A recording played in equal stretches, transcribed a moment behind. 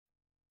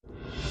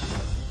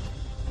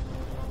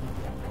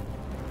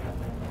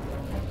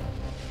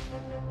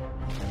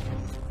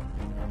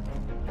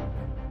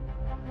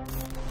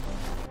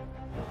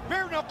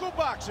Knuckle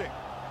boxing.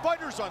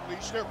 Fighters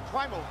unleash their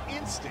primal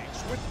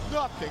instincts with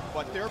nothing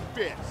but their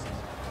fists.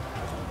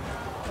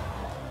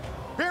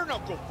 Bare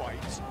knuckle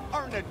fights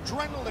are an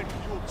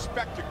adrenaline-fueled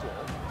spectacle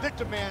that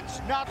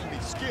demands not only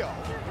skill,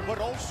 but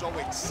also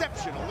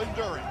exceptional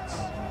endurance.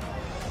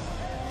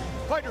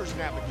 Fighters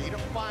navigate a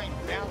fine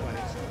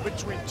balance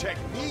between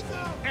technique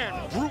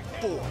and brute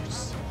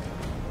force.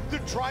 The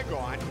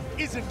Trigon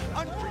is an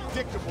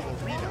unpredictable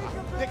arena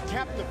that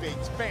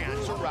captivates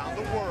fans around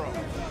the world.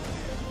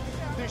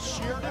 The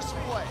sheer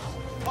display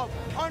of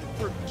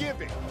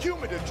unforgiving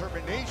human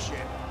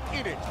determination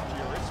in its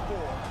purest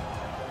form.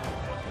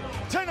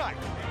 Tonight,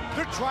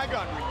 the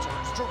Trigon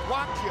returns to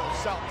Rock Hill,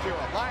 South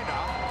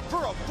Carolina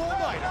for a full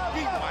night of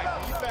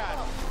BYB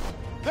battle.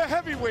 The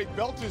heavyweight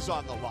belt is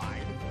on the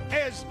line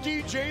as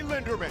DJ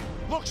Linderman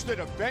looks to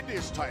defend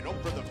his title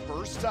for the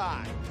first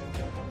time.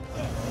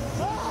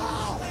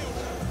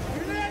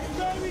 You're next,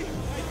 baby!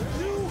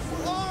 You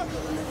are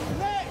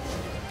next!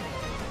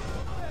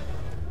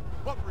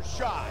 But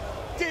Rashad,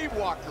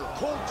 Daywalker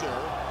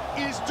Coulter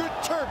is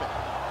determined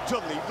to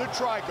leave the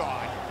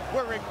Trigon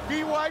wearing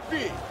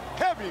BYB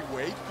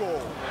heavyweight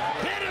gold.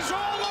 It is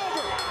all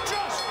over,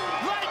 just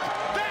like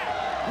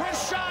that.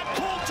 Rashad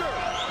Coulter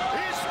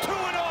is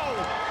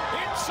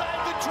 2-0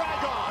 inside the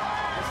Trigon.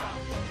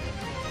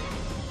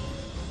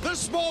 The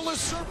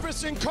smallest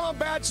surface in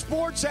combat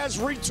sports has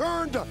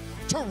returned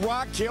to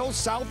Rock Hill,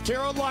 South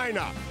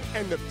Carolina,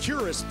 and the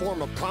purest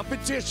form of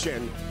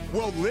competition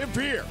will live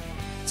here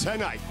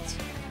tonight.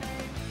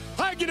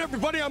 Hi again,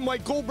 everybody. I'm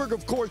Mike Goldberg,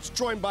 of course,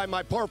 joined by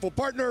my powerful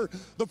partner,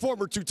 the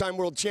former two-time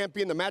world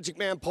champion, the Magic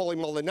Man, Paulie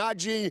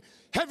Malignaggi.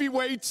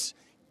 Heavyweights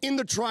in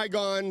the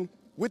Trigon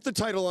with the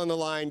title on the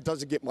line.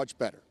 Doesn't get much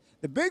better.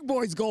 The big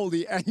boys,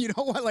 Goldie, and you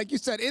know what, like you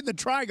said, in the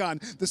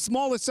Trigon, the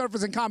smallest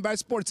surface in combat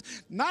sports,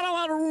 not a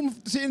lot of room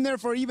in there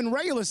for even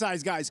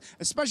regular-sized guys,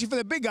 especially for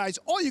the big guys.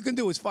 All you can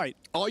do is fight.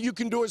 All you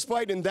can do is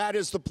fight, and that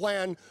is the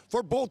plan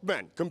for both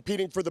men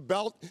competing for the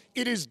belt.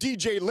 It is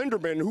DJ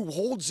Linderman who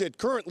holds it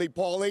currently,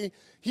 Paulie.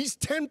 He's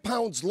 10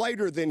 pounds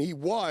lighter than he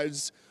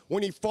was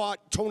when he fought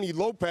Tony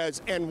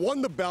Lopez and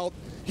won the belt.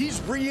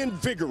 He's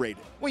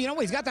reinvigorated. Well, you know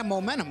what? He's got that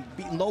momentum,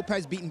 beating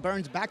Lopez, beating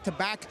Burns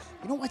back-to-back.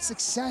 You know what?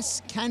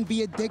 Success can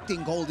be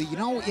addicting, Goldie. You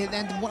know,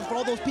 and for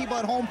all those people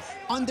at home,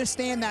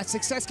 understand that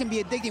success can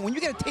be addicting. When you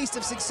get a taste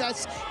of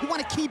success, you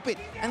want to keep it.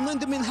 And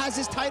Linderman has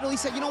his title. He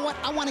said, you know what?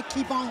 I want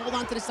to hold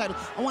on to this title.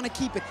 I want to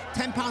keep it.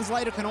 10 pounds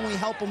lighter can only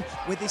help him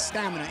with his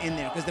stamina in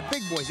there, because the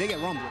big boys, they get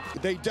rumbled.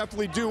 They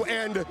definitely do.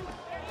 And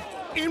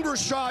in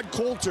Rashad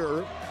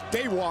Coulter,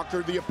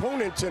 Daywalker, the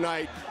opponent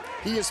tonight,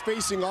 he is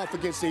facing off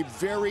against a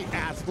very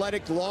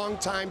athletic,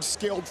 long-time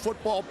skilled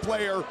football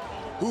player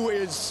who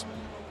is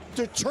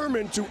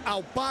determined to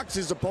outbox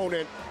his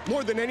opponent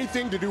more than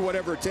anything, to do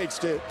whatever it takes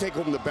to take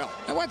home the belt.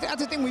 And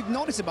that's the thing we've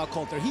noticed about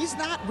Coulter. He's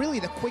not really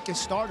the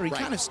quickest starter. He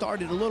kind of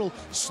started a little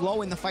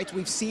slow in the fights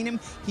we've seen him.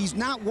 He's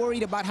not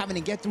worried about having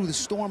to get through the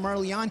storm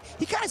early on.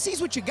 He kind of sees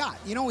what you got.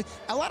 You know,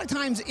 a lot of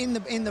times in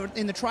the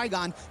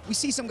Trigon, we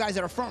see some guys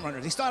that are front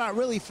runners. They start out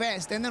really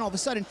fast, and then all of a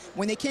sudden,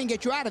 when they can't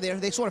get you out of there,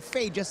 they sort of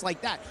fade just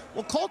like that.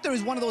 Well, Coulter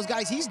is one of those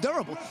guys. He's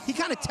durable. He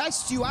kind of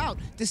tests you out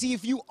to see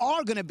if you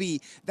are going to be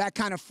that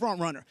kind of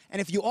front runner.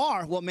 And if you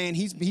are, well, man,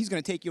 he's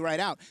going to take you right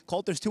out.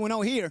 Coulter's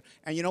 2-0 here,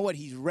 and you know what?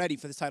 He's ready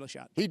for this title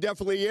shot. He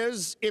definitely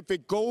is. If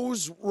it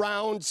goes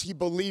rounds, he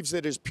believes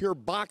that his pure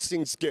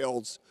boxing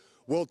skills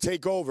will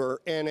take over.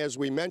 And as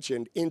we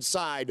mentioned,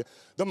 inside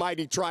the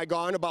mighty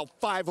Trigon, about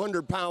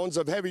 500 pounds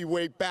of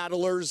heavyweight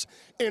battlers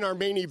in our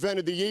main event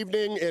of the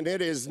evening, and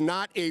it is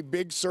not a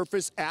big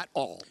surface at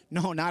all.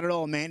 No, not at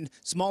all, man.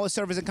 Smallest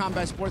surface in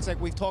combat sports,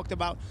 like we've talked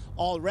about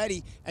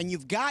already, and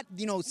you've got,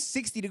 you know,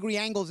 60-degree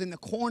angles in the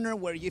corner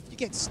where if you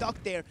get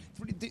stuck there,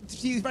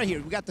 see right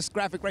here, we got this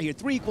graphic right here,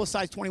 3 equal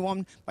size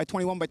 21 by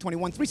 21 by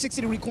 21,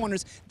 360-degree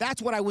corners.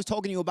 That's what I was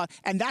talking to you about,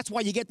 and that's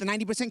why you get the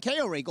 90%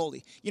 KO rate,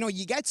 Goldie. You know,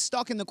 you get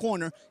stuck in the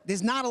corner,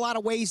 there's not a lot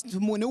of ways to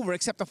maneuver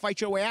except to fight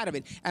your way out of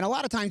it. And a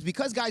lot of times,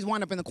 because guys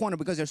wind up in the corner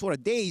because they're sort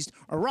of dazed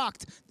or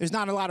rocked, there's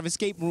not a lot of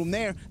escape room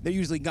there. They're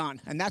usually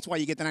gone. And that's why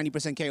you get the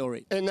 90% KO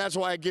rate. And that's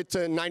why I get to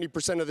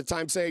 90% of the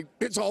time say,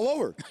 it's all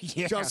over.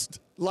 Yeah. Just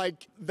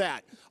like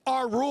that.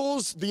 Our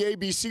rules, the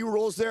ABC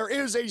rules, there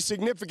is a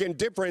significant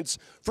difference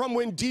from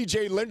when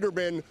DJ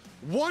Linderman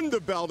won the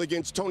belt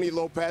against Tony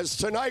Lopez.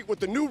 Tonight, with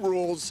the new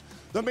rules,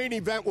 the main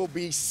event will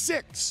be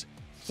 6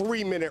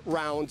 3-minute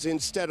rounds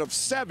instead of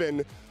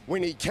 7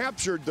 when he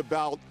captured the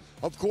belt.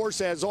 Of course,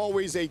 as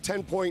always, a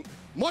 10-point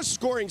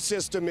must-scoring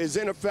system is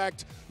in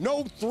effect.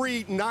 No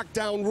 3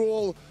 knockdown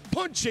rule.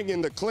 Punching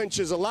in the clinch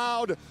is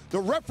allowed. The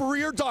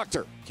referee or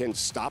doctor can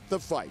stop the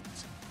fight.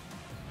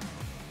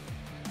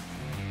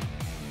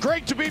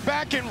 Great to be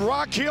back in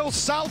Rock Hill,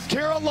 South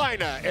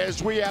Carolina,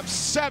 as we have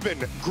 7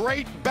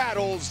 great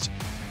battles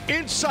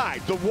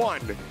inside the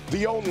one,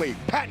 the only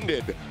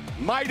patented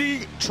mighty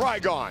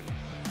Trigon.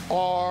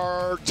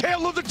 Our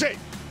tale of the tape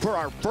for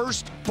our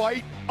first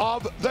fight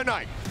of the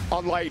night. A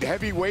light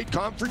heavyweight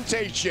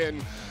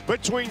confrontation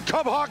between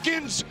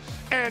Hawkins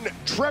and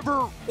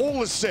Trevor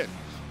Ollison.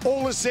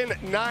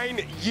 Ollison,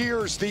 9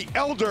 years the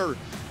elder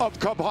of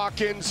Cub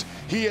Hawkins.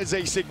 He has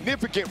a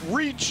significant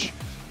reach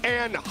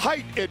and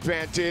height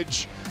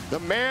advantage. The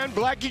man,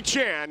 Blackie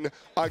Chan,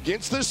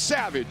 against the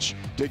Savage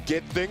to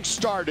get things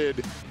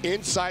started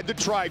inside the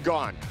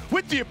Trigon.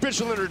 With the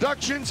official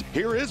introductions,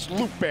 here is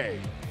Lupe.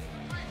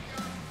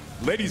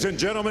 Ladies and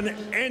gentlemen,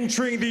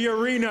 entering the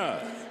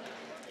arena,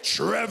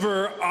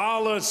 Trevor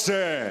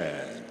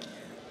Ollison.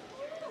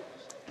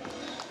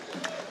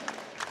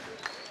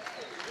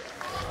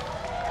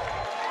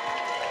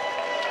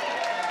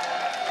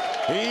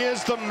 He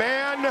is the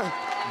man,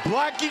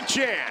 Blackie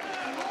Chan,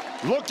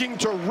 looking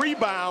to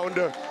rebound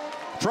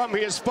from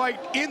his fight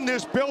in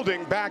this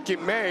building back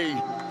in May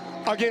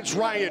against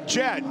Ryan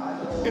Jett.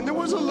 And there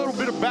was a little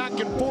bit of back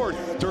and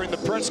forth during the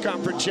press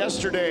conference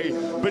yesterday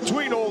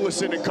between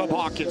Ollison and Cub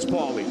Hawkins,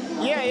 Paulie.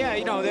 Yeah,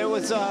 you know, there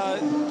was, I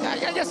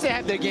guess they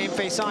had their game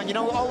face on. You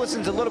know,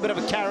 Ollison's a little bit of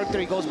a character.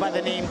 He goes by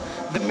the name,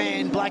 the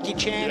man, Blackie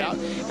Chan. Yeah.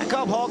 And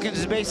Cub Hawkins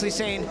is basically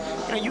saying,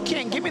 you know, you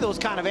can't give me those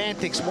kind of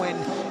antics when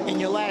in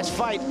your last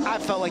fight, I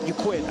felt like you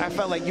quit. I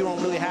felt like you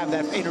don't really have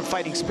that inner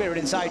fighting spirit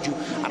inside you.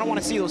 I don't want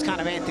to see those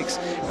kind of antics.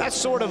 That's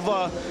sort of,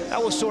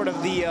 that was sort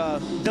of the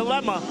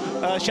dilemma,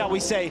 shall we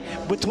say,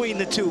 between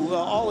the two.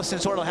 Ollison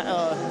sort of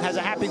has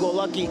a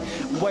happy-go-lucky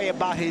way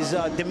about his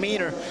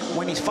demeanor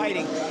when he's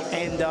fighting,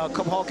 and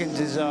Cub Hawkins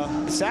is a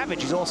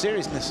savage. He's all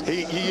seriousness.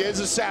 He is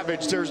a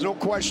savage. There's no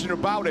question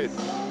about it.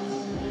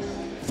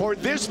 For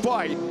this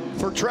fight,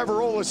 for Trevor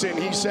Ollison,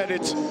 he said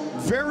it's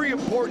very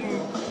important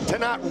to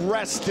not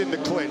rest in the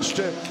clinch,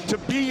 to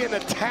be in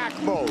attack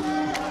mode.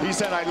 He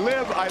said, I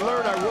live, I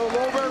learn, I roll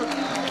over,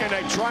 and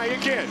I try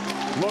again.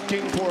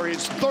 Looking for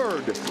his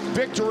third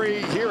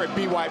victory here at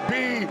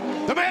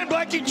BYB. The man,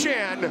 Blackie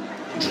Chan,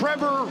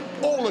 Trevor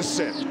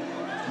Ollison.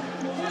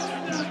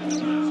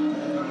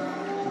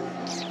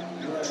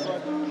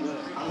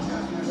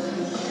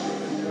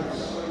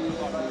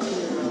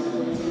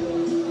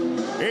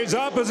 His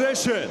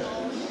opposition,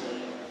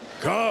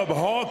 Cub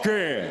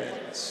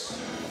Hawkins.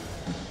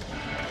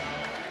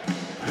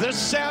 The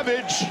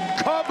Savage,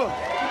 Cub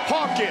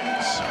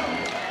Hawkins.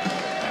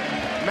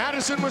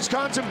 Madison,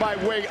 Wisconsin by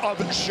way of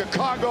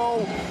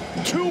Chicago.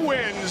 2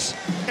 wins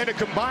in a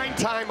combined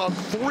time of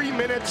 3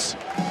 minutes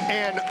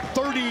and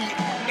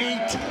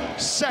 38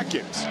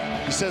 seconds.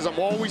 He says, I'm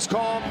always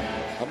calm.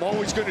 I'm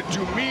always going to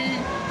do me.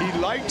 He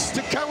likes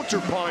to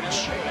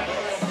counterpunch.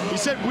 He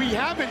said, we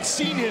haven't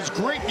seen his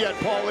grit yet,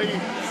 Paulie,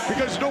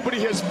 because nobody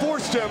has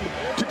forced him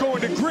to go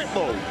into grit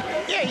mode.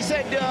 Yeah, he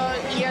said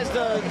he has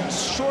the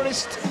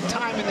shortest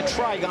time in the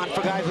Trigon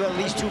for guys with at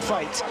least 2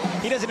 fights.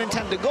 He doesn't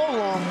intend to go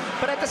long,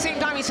 but at the same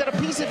time, he said a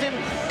piece of him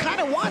kind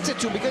of wants it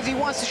to, because he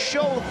wants to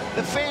show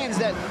the fans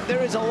that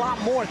there is a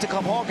lot more to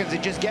Cub Hawkins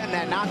than just getting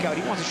that knockout.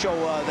 He wants to show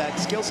that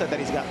skill set that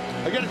he's got.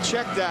 I got to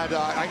check that.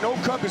 I know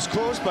Cub is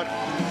close, but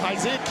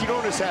Isaiah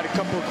Quinones had a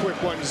couple of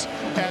quick ones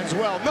as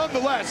well.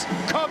 Nonetheless,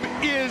 Cub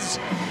is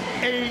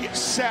a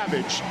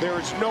savage. There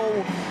is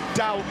no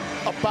doubt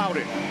about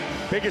it.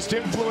 Biggest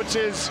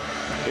influences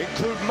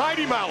include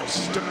Mighty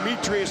Mouse,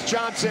 Demetrius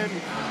Johnson,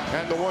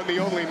 and the one, the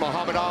only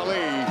Muhammad Ali.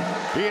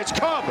 He is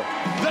Cub,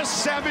 the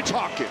Savage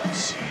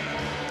Hawkins.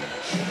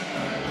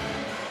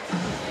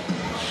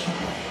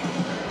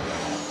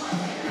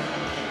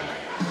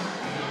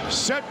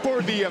 Set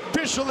for the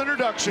official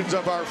introductions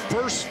of our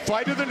first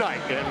fight of the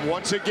night. And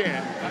once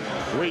again,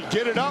 we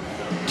get it up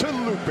to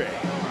Lupe.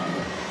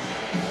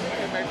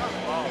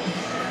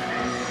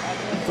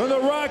 From the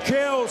Rock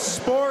Hill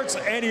Sports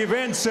and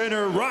Event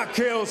Center, Rock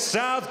Hill,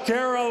 South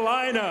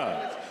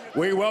Carolina,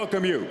 we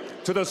welcome you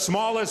to the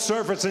smallest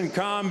surface in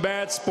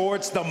combat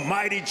sports, the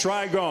mighty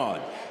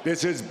Trigon.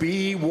 This is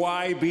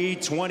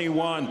BYB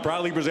 21,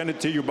 proudly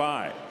presented to you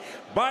by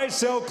Buy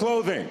Sell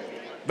Clothing,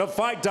 The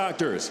Fight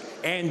Doctors,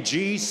 and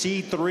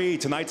GC3.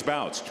 Tonight's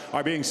bouts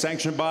are being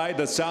sanctioned by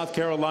the South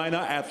Carolina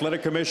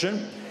Athletic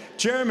Commission.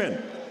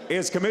 Chairman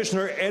is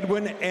Commissioner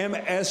Edwin M.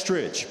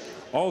 Estridge.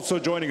 Also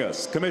joining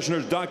us,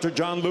 Commissioners Dr.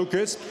 John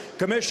Lucas,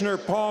 Commissioner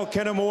Paul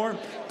Kennemore,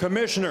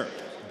 Commissioner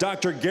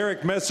Dr.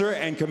 Garrick Messer,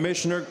 and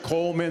Commissioner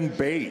Coleman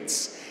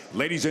Bates.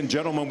 Ladies and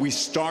gentlemen, we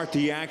start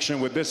the action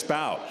with this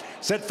bout.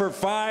 Set for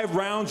 5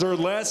 rounds or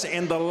less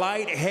in the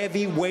light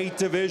heavyweight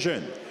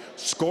division.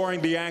 Scoring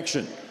the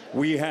action,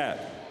 we have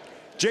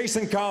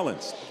Jason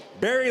Collins,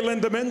 Barry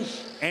Linderman,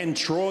 and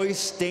Troy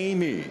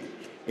Stamey.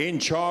 In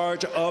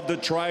charge of the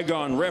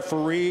Trigon,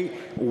 referee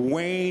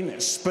Wayne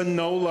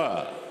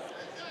Spinola.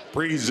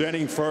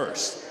 Presenting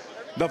first,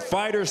 the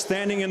fighter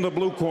standing in the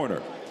blue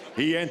corner.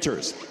 He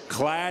enters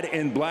clad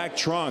in black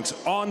trunks.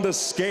 On the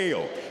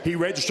scale, he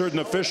registered an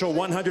official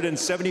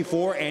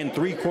 174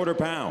 3/4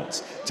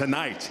 pounds.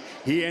 Tonight,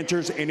 he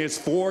enters in his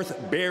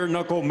 4th bare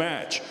knuckle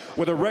match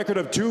with a record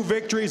of 2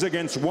 victories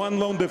against 1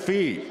 lone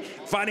defeat.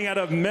 Fighting out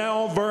of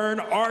Malvern,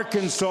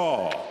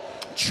 Arkansas,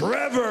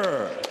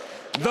 Trevor,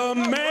 the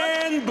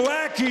man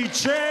Blackie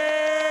Chan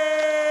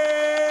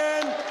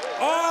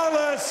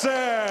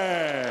Ollison.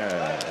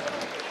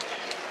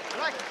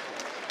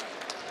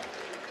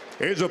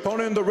 His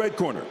opponent in the red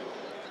corner,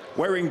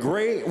 Wearing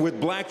gray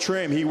with black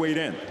trim, he weighed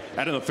in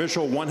at an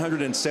official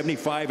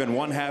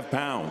 175.5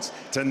 pounds.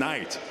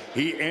 Tonight,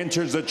 he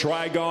enters the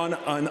Trigon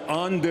an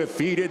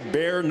undefeated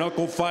bare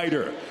knuckle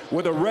fighter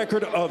with a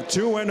record of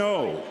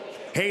 2-0.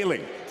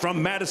 Hailing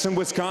from Madison,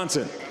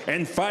 Wisconsin,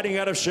 and fighting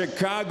out of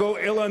Chicago,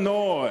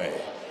 Illinois,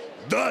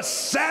 the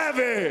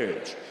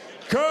Savage,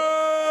 Cub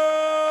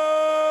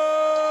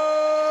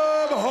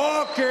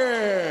Hawkins.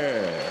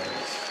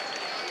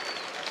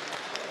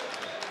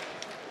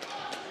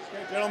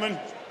 Okay, gentlemen,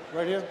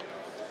 right here.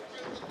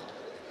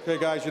 Okay,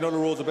 guys, you know the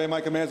rules. Obey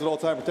my commands at all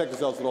times. Protect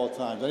yourselves at all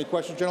times. Any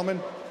questions,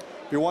 gentlemen?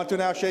 If you want to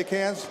now, shake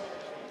hands.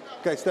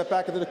 Okay, step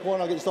back into the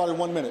corner. I'll get you started in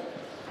 1 minute.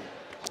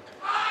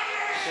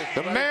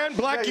 The man,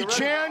 Blackie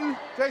Chan,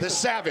 the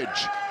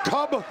Savage,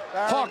 Cub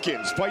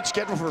Hawkins. Fight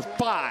scheduled for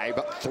 5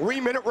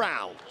 3-minute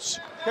rounds.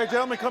 Okay,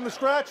 gentlemen, come to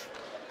scratch.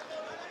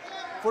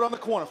 Foot on the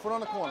corner, foot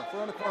on the corner, foot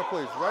on the corner,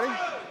 please. Ready?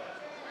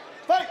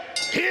 Fight!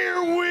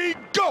 Here we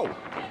go.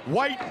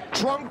 White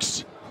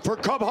trunks for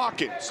Cub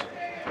Hawkins.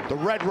 The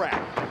red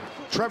rat.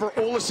 Trevor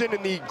Ollison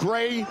in the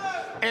gray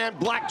and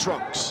black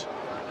trunks.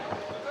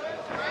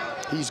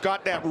 He's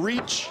got that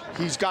reach,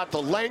 he's got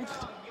the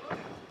length,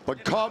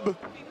 but Cub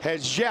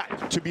has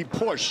yet to be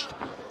pushed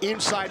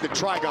inside the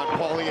Trigon,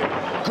 Paulie,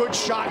 and good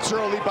shots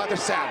early by the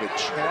Savage.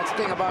 Yeah, that's the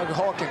thing about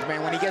Hawkins,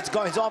 man. When he gets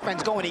his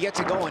offense going, he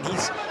gets it going. He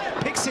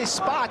picks his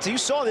spots. You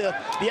saw the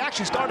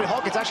action started.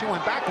 Hawkins actually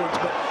went backwards,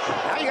 but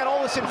now you got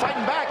Ollison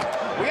fighting back.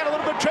 We got a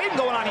little bit of trading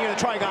going on here in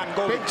the Trigon.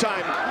 Big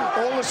time.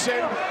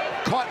 Ollison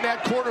caught in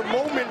that corner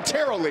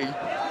momentarily.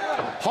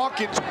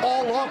 Hawkins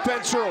all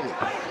offense early.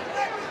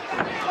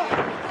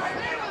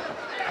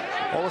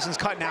 Ollison's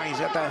cut now. He's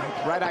got the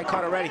right eye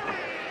cut already.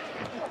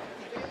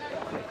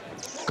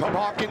 Cub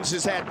Hawkins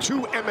has had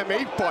 2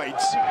 MMA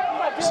fights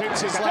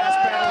since his last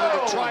battle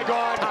in the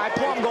Trigon. I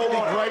plumb goal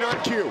right on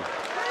cue.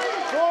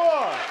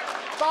 4,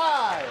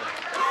 5,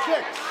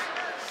 6,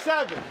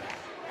 7,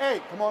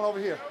 8. Come on over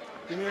here.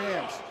 Give me your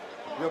hands.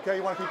 You okay?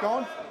 You want to keep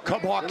going?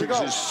 Cub Hawkins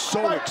is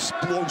so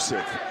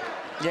explosive.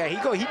 Yeah,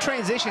 he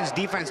transitions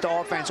defense to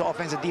offense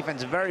to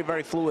defense very,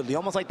 very fluidly,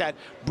 almost like that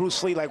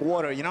Bruce Lee, like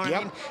water. You know what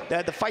I mean?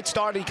 The fight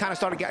started, he kind of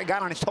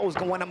got on his toes,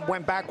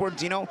 went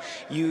backwards. You know,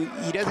 you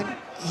think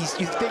he's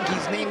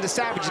named the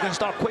Savage, he's going to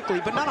start quickly,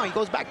 but no, he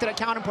goes back to that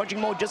counter punching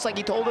mode just like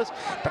he told us.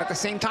 But at the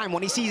same time,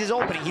 when he sees his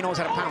opening, he knows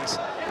how to pounce.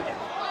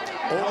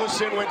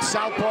 Ollison went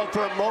southpaw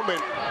for a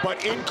moment,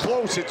 but in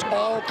close, it's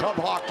all Cub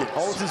Hawkins.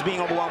 Ollison's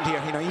being overwhelmed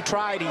here. You know, he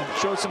tried, he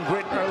showed some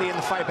grit early in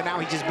the fight, but now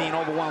he's just being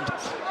overwhelmed.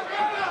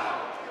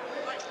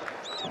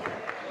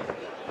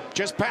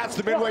 Just past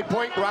the midway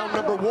point, round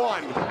number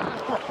 1.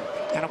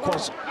 And of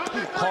course,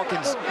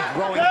 Hawkins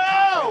growing in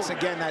confidence.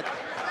 Again, that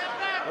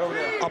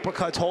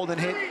uppercuts, holding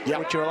hit,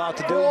 which you're allowed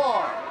to do.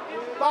 4,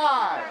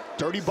 5,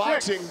 dirty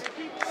boxing. 6,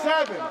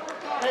 7, 8.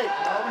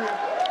 Over here.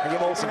 I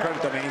give Ollison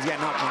credit though, man. He's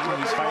getting up, man.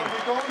 He's fighting,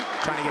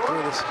 trying to get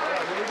through this.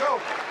 Here we go.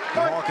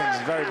 And Hawkins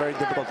is very, very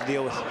difficult to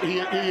deal with. He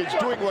is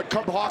doing what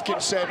Cub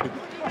Hawkins said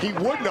he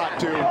would not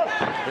do,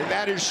 and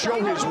that is show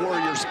his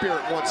warrior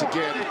spirit once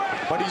again.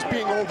 But he's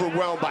being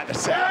overwhelmed by the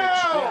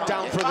Savage,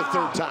 down for the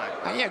 3rd time.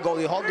 And yeah,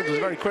 Goldie, Hawkins was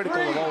very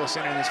critical of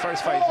Ollison in his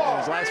first fight. In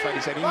his last fight,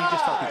 he said he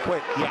just felt he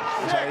quit.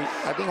 Yeah. So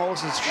I think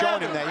Ollison's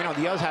showing him that, you know,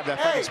 he does have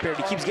that fighting spirit.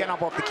 He keeps getting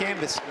up off the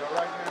canvas.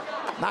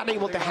 Not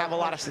able to have a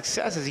lot of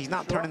successes. He's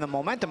not turning the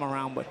momentum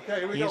around, but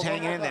he's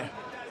hanging in there.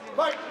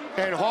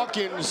 And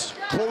Hawkins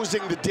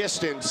closing the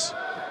distance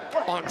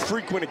on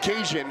frequent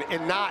occasion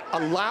and not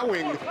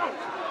allowing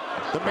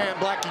the man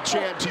Blackie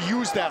Chan to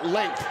use that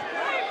length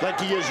like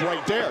he is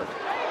right there.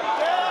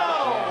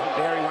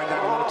 There he went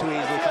down a little too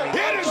easily.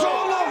 It is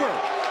all over,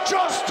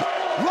 just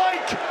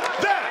like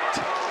that.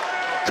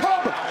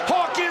 Cub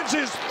Hawkins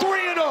is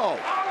 3-0.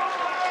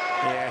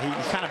 Yeah,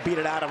 he kind of beat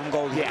it out of him,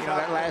 Goldie. You know,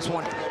 that last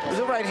one, it was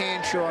a right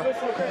hand, sure. I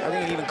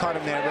think he even caught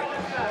him there,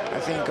 but I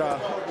think,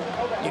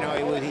 you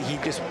know, he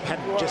just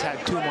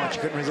had too much.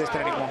 He couldn't resist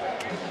it anymore.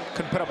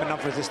 Couldn't put up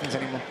enough resistance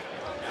anymore.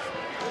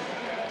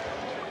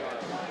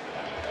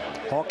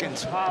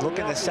 Hawkins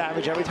looking the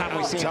Savage every time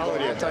we see him.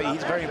 I tell you,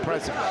 he's very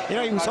impressive. You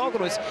know, he was talking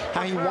to us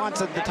how he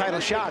wants the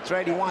title shots,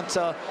 right? He wants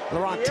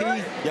Laurent T.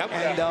 Yep.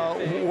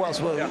 And who else?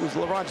 Well, it was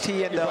Laurent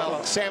T. and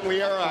Sam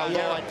Liera.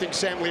 Although I think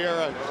Sam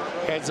Liera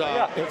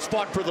has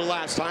fought for the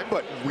last time,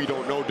 but we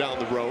don't know down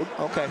the road.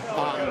 Okay.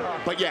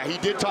 But yeah, he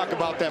did talk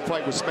about that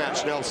fight with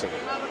Smash Nelson.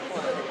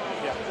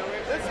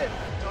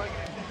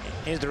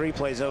 Here's the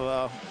replays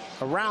of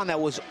a round that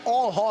was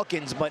all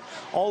Hawkins, but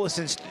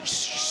Ollison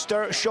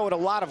showed a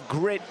lot of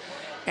grit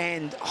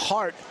and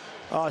heart,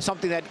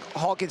 something that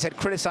Hawkins had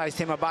criticized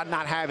him about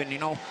not having. You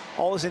know,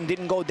 Ollison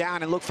didn't go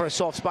down and look for a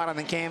soft spot on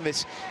the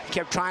canvas. He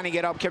kept trying to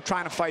get up, kept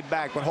trying to fight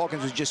back, but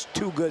Hawkins was just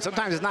too good.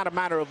 Sometimes it's not a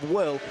matter of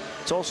will,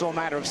 it's also a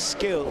matter of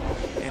skill,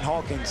 and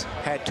Hawkins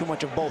had too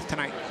much of both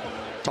tonight.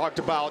 Talked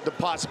about the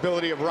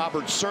possibility of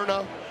Robert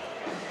Cerna.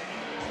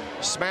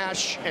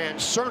 Smash and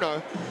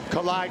Cerna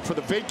collide for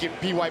the vacant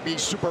BYB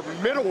Super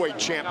Middleweight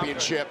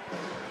Championship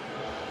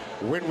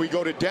when we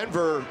go to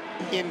Denver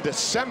in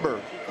December.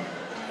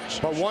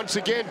 But once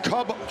again,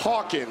 Cub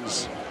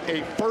Hawkins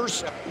a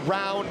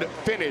first-round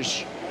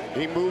finish.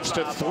 He moves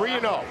to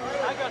 3-0.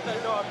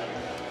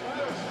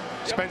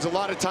 Spends a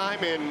lot of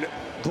time in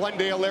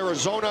Glendale,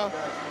 Arizona,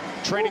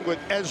 training with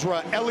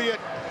Ezra Elliott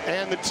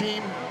and the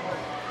team.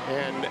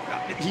 And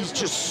he's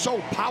just so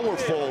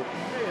powerful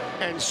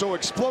and so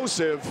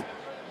explosive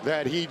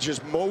that he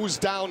just mows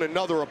down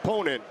another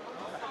opponent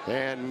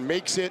and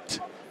makes it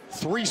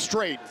 3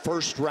 straight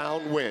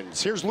first-round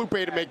wins. Here's Lupe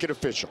to make it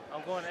official.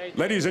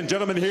 Ladies and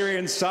gentlemen, here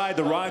inside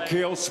the Rock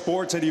Hill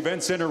Sports and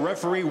Event Center,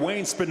 referee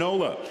Wayne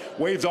Spinola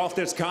waves off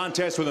this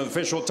contest with an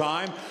official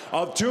time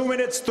of 2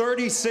 minutes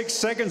 36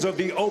 seconds of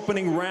the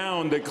opening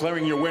round,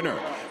 declaring your winner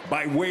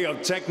by way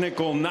of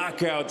technical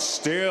knockout,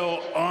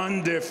 still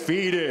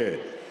undefeated,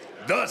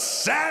 the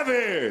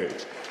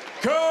Savage,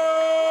 Cub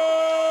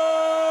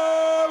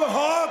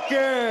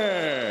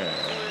Hawkins.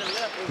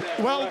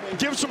 Well,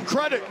 give some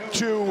credit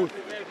to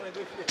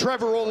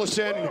Trevor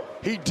Ollison.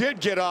 He did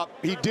get up.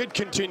 He did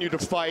continue to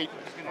fight.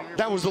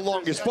 That was the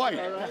longest fight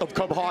of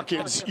Cub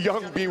Hawkins'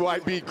 young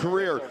BYB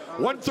career.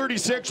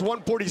 136,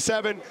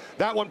 147.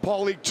 That one,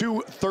 Paulie,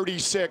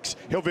 236.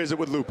 He'll visit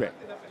with Lupe.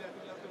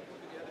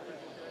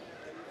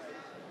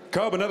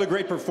 Cub, another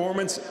great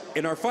performance.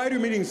 In our fighter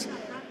meetings,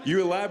 you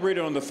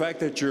elaborated on the fact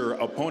that your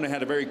opponent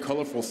had a very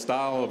colorful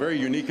style, a very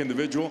unique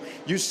individual.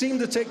 You seem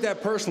to take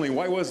that personally.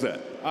 Why was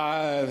that?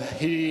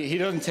 He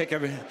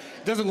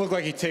doesn't look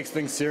like he takes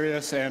things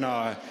serious, and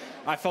I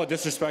felt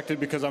disrespected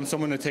because I'm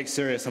someone to take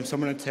serious. I'm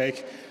someone to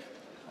take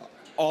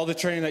all the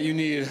training that you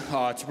need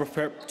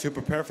to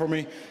prepare for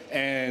me,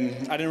 and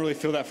I didn't really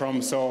feel that from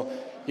him. So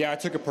yeah, I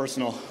took it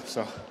personal.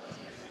 So.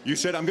 You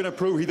said, I'm going to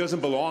prove he doesn't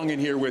belong in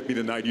here with me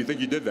tonight. Do you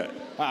think you did that?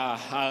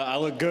 I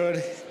look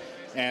good,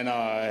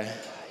 and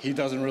he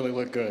doesn't really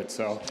look good.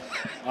 So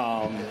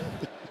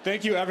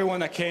thank you everyone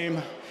that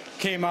came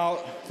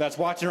out, that's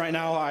watching right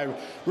now. I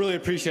really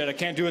appreciate it. I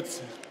can't do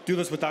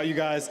this without you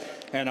guys,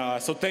 and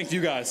so thank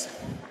you guys.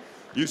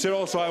 You said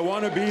also, I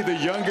want to be the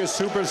youngest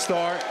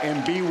superstar in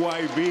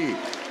BYB.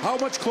 How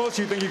much closer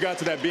do you think you got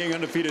to that, being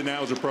undefeated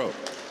now as a pro?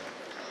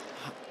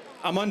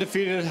 I'm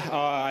undefeated.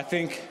 I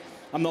think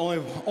I'm the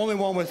only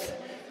one with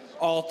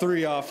all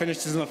 3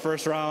 finishes in the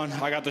first round.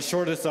 I got the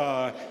shortest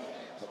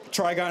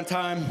Trigon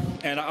time,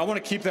 and I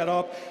want to keep that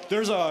up.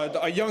 There's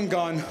a young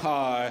gun.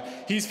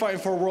 He's fighting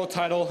for a world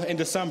title in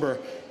December.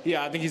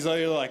 Yeah, I think he's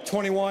like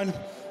 21.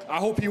 I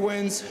hope he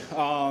wins.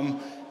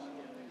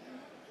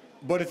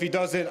 But if he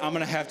doesn't, I'm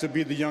going to have to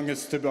be the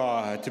youngest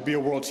to be a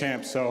world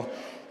champ. So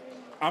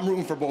I'm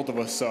rooting for both of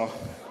us. So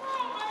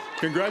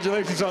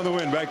congratulations on the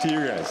win. Back to you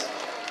guys.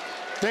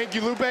 Thank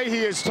you, Lupe. He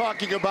is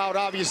talking about,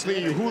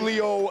 obviously,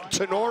 Julio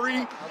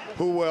Tenori,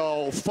 who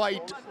will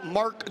fight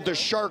Mark the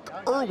Shark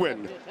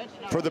Irwin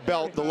for the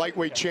belt, the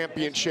lightweight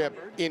championship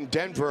in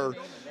Denver.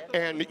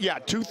 And yeah,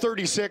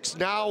 236.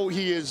 Now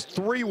he is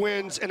 3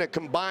 wins in a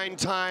combined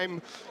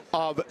time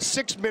of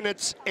 6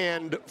 minutes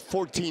and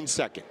 14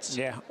 seconds.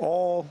 Yeah,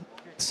 all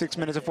 6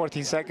 minutes and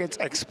 14 seconds,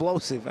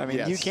 explosive. I mean,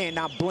 yes. You can't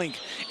not blink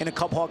in a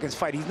Cub Hawkins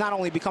fight. He's not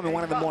only becoming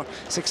one of the more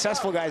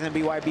successful guys in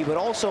BYB, but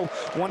also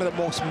one of the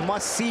most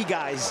must-see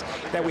guys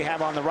that we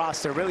have on the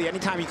roster. Really,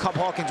 anytime Cub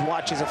Hawkins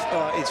watches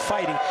is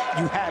fighting,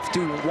 you have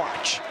to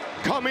watch.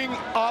 Coming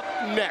up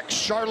next,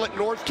 Charlotte,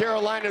 North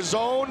Carolina's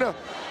own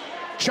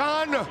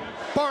John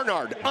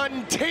Barnard,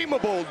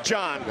 Untamable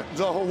John,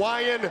 the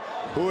Hawaiian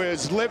who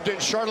has lived in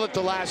Charlotte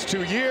the last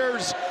 2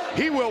 years.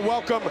 He will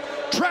welcome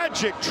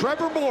tragic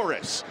Trevor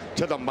Morris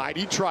to the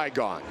mighty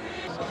Trigon.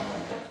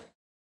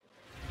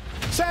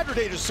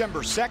 Saturday, December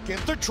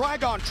 2nd, the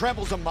Trigon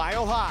travels a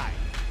mile high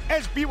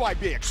as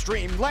BYB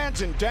Extreme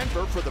lands in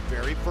Denver for the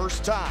very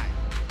first time.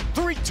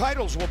 3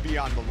 titles will be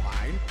on the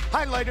line,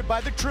 highlighted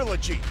by the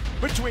trilogy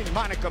between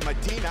Monica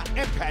Medina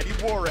and Patty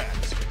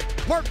Juarez.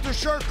 Mark the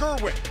Shark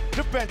Irwin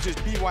defends his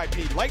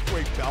BYB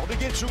lightweight belt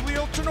against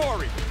Julio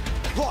Tenori.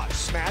 Plus,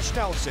 Smash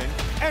Nelson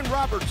and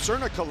Robert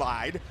Cerna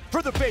collide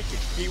for the vacant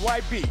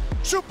BYB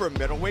Super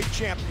Middleweight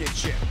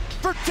Championship.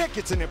 For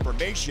tickets and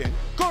information,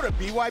 go to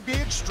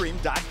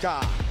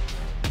BYBExtreme.com.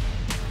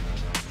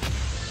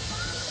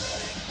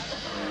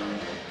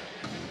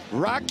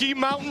 Rocky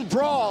Mountain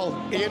Brawl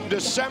in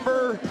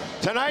December.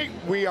 Tonight,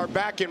 we are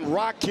back in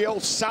Rock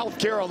Hill, South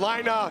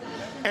Carolina,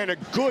 and a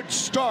good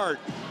start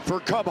for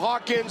Cub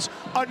Hawkins.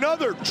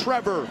 Another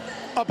Trevor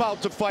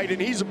about to fight,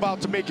 and he's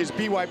about to make his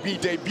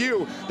BYB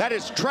debut. That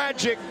is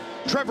tragic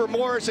Trevor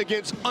Morris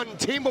against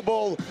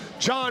Untamable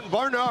John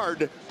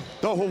Barnard,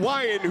 the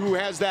Hawaiian who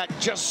has that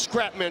just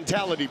scrap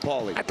mentality,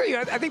 Paulie. I tell you,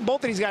 I think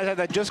both of these guys have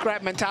that just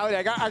scrap mentality.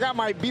 I got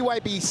my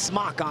BYB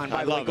smock on,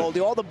 by the way, Goldie.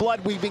 All the blood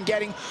we've been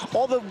getting,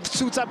 all the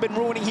suits I've been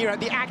ruining here,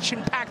 the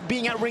action-packed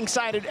being at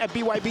ringside at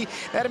BYB,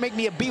 that'll make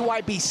me a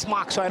BYB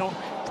smock so I don't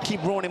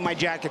keep ruining my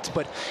jackets.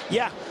 But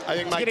yeah,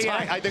 I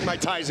think my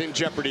tie's in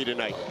jeopardy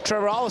tonight.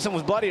 Trevor Ollison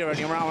was bloody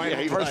already around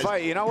the first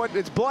fight. You know what?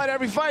 It's blood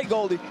every fight,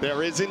 Goldie.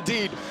 There is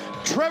indeed.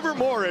 Trevor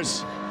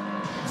Morris,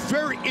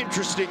 very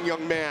interesting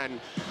young man.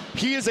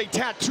 He is a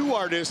tattoo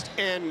artist,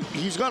 and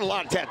he's got a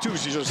lot of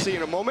tattoos, as you'll see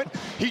in a moment.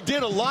 He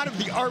did a lot of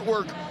the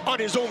artwork on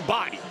his own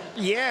body.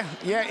 Yeah,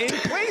 in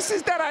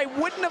places that I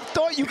wouldn't have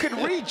thought you could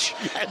reach,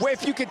 where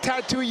if you could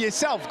tattoo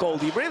yourself,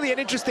 Goldie. Really an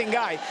interesting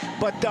guy,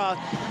 but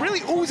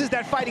really oozes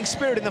that fighting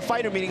spirit in the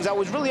fighter meetings. I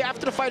was really,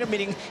 after the fighter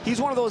meeting,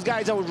 he's one of those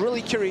guys I was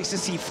really curious to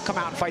see come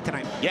out and fight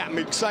tonight. Yeah, I'm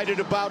excited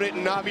about it,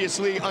 and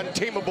obviously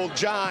Untamable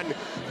John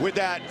with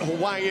that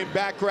Hawaiian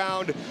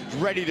background,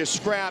 ready to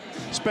scrap.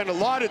 Spent a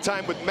lot of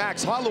time with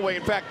Max Holloway.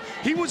 In fact,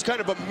 he was kind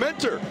of a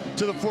mentor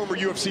to the former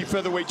UFC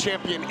featherweight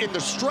champion in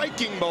the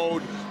striking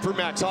mode for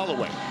Max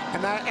Holloway.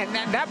 And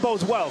that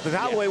bodes well, because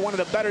Holloway, one of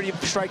the better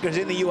strikers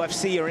in the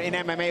UFC or in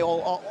MMA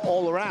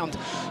all around.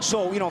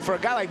 So, you know, for a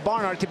guy like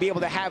Barnard to be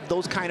able to have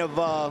those kind of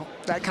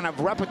that kind of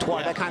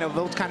repertoire, those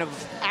kind of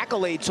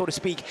accolades, so to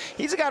speak,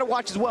 he's a guy to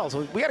watch as well.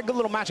 So we got a good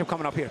little matchup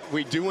coming up here.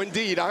 We do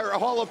indeed. Our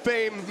Hall of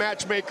Fame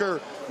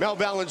matchmaker Mel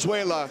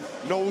Valenzuela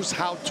knows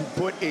how to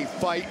put a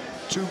fight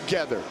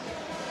together.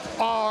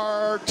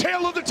 Our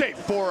tail of the tape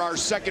for our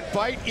second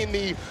fight in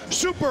the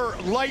super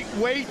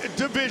lightweight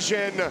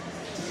division.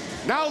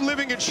 Now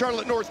living in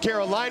Charlotte, North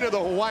Carolina, the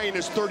Hawaiian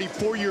is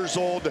 34 years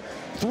old,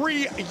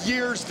 3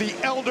 years the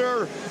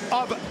elder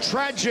of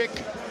Tragic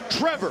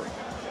Trevor,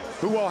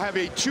 who will have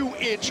a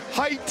 2-inch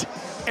height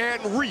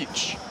and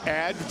reach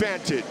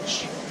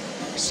advantage.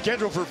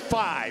 Scheduled for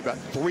 5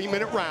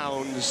 3-minute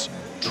rounds.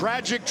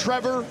 Tragic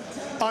Trevor,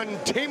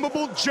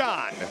 Untamable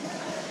John.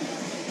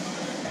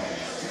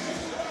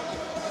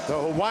 The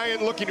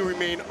Hawaiian looking to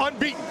remain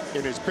unbeaten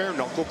in his bare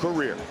knuckle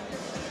career.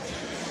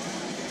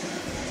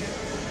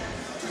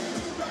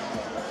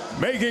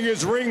 Making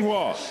his ring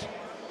walk,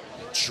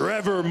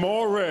 Trevor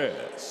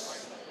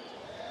Morris.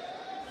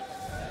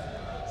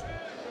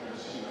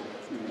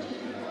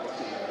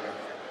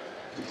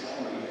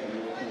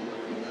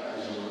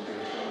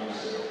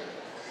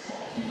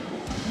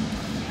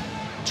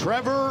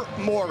 Trevor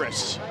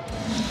Morris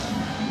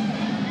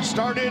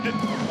started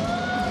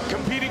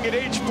competing at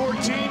age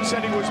 14,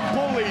 said he was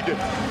bullied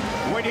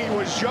when he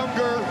was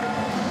younger.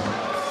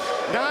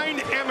 9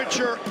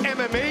 amateur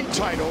MMA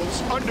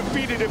titles,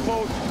 undefeated at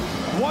both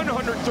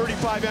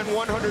 135 and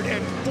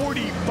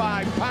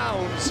 145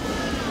 pounds.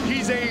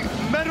 He's a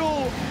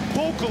metal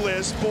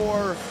vocalist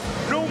for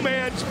No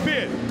Man's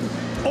Bid,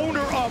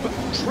 owner of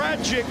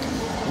Tragic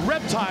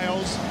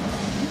Reptiles,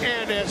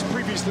 and as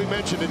previously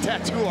mentioned, a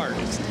tattoo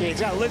artist. Yeah, he's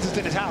got lizards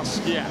in his house.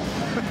 Yeah.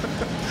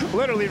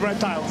 Literally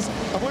reptiles.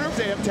 I wonder if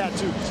they have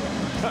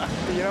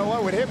tattoos. You know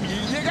what, with him,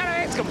 you gotta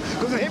ask him,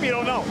 because with him you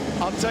don't know.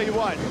 I'll tell you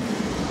what,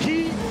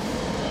 he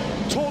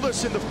told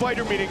us in the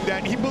fighter meeting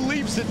that he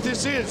believes that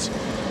this is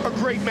a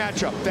great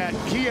matchup, that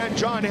he and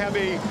John have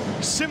a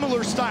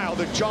similar style,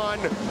 that John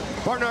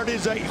Barnard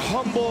is a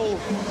humble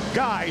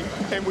guy,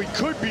 and we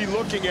could be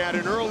looking at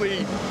an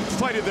early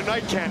fight of the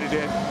night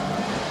candidate.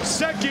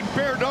 Second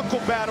bare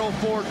knuckle battle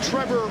for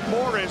Trevor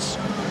Morris,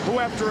 who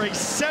after a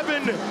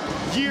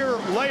 7-year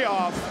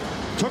layoff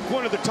took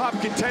one of the top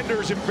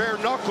contenders in bare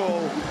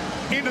knuckle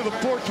into the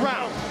 4th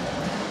round,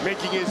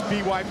 making his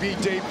BYB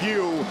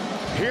debut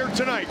here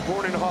tonight.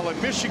 Born in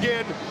Holland,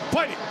 Michigan,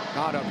 fighting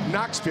out of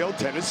Knoxville,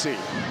 Tennessee.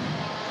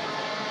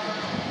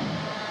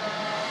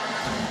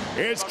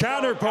 His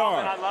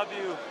counterpart, I love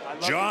you.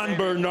 John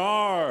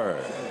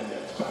Barnard.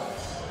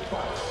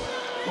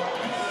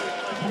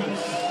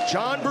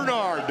 John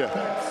Barnard,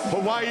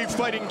 Hawaii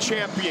fighting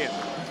champion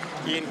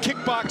in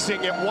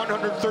kickboxing at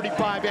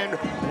 135 and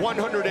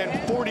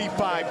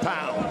 145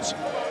 pounds.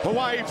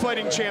 Hawaii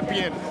fighting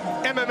champion,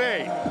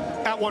 MMA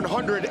at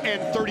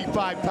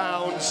 135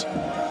 pounds.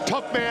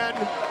 Tough man,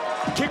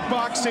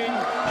 kickboxing,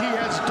 he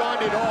has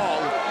done it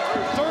all.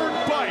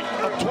 3rd fight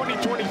of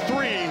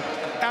 2023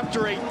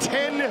 after a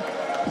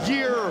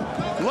 10-year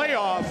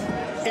layoff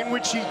in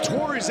which he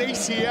tore his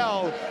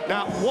ACL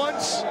not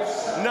once,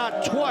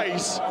 not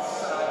twice,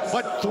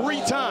 but 3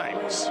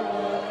 times.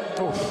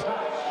 Oof.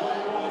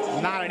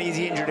 Not an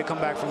easy injury to come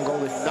back from,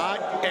 Goldie.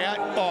 Not at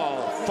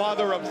all.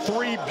 Father of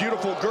 3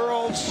 beautiful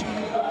girls.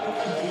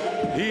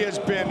 He has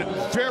been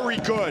very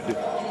good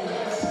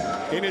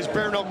in his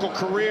bare knuckle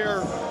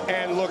career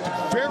and looked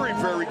very,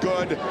 very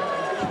good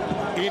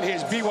in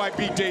his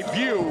BYB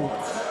debut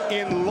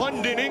in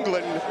London,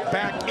 England,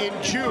 back in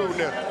June.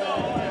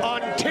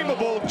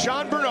 Untamable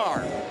John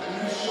Barnard.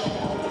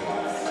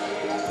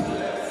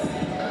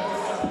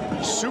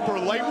 Super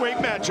lightweight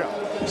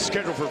matchup,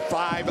 scheduled for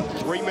 5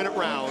 3-minute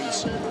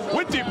rounds.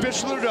 With the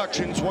official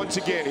introductions, once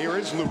again, here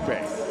is Lupe.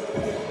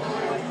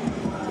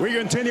 We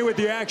continue with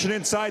the action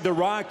inside the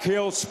Rock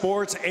Hill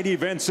Sports and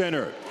Event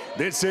Center.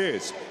 This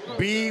is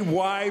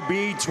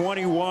BYB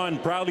 21,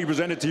 proudly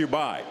presented to you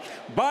by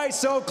Buy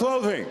Sell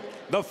Clothing,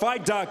 The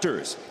Fight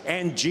Doctors,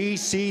 and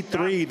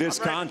GC3. This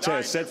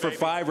contest set for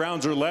 5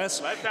 rounds or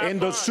less in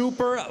the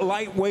super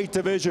lightweight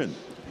division.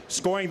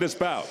 Scoring this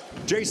bout,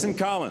 Jason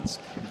Collins,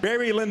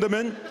 Barry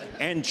Linderman,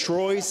 and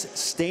Troyce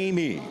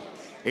Stamey.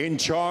 In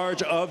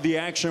charge of the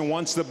action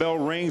once the bell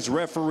rings,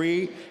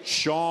 referee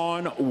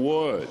Sean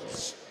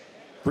Woods.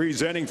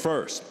 Presenting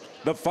first,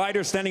 the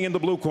fighter standing in the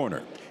blue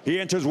corner. He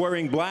enters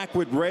wearing black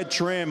with red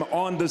trim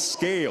on the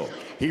scale.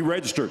 He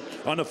registered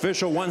an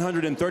official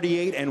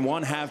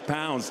 138.5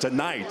 pounds.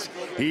 Tonight,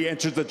 he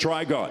enters the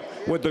Trigon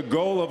with the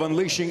goal of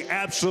unleashing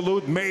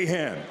absolute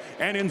mayhem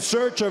and in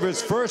search of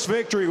his first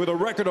victory with a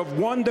record of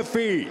 1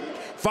 defeat.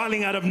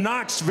 Fighting out of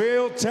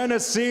Knoxville,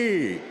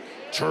 Tennessee,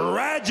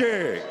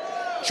 Tragic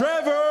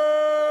Trevor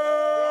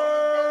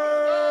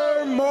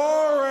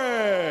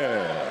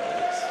Morris.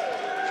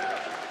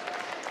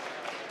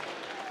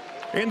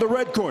 In the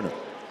red corner,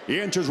 he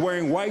enters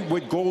wearing white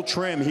with gold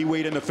trim. He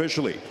weighed in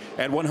officially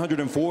at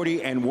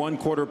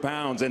 140.25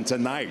 pounds. And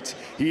tonight,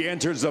 he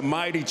enters the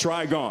mighty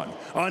Trigon,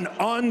 an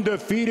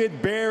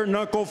undefeated bare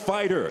knuckle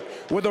fighter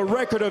with a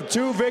record of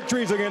 2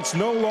 victories against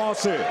no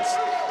losses.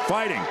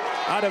 Fighting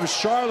out of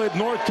Charlotte,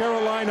 North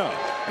Carolina,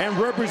 and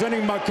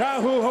representing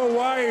Makahu,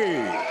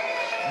 Hawaii,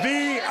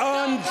 the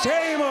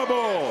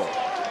untamable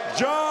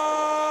John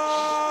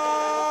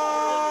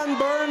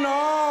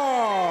Barnard.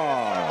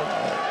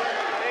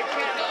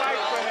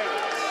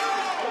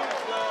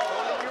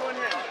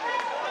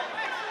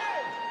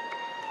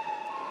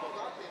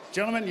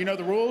 Gentlemen, you know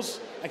the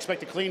rules. I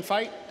expect a clean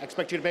fight. I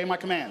expect you to obey my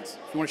commands.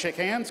 If you want to shake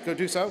hands, go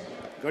do so.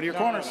 Go to your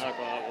corners.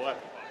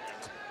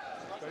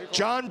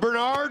 John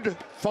Barnard,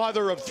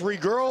 father of 3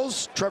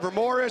 girls. Trevor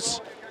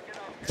Morris,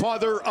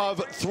 father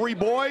of 3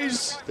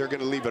 boys. They're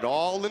going to leave it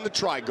all in the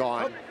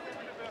Trigon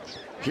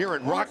here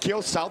in Rock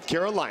Hill, South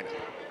Carolina.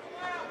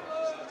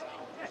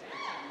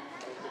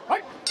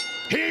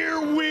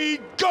 Here we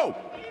go.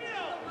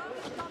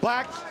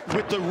 Black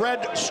with the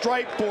red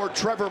stripe for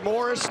Trevor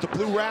Morris, the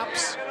blue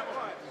wraps.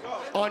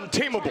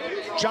 Untamable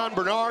John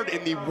Barnard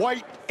in the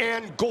white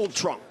and gold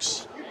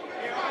trunks.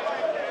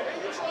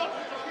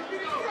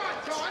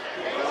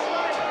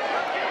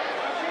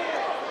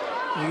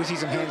 You can see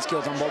some hand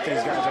skills on both of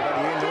these guys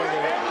already.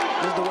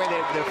 This is the way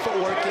their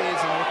footwork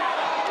is, and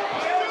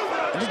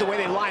this is the way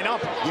they line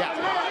up. Yeah,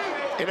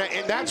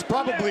 and that's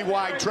probably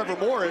why Trevor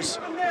Morris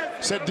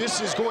said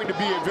this is going to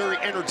be a very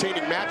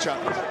entertaining matchup.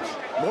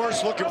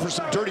 Morris looking for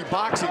some dirty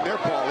boxing there,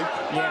 Paulie.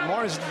 Yeah,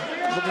 Morris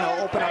looking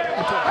to open up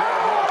into a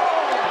barrel hole.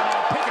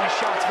 Picking his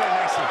shots very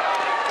nicely.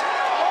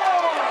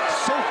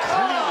 So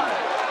clean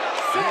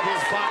with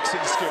his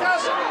boxing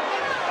skills.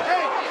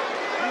 Hey,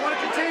 you want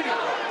to continue?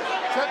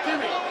 Check to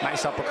me.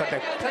 Nice uppercut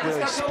that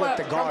really split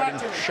the guard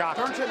and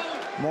shocked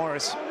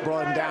Morris,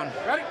 brought him down.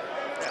 Ready?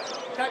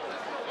 Okay.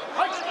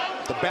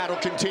 The battle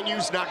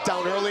continues, knocked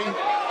down early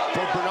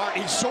for Barnard.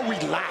 He's so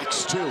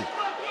relaxed, too.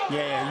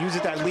 Yeah,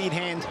 uses that lead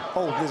hand.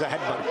 Oh, there's a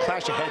headbutt.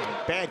 Clash of heads.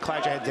 Bad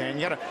clash of heads there. And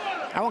you gotta,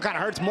 that one kind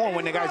of hurts more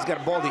when the guy's got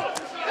a baldy.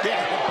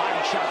 Yeah,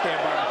 body shot there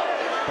by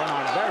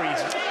Barnard. Very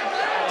easy.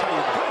 I'll tell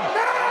you, good.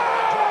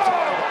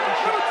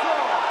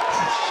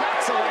 Shot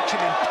selection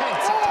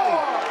intense. I'll tell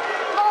you.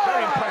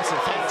 Very impressive.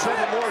 And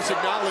Trevor Morris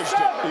acknowledged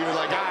it. He was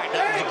like, all right,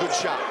 that was a good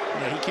shot.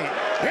 Yeah, he can't.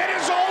 It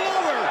is all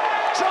over,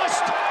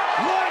 just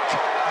like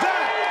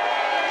that.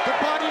 The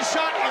body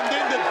shot and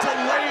then the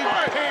delayed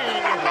pain.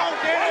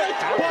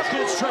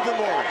 Buckles Trevor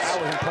Morris.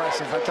 That was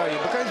impressive, I tell you,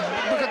 because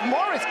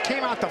Morris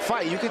came out to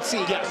fight. You could see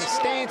he got in his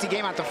stance, he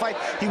came out to fight.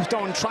 He was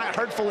throwing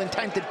hurtful,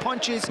 intended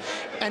punches,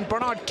 and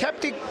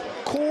kept it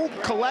cool,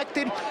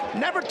 collected,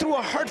 never threw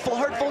a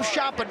hurtful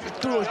shot, but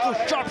threw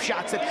sharp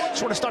shots that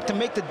sort of start to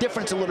make the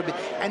difference a little bit.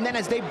 And then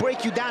as they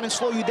break you down and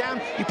slow you down,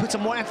 you put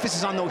some more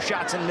emphasis on those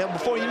shots. And then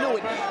before you knew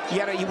it,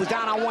 he was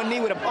down on one knee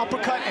with an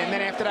uppercut, and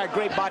then after that,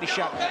 great body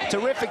shot.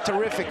 Terrific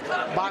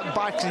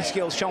boxing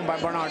skills shown by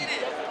Barnard.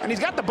 And he's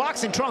got the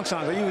boxing trunks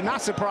on, so you're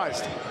not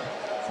surprised.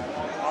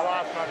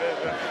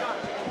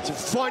 It's a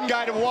fun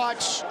guy to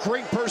watch,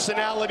 great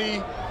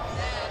personality.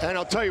 And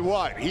I'll tell you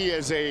what, he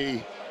is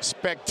a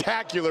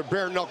spectacular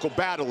bare knuckle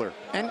battler.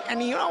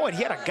 And you know what?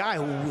 He had a guy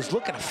who was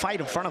looking to fight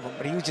in front of him,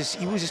 but he was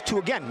just too,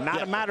 again,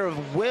 not a matter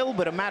of will,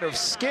 but a matter of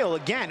skill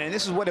again. And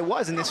this is what it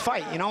was in this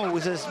fight. You know, it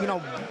was just,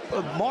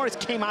 Morris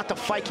came out to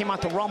fight, came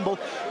out to rumble.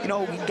 He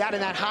got in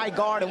that high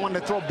guard and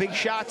wanted to throw big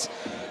shots.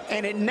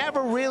 And it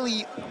never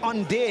really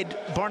undid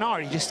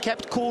Barnard. He just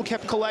kept cool,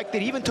 kept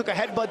collected. He even took a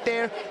headbutt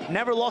there,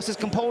 never lost his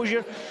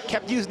composure,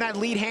 kept using that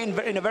lead hand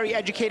in a very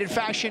educated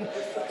fashion.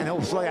 And it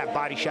was like that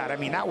body shot. I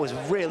mean, that was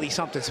really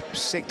something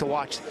sick to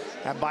watch,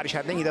 that body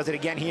shot. I think he does it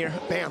again here.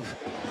 Bam.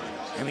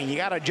 I mean, you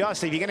got to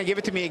adjust. If you're going to give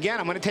it to me again,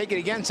 I'm going to take it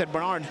again, said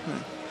Barnard.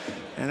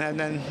 And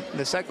then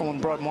the second one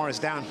brought Morris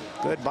down.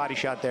 Good body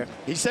shot there.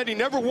 He said he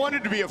never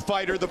wanted to be a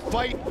fighter. The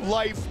fight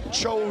life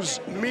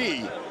chose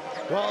me.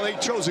 Well, they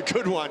chose a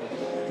good one.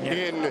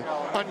 In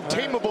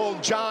untamable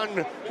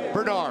John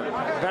Barnard.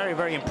 Very,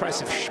 very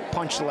impressive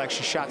punch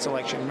selection, shot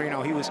selection.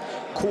 He was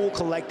cool,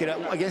 collected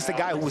against a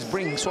guy who was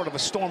bringing sort of a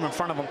storm in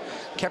front of him,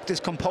 kept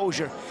his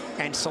composure,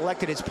 and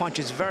selected his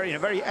punches in a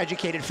very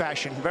educated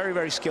fashion. Very,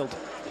 very skilled.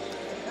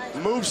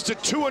 Moves to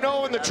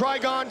 2-0 in the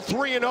Trigon,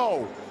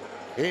 3-0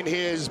 in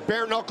his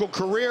bare knuckle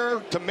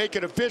career. To make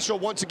it official,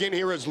 once again,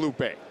 here is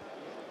Lupe.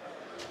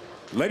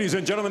 Ladies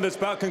and gentlemen, this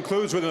bout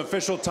concludes with an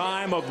official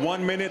time of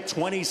 1 minute,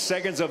 20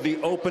 seconds of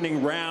the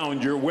opening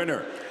round. Your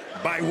winner,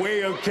 by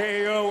way of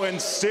KO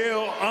and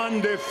still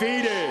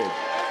undefeated,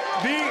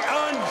 the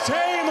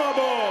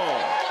untamable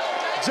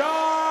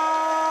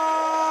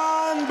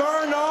John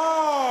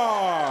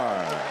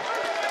Barnard.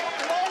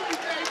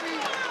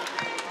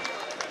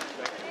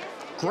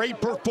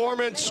 Great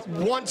performance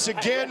once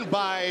again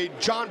by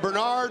John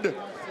Barnard.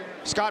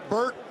 Scott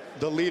Burt,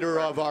 the leader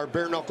of our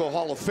Bare Knuckle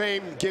Hall of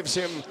Fame, gives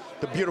him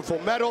the beautiful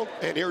medal,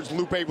 and here's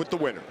Lupe with the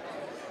winner.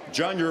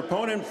 John, your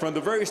opponent, from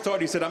the very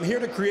start, he said, I'm here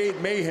to create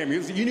mayhem.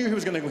 You knew he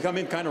was going to come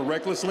in kind of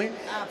recklessly.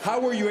 How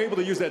were you able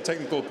to use that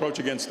technical approach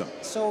against him?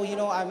 So, you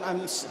know,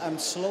 I'm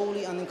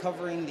slowly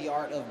uncovering the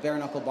art of bare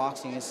knuckle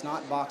boxing. It's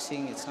not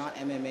boxing, it's not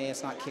MMA,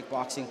 it's not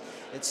kickboxing.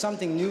 It's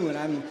something new, and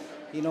I'm,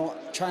 you know,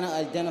 trying to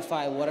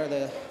identify what are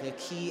the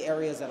key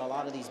areas that a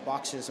lot of these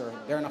boxers or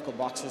bare knuckle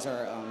boxers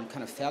are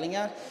kind of failing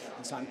at.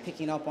 And so I'm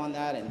picking up on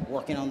that and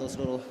working on those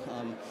little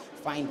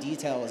fine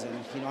details.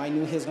 And, you know, I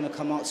knew he was going to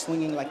come out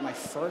swinging like my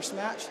first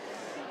match.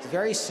 It's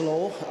very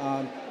slow,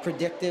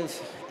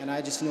 predictive, and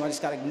I just knew I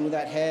just got to move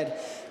that head.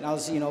 And I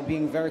was, you know,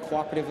 being very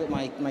cooperative with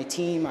my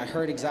team. I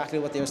heard exactly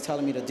what they was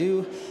telling me to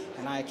do,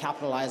 and I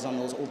capitalized on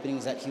those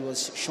openings that he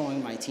was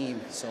showing my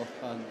team. So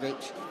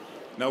great.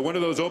 Now, one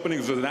of those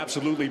openings was an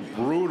absolutely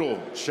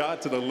brutal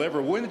shot to the liver.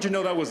 When did you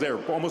know that was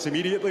there? Almost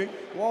immediately?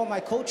 Well,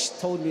 my coach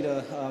told me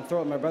to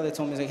throw it. My brother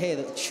told me, he's like,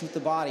 hey, shoot the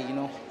body, you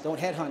know, don't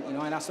headhunt, you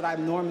know, and that's what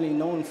I'm normally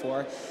known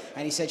for.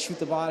 And he said, shoot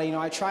the body. You know,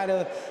 I try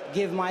to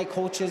give my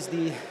coaches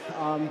the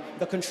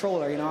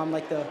controller, you know, I'm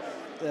like the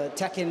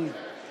Tekken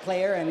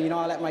player, and, you know,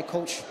 I let my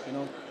coach, you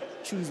know,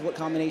 choose what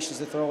combinations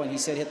to throw, and he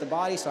said hit the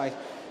body, so I,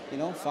 you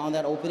know, found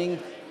that opening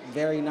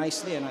very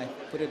nicely, and I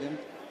put it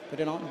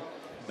on.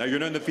 Now, you're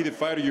an undefeated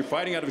fighter. You're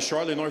fighting out of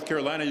Charlotte, North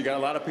Carolina. You got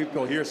a lot of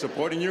people here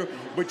supporting you,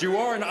 but you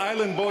are an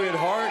island boy at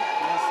heart.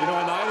 You know,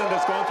 an island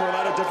that's gone through a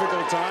lot of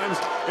difficult times.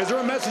 Is there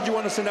a message you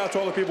want to send out to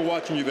all the people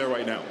watching you there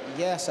right now?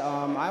 Yes,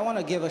 I want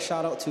to give a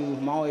shout out to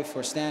Maui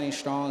for standing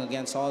strong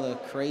against all the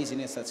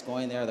craziness that's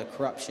going there, the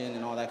corruption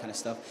and all that kind of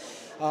stuff.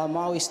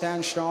 Maui,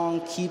 stand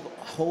strong.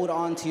 Hold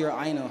on to your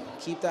Aina.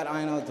 Keep that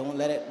Aina. Don't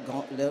let it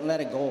go. Don't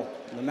let it go.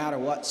 No matter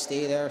what,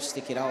 stay there.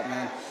 Stick it out,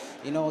 man.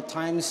 You know,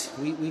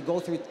 we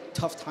go through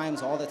tough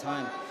times all the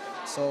time.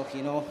 So,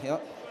 you know,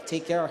 yep,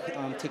 take care of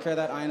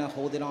that Aina.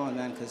 Hold it on,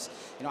 man, because,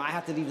 you know, I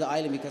have to leave the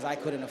island because I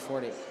couldn't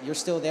afford it. You're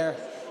still there.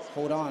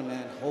 Hold on,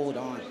 man. Hold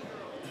on.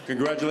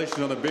 Congratulations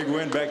on the big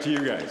win. Back to you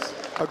guys.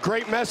 A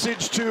great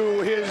message to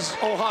his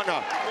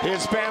ohana,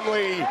 his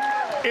family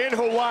in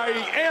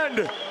Hawaii,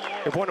 and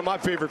if one of my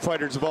favorite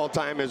fighters of all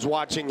time is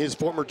watching his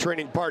former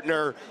training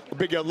partner, a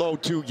big hello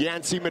to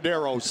Yancy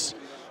Medeiros,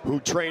 who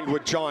trained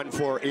with John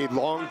for a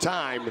long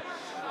time.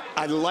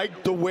 I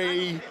like the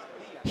way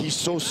he's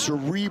so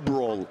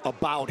cerebral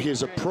about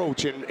his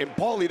approach. And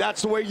Paulie,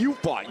 that's the way you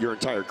fought your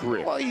entire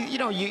career. Well, you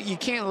know, you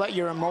can't let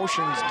your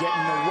emotions get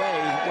in the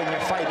way when you're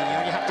fighting. You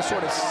know, you have to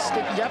sort of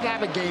stick. You have to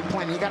have a game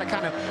plan. You got to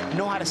kind of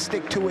know how to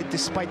stick to it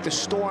despite the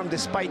storm,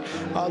 despite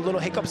little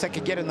hiccups that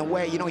could get in the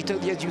way. You know, he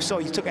took, as you saw,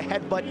 he took a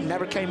headbutt and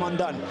never came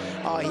undone.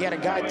 He had a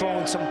guy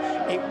throwing some,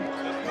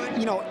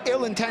 you know,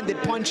 ill-intended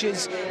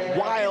punches,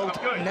 wild,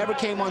 never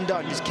came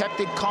undone. Just kept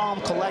it calm,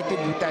 collected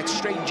with that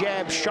straight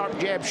jab, sharp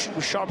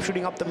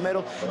shooting up the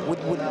middle,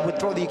 would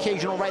throw the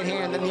occasional right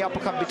hand and the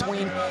uppercut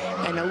between.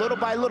 And then little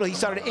by little, he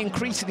started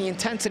increasing the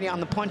intensity on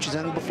the punches.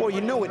 And before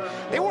you knew it,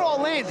 they were all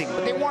landing,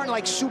 but they weren't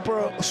like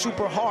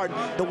super hard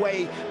the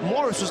way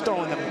Morris was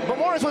throwing them. But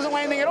Morris wasn't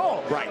landing at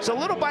all. Right. So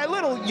little by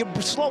little, you're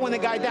slowing the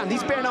guy down.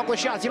 These bare knuckle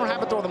shots, you don't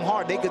have to throw them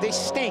hard. They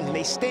sting,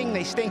 they sting,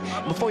 they sting.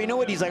 Before you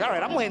know it, he's like, all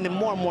right, I'm landing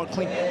more and more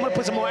clean. I'm gonna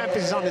put some more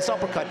emphasis on this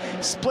uppercut.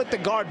 Split the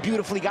guard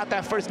beautifully, got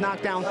that first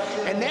knockdown,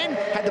 and then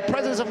had the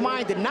presence of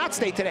mind to not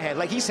stay to the head.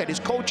 Like he said, his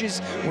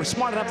coaches were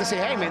smart enough to say,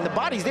 hey man, the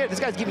body's there. This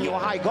guy's giving you a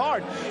high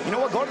guard. You know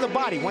what, go to the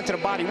body. Went to the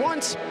body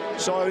once,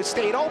 so it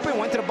stayed open,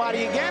 went to the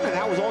body again, and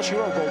that was all she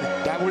wrote, Goldie.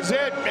 That was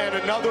it, and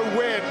another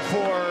win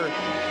for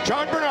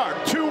John Barnard,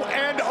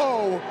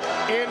 2-0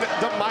 in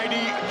the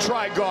mighty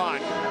Trigon.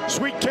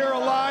 Sweet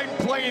Caroline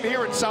playing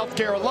here in South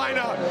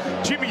Carolina.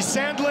 Jimmy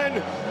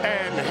Sandlin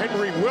and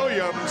Henry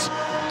Williams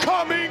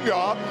coming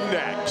up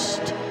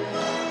next.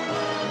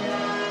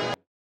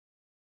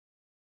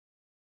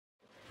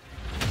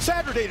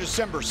 Saturday,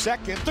 December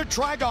 2nd, the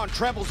Trigon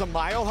travels a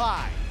mile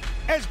high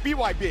as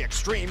BYB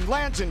Extreme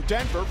lands in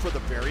Denver for the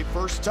very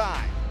first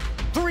time.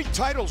 3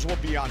 titles will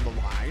be on the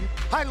line,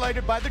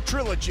 highlighted by the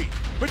trilogy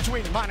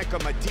between Monica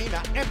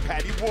Medina and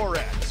Patty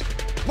Juarez.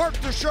 Mark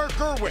the Shark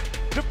Irwin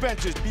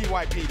defends his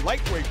BYB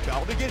lightweight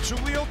belt against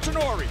Julio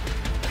Tenori.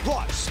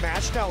 Plus,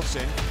 Smash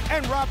Nelson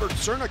and Robert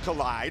Cerna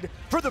collide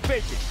for the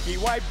vacant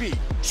BYB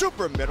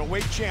Super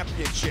Middleweight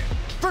Championship.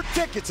 For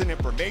tickets and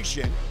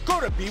information, go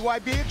to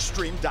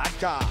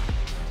BYBExtreme.com.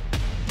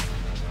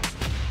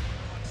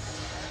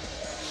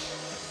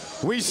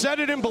 We said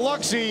it in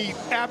Biloxi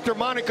after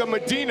Monica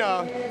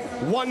Medina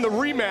won the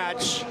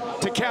rematch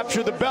to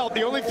capture the belt.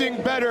 The only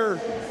thing better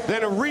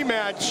than a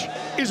rematch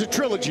is a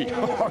trilogy.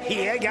 Oh,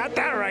 yeah, got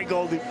that right,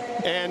 Goldie.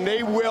 And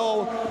they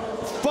will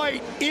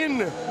fight in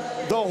the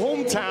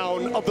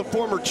hometown of the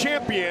former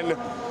champion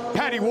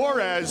Patty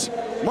Juarez,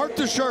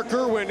 Martha Shark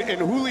Irwin, and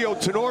Julio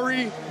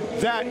Tenori.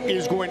 That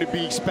is going to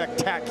be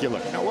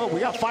spectacular. You know what? We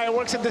got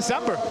fireworks in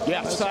December.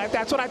 Yes. So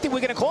that's what I think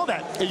we're going to call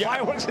that. Yeah.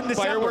 Fireworks in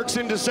December. Fireworks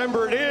in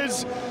December it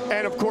is.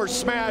 And, of course,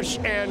 Smash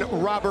and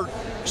Robert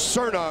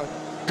Cerna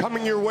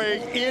coming your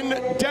way in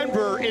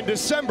Denver in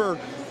December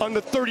on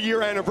the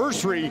 30-year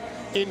anniversary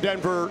in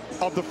Denver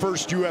of the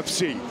first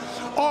UFC.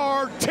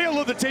 Our tail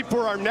of the tape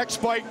for our next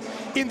fight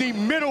in the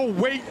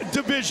middleweight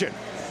division.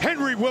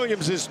 Henry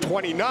Williams is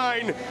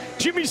 29.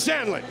 Jimmy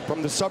Sandlin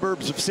from the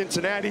suburbs of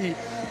Cincinnati,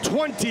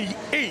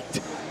 28.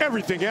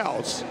 Everything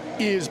else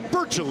is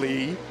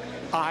virtually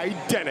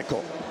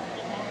identical.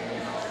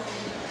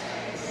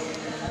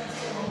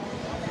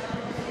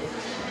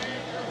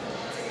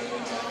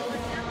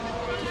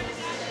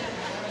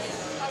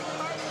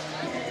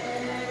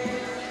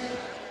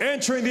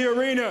 Entering the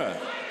arena,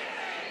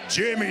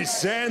 Jimmy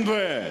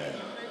Sandlin.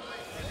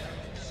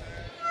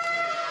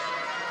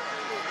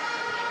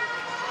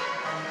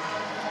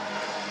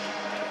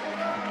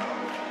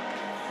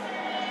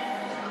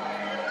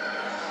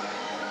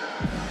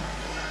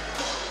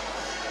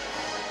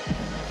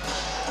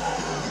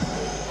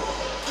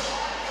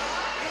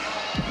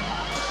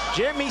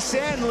 Jimmy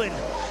Sandlin,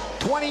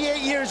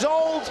 28 years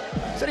old.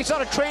 Said he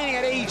started training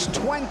at age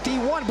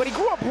 21, but he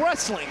grew up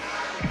wrestling.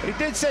 But he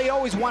did say he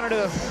always wanted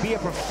to be a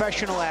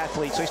professional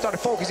athlete, so he started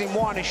focusing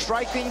more on his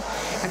striking.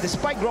 And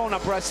despite growing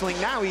up wrestling,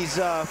 now he's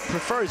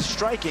prefers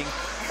striking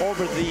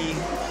over the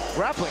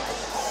grappling.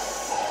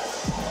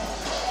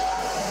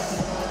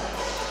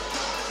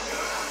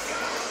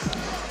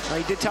 Well,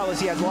 he did tell us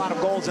he has a lot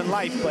of goals in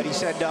life, but he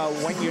said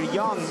when you're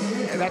young,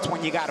 that's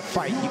when you got to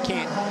fight. You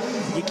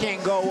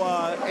can't go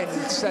and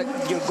set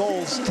your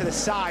goals to the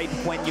side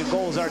when your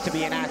goals are to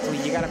be an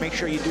athlete. You got to make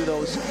sure you do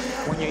those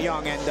when you're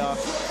young, and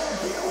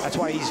that's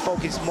why he's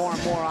focused more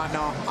and more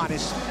on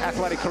his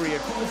athletic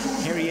career.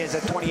 Here he is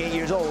at 28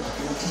 years old,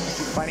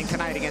 fighting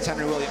tonight against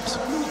Henry Williams.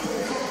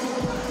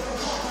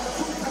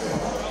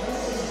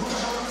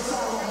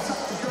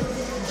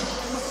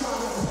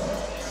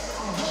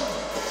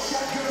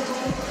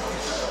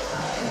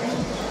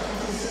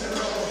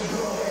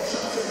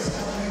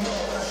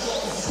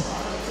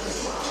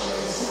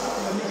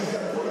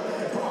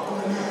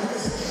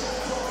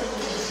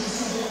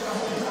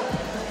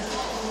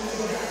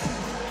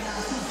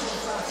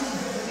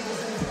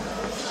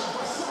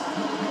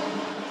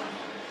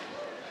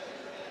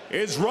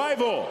 His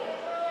rival,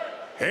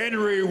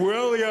 Henry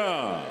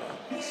Williams.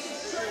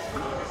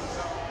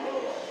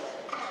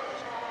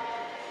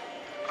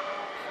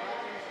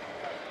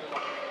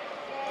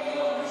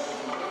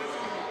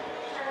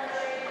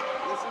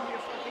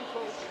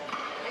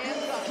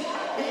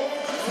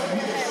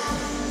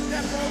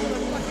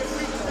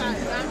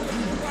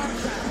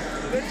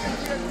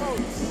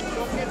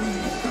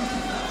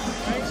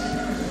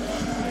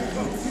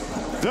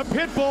 The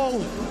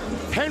Pitbull,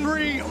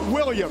 Henry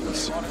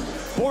Williams,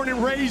 born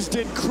and raised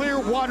in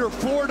Clearwater,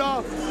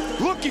 Florida,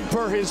 looking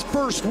for his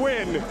first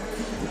win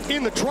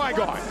in the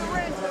Trigon.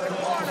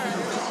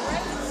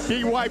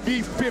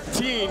 BYB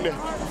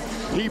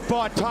 15, he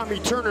fought Tommy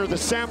Turner, the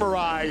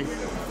Samurai,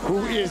 who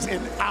is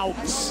an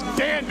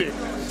outstanding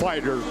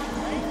fighter.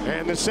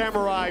 And the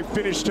Samurai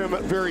finished him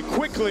very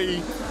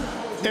quickly.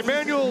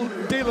 Emmanuel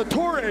De La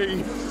Torre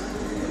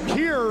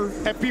here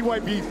at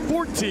BYB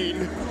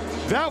 14.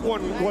 That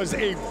one was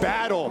a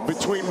battle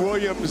between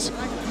Williams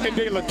and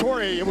De La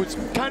Torre. It was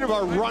kind of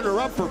a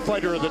runner-up for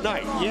Fighter of the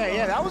Night.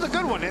 Yeah, that was a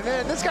good one.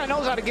 And this guy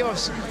knows how to give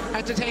us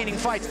entertaining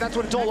fights. That's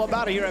what it's all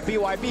about here at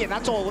BYB, and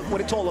that's all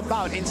what it's all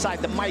about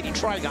inside the mighty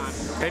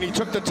Trigon. And he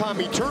took the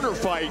Tommy Turner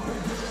fight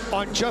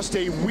on just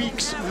a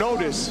week's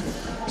notice,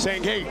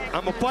 saying, hey,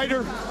 I'm a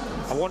fighter,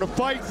 I want to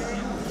fight.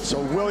 So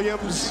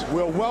Williams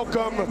will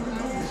welcome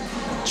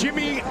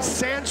Jimmy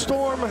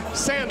Sandstorm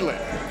Sandlin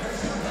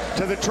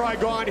to the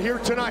Trigon here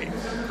tonight.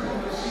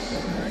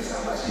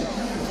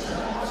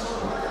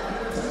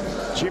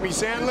 Jimmy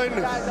Sandlin,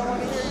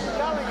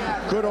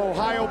 good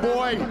Ohio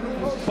boy.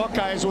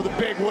 Buckeyes with a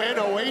big win,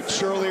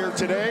 0-8 earlier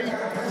today.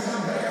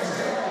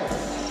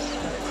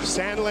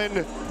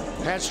 Sandlin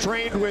has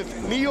trained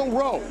with Neil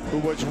Rowe, who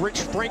was Rich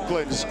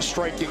Franklin's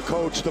striking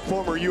coach, the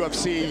former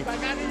UFC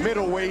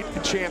middleweight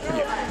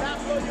champion.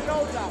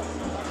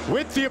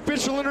 With the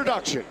official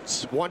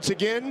introductions, once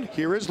again,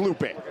 here is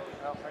Lupe.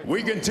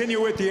 We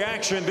continue with the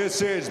action.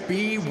 This is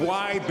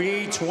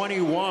BYB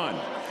 21.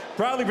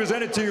 Proudly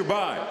presented to you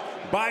by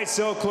Buy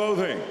Sell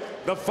Clothing,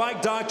 the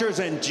Fight Doctors,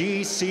 and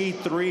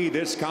GC3.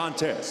 This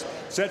contest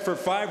set for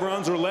 5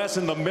 rounds or less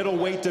in the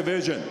middleweight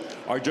division.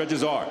 Our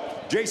judges are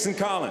Jason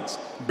Collins,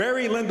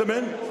 Barry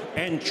Linderman,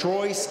 and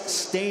Troyce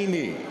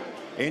Staney.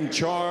 In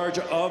charge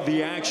of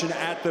the action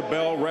at the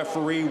bell,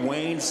 referee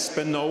Wayne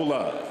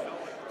Spinola.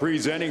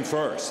 Presenting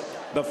first,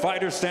 the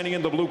fighter standing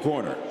in the blue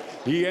corner.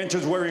 He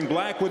enters wearing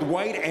black with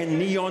white and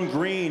neon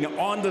green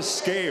on the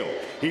scale.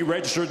 He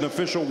registered an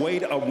official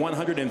weight of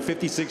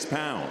 156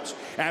 pounds.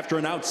 After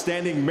an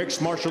outstanding mixed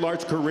martial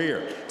arts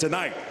career,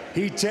 tonight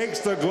he takes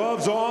the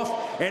gloves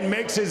off and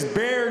makes his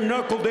bare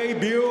knuckle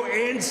debut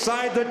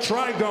inside the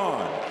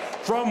Trigon.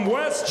 from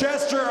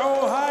Westchester,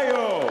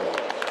 Ohio,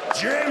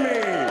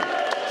 Jimmy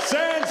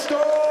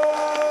Sandstorm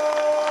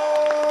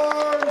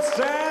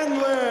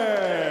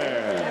Sandlin.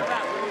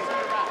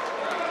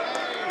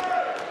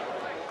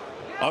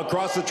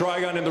 Across the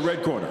trigon in the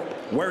red corner,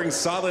 wearing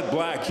solid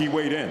black, he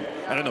weighed in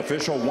at an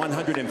official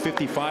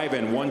 155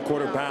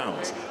 1/4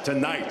 pounds.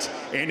 Tonight,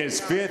 in his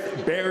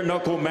 5th bare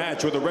knuckle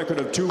match with a record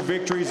of 2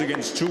 victories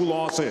against 2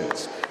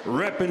 losses,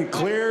 repping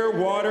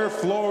Clearwater,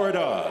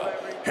 Florida,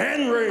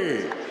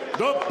 Henry,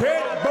 the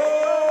Pitbull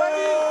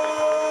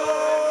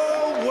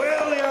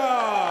Williams.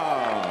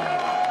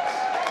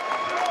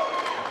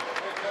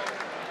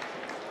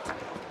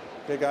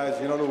 Okay,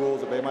 guys, you know the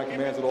rules. Obey my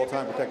commands at all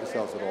times. Protect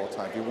yourselves at all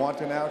times. If you want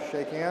to now,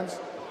 shake hands.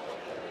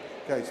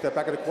 Okay, step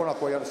back in the corner. I'll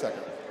call you out a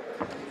second.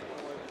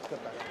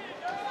 Step back.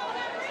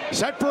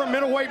 Set for a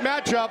middleweight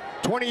matchup,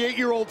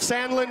 28-year-old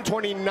Sandlin,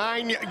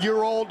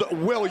 29-year-old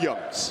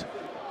Williams.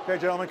 Okay,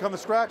 gentlemen, come to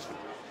scratch.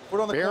 Put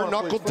on the Bare corner,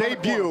 knuckle please.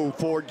 debut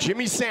for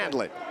Jimmy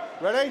Sandlin.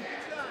 Ready?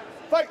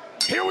 Fight.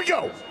 Here we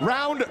go.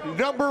 Round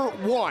number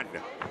 1.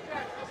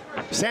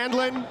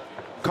 Sandlin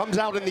comes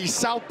out in the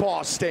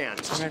southpaw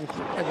stance. And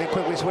then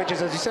quickly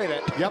switches as you say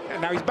that. Yep.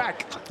 And now he's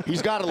back.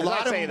 He's got a As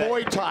lot I of say that.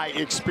 Muay Thai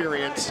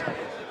experience.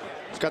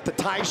 He's got the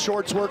Thai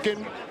shorts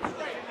working.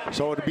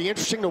 So it'll be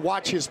interesting to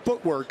watch his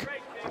footwork.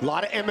 A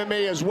lot of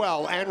MMA as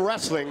well, and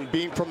wrestling,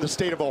 being from the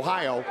state of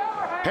Ohio.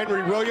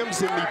 Henry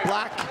Williams in the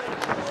black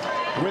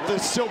with the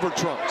silver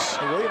trunks.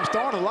 And Williams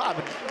throwing a lot,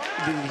 but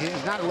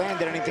he's not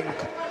landed anything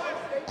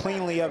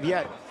cleanly of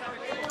yet.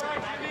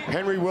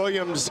 Henry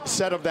Williams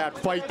said of that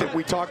fight that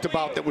we talked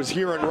about that was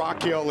here in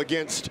Rock Hill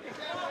against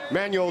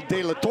Manuel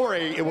De La Torre,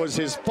 it was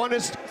his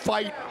funnest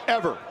fight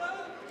ever,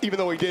 even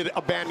though he did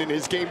abandon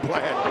his game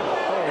plan.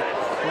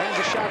 Oh, lands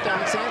a shot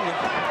down Sandlin.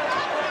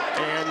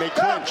 And they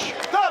clinch.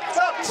 Stop!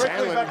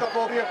 Sandlin back up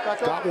over here.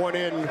 Back up. got one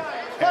in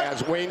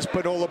as Wayne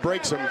Spinola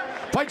breaks him.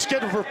 Fight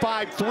scheduled for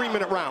 5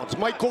 3-minute rounds.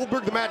 Mike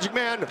Goldberg, the Magic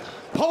Man,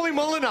 Paulie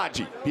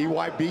Malignaggi,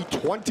 BYB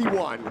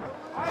 21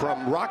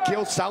 from Rock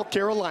Hill, South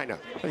Carolina.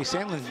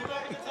 Sandlin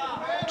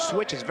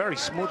switches very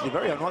smoothly,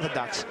 very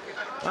unorthodox.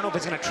 I don't know if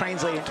it's going to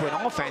translate into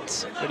an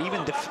offense, but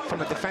even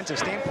from a defensive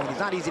standpoint, he's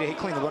not easy to hit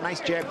clean. A nice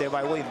jab there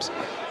by Williams.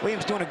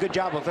 Williams doing a good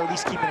job of at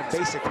least keeping it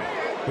basic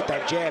with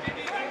that jab.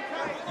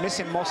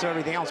 Missing most of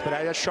everything else, but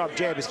that sharp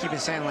jab is keeping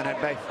Sandlin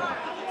at bay.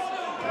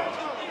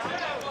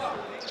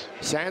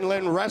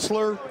 Sandlin,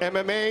 wrestler,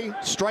 MMA,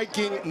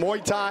 striking,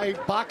 Muay Thai,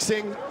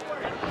 boxing.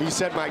 He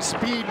said my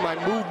speed, my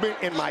movement,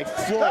 and my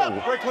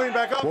flow Break clean,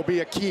 back up. will be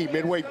a key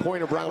midway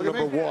point of round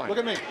number 1. Look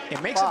at me.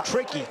 It makes it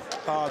tricky,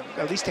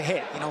 at least to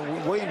hit. You know,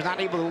 Williams not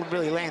able to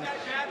really land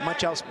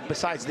much else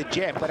besides the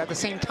jab, but at the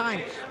same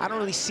time, I don't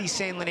really see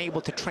Sandlin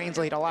able to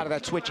translate a lot of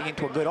that switching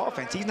into a good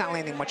offense. He's not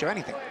landing much of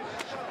anything.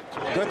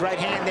 Good right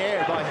hand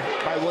there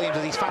by Williams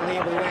as he's finally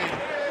able to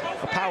land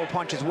a power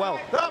punch as well.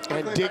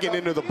 And digging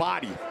into the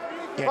body.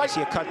 Yeah, you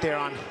see a cut there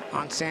on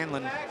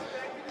Sandlin. I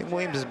think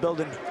Williams is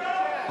building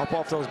up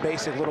off those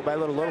basic little by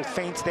little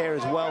feints there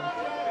as well.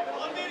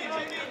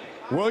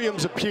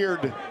 Williams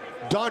appeared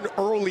done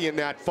early in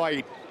that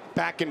fight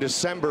back in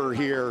December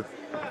here,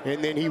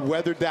 and then he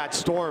weathered that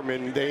storm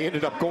and they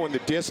ended up going the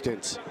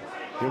distance.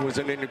 It was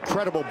an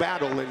incredible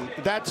battle, and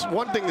that's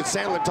one thing that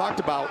Sandlin talked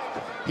about.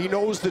 He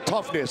knows the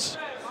toughness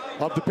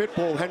of the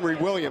Pitbull Henry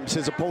Williams,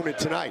 his opponent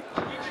tonight.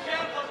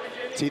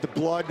 See the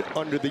blood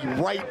under the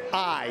right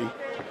eye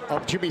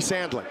of Jimmy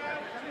Sandlin.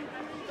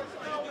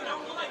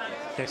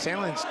 Yeah,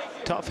 Sandlin's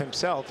tough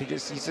himself.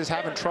 He's just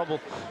having trouble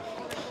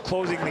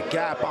closing the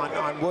gap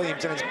on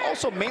Williams, and it's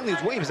also mainly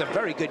Williams has a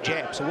very good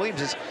jab, so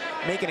Williams is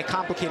making it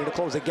complicated to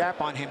close the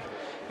gap on him.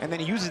 And then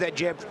he uses that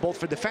jab both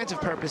for defensive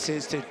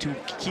purposes to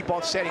keep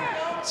offsetting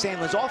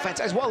Sandlin's offense,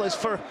 as well as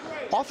for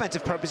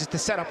offensive purposes to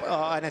set up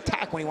an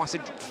attack when he wants to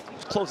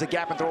close the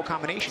gap and throw a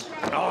combination.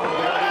 Oh,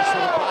 there it is for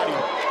the body.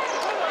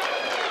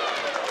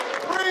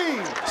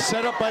 3,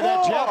 set up by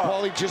that jab,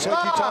 Paulie, just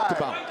like you talked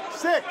about.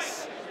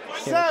 6,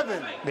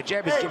 7. The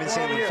jab is giving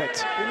Sandlin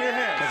fits.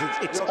 Because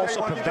it's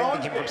also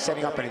preventing him from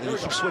setting up anything. He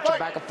keeps switching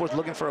back and forth,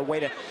 looking for a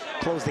way to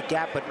close the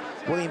gap, but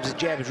Williams'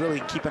 jab is really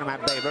keeping him at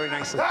bay very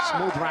nicely.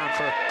 Smooth round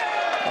for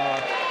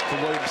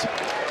Williams.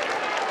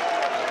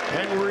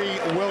 Henry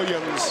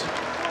Williams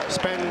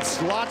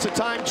spends lots of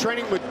time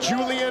training with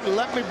Julian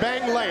Let Me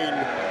Bang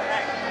Lane.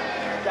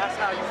 That's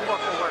how you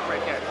fucking work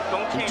right there.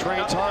 Don't He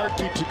trains hard,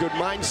 keeps a good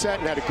mindset,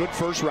 and had a good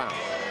first round.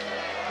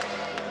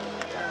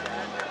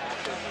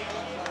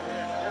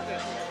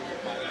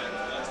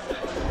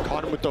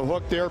 Caught him with the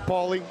hook there,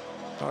 Paulie,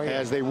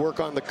 as they work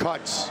on the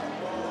cuts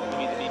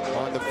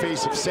on the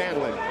face of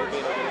Sandlin.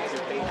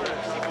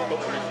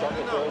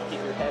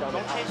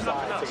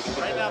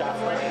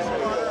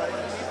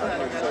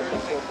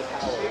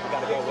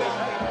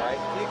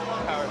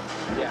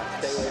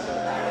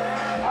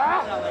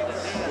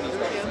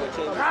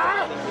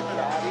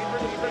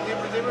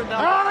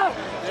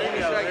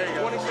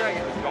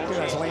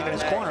 That's laying in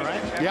his corner,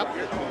 right? Yep.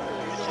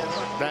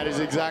 That is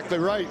exactly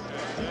right.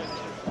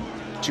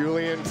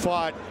 Julian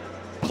fought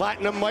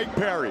Platinum Mike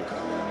Perry.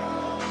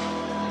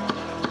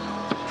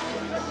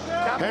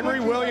 Henry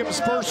Williams'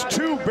 first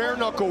 2 bare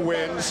knuckle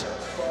wins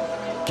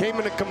came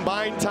in a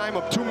combined time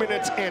of 2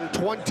 minutes and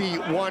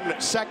 21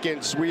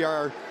 seconds. We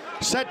are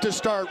set to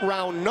start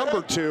round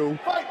number 2.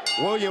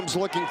 Williams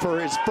looking for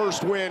his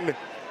first win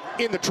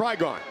in the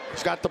Trigon.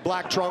 He's got the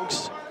black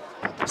trunks.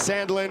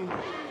 Sandlin,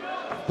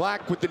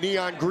 black with the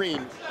neon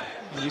green.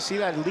 You see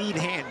that lead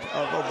hand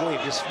of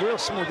Williams, just real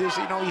smooth.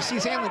 You know, you see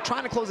Sandlin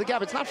trying to close the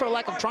gap. It's not for a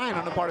lack of trying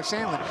on the part of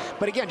Sandlin.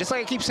 But again, just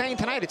like I keep saying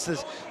tonight, it's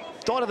this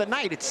thought of the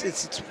night.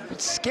 It's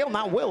skill,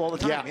 not will, all the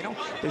time. Yeah. You know,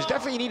 there's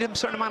definitely, you need a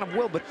certain amount of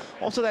will, but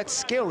also that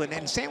skill. And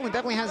Sandlin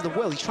definitely has the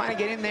will. He's trying to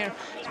get in there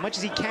as much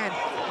as he can.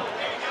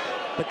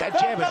 But that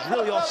jab has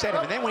really offset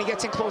him. And then when he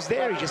gets in close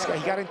there, he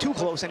got in too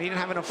close, and he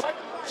didn't have enough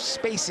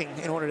spacing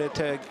in order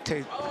to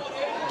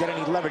get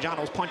any leverage on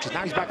those punches.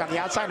 Now he's back on the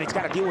outside, and he's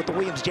got to deal with the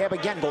Williams jab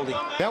again, Goldie.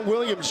 That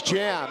Williams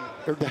jam,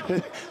 or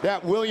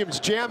that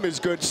Williams jam is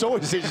good, so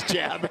is his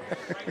jab.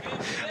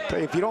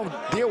 If you don't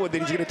deal with it,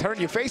 he's going to turn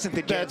your face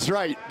into jab. That's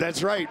right,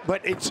 that's right.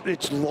 But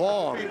it's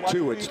long,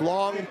 too. It's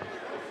long,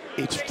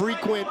 it's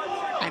frequent.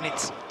 And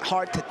it's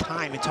hard to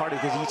time. It's hard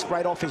because he's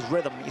right off his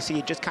rhythm. You see,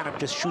 it just kind of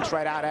just shoots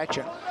right out at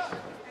you.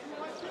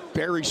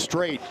 Very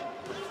straight.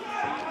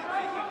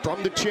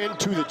 From the chin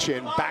to the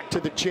chin, back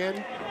to the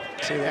chin.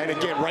 See that? And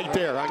again, right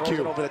there on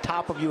cue. Over the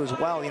top of you as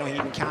well. You know, he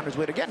even counters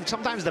with, again,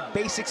 sometimes the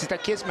basics is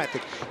that KISS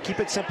method. Keep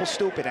it simple,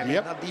 stupid. I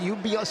mean,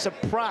 you'd be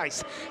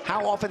surprised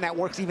how often that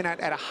works even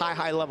at a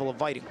high level of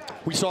fighting.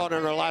 We saw it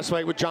in our last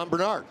fight with John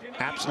Barnard.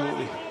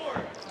 Absolutely.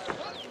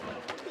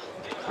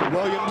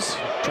 Williams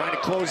trying to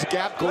close the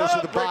gap, goes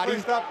to the body.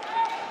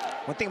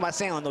 One thing about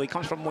Sandlin, though, he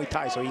comes from Muay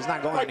Thai, so he's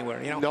not going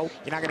anywhere. You know, nope.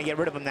 You're not going to get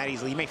rid of him that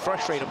easily. You may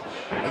frustrate him,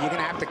 but you're going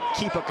to have to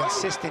keep a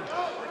consistent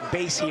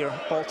base here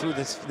all through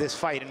this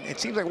fight. And it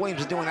seems like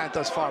Williams is doing that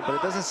thus far, but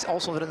it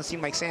doesn't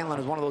seem like Sandlin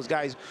is one of those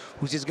guys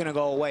who's just going to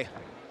go away.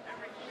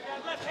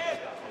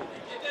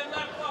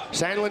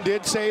 Sandlin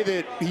did say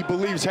that he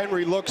believes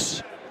Henry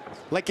looks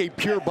like a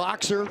pure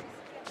boxer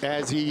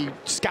as he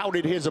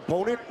scouted his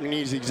opponent, and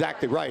he's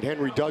exactly right.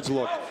 Henry does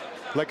look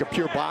like a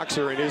pure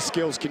boxer, and his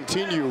skills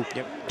continue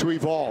to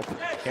evolve.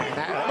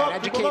 Yeah, an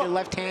educated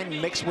left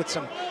hand mixed with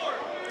some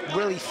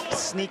really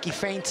sneaky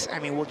feints, I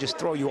mean, will just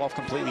throw you off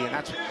completely, and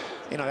that's,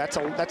 you know, that's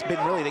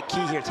been really the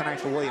key here tonight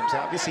for Williams.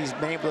 Obviously, he's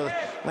been able to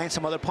land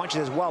some other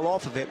punches as well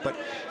off of it, but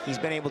he's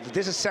been able to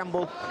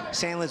disassemble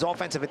Sandlin's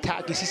offensive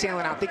attack. You see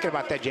Sandlin now thinking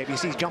about that jab. You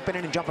see he's jumping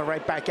in and jumping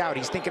right back out.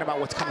 He's thinking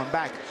about what's coming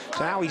back.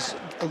 So now he's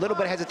a little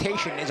bit of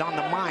hesitation is on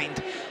the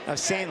mind of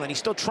Sandlin. He's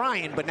still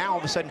trying, but now all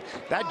of a sudden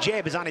that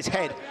jab is on his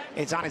head.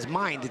 It's on his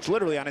mind. It's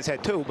literally on his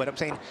head too, but I'm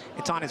saying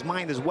it's on his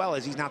mind as well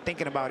as he's not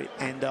thinking about it,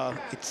 and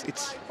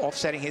it's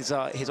offsetting his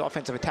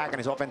offensive attack and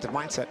his offensive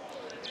mindset.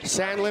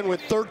 Sandlin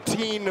with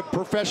 13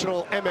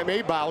 professional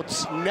MMA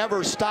bouts,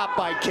 never stopped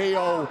by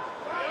KO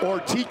or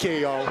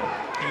TKO.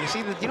 And you see,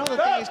 you know the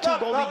thing is too,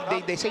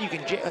 Goldie, they say you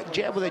can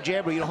jab with a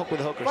jab or you don't hook with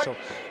a hooker. So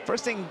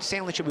first thing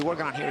Sandlin should be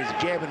working on here is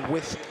jabbing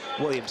with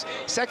Williams.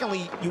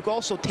 Secondly, you can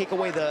also take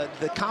away the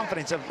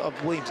confidence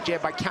of Williams'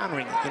 jab by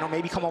countering it. You know,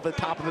 maybe come over the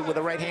top of it with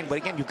a right hand. But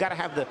again, you've got to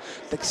have the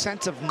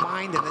sense of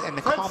mind and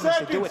the calmness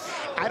to do it.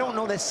 I don't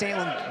know that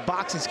Sandlin's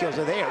boxing skills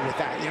are there with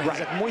that. You know,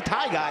 he's a Muay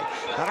Thai guy.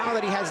 I don't know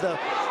that he has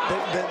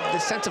the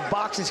sense of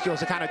boxing skills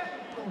to kind of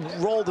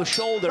roll the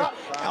shoulder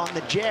on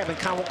the jab and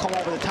kind of come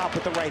over the top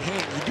with the right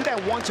hand. You do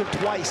that once or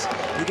twice,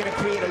 you're going to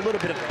create a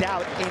little bit of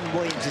doubt in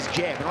Williams'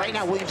 jab. And right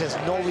now, Williams has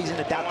no reason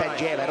to doubt that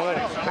jab at all.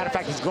 Matter of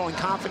fact, he's growing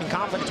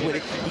confidence with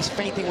it. He's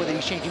feinting with it.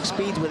 He's changing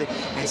speeds with it.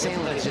 And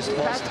Sandlin is just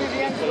lost. After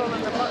the end flow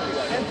in the bucket.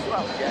 End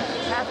flow.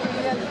 After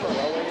the end flow.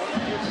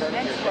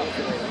 End flow.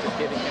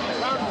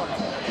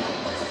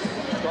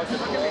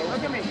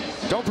 Look at me.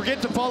 Don't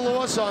forget to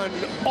follow us on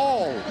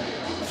all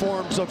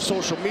forms of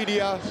social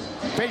media: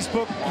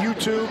 Facebook,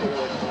 YouTube,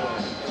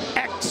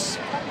 X,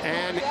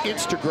 and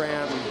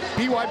Instagram.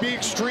 BYB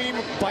Extreme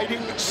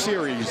Fighting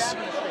Series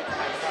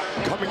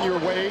coming your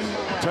way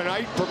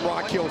tonight from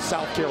Rock Hill,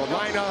 South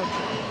Carolina.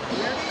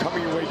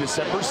 Coming your way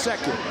December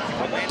 2nd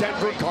from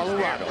Denver,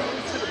 Colorado.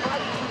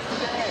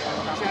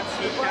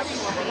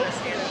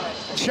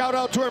 Shout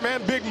out to our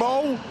man Big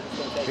Mo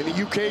in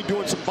the UK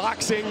doing some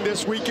boxing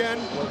this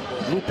weekend.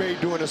 Lupe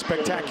doing a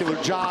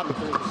spectacular job.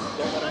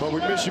 But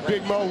we miss you,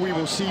 Big Mo. We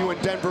will see you in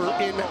Denver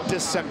in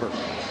December.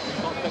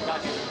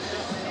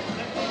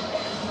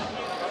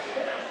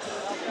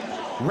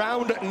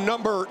 Round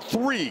number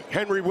 3,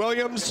 Henry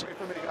Williams,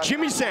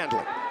 Jimmy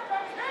Sandlin.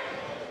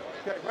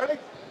 Okay, ready?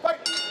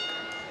 Fight!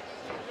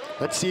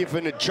 Let's see if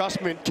an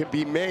adjustment can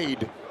be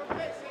made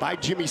by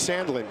Jimmy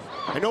Sandlin.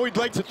 I know he'd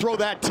like to throw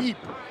that teep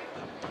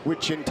with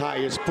chin tie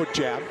his foot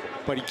jab,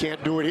 but he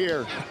can't do it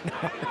here.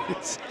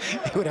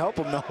 It would help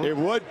him, though. It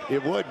would,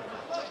 it would.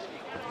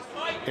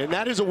 And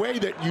that is a way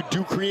that you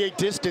do create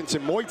distance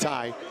in Muay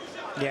Thai.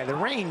 Yeah, the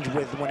range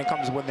when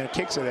the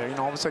kicks are there, you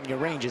know, all of a sudden your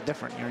range is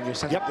different. Your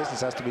sense of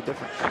distance has to be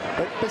different.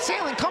 But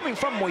Sandlin coming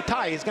from Muay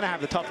Thai is going to have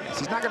the toughness.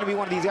 He's not going to be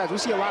one of these guys. We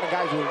see a lot of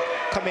guys who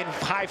come in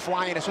high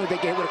flying. As soon as they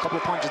get hit with a couple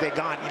of punches, they're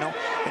gone, you know,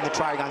 in the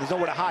trigon. There's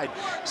nowhere to hide.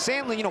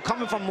 Sandlin, you know,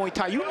 coming from Muay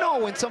Thai, you know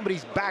when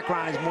somebody's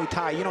background is Muay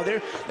Thai, you know,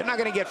 they're not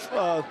going to get,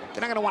 they're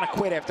not going to want to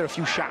quit after a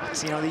few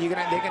shots. You know,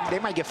 they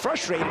might get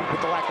frustrated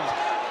with the lack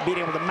of being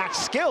able to match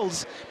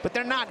skills, but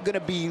they're not going to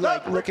be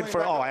like looking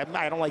for, oh,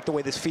 I don't like the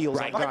way this feels.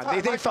 I'm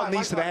gone. They felt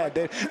knees to the head.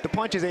 The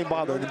punches ain't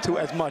bothering them too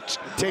as much.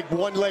 Take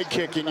one leg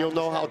kick and you'll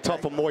know how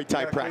tough a Muay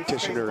Thai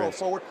practitioner is.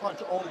 Forward punch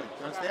only.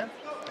 You understand?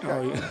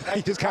 Oh,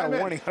 he just got a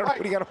warning. I don't know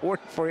what he got a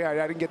warning for. Yeah,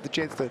 I didn't get the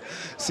chance to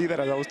see that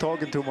as I was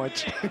talking too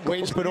much.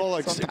 Wayne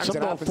Spinola,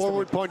 something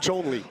forward punch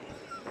only.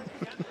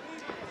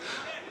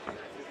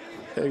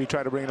 Maybe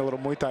try to bring in a little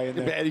Muay Thai in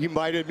there. He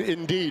might have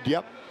indeed,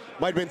 yep.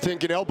 Might have been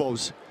thinking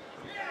elbows.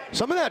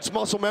 Some of that's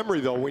muscle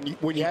memory, though. When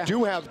you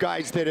do have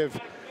guys that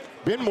have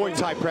been Muay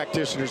Thai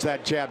practitioners,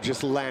 that jab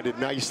just landed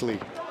nicely.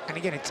 And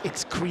again,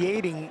 it's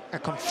creating a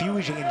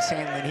confusion in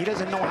Sandlin. He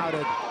doesn't know how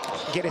to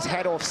get his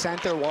head off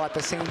center while at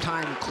the same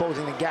time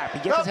closing the gap. He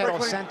gets his head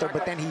off center,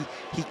 but then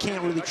he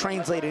can't really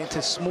translate it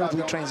into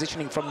smoothly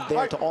transitioning from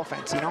there to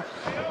offense, you know?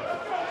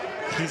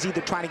 He's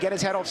either trying to get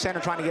his head off center,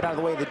 trying to get out of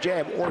the way of the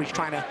jab, or he's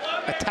trying to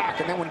attack.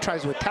 And then when he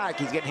tries to attack,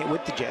 he's getting hit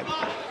with the jab.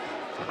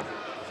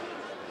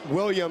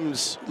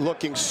 Williams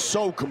looking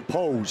so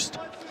composed.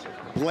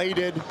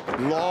 Bladed,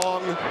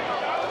 long,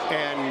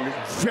 and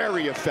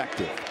very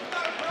effective.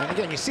 And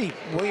again, you see,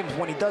 Williams,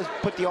 when he does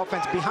put the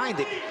offense behind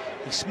it,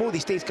 he's smooth, he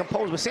stays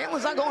composed, but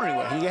Sandlin's not going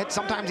anywhere.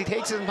 Sometimes he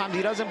takes it, sometimes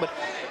he doesn't, but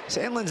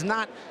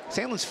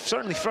Sandlin's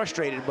certainly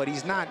frustrated, but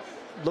he's not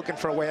looking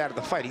for a way out of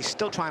the fight. He's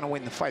still trying to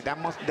win the fight.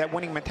 That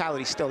winning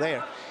mentality is still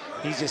there.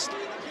 He's just,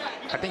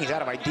 I think he's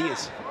out of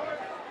ideas.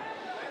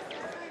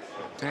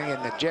 And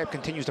again, the jab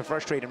continues to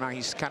frustrate him now.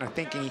 He's kind of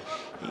thinking,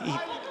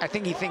 I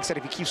think he thinks that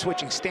if he keeps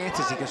switching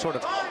stances, he can sort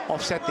of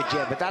offset the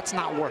jab, but that's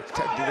not worked.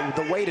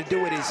 The way to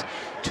do it is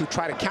to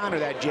try to counter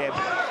that jab,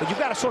 but you've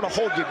got to sort of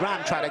hold your ground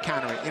and try to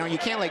counter it. You know, you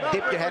can't like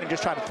dip your head and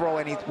just try to throw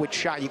any which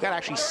shot. You got to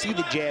actually see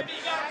the jab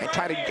and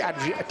try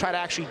to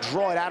actually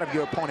draw it out of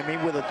your opponent,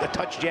 maybe with a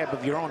touch jab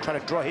of your own, try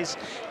to draw his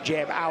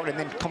jab out and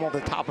then come over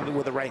the top of it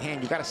with the right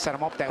hand. You got to set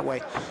him up that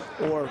way,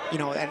 or you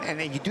know, and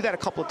then you do that a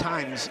couple of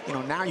times. You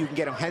know, now you can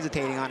get him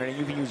hesitating on it, and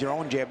you can use your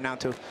own jab now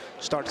to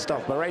start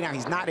stuff. But right now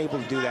he's not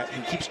able to do that.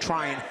 He keeps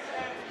trying.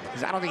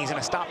 I don't think he's going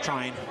to stop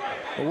trying.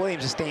 But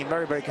Williams is staying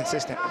very, very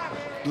consistent.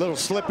 Little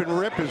slip and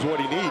rip is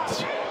what he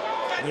needs.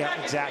 Yeah,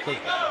 exactly.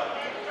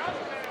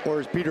 Or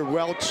as Peter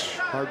Welch,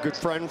 our good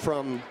friend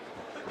from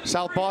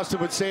South Boston,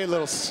 would say, a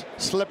little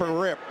slip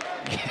and rip.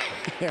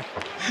 Yeah,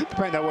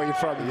 depending on where you're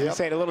from. You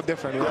say it a little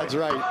different. Right? That's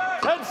right.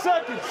 10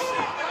 seconds.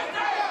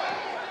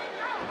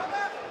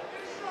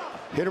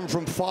 Hit him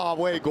from far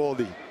away,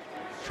 Goldie.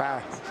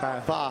 Far.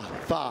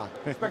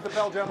 Respect the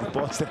bell, gentlemen.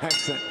 Boston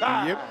accent.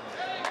 Yep.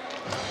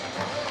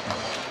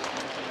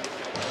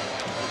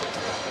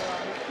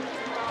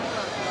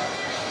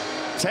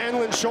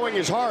 Sandlin showing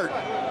his heart,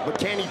 but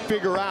can he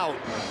figure out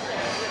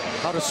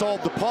how to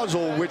solve the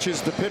puzzle, which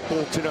is the pit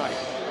bull tonight?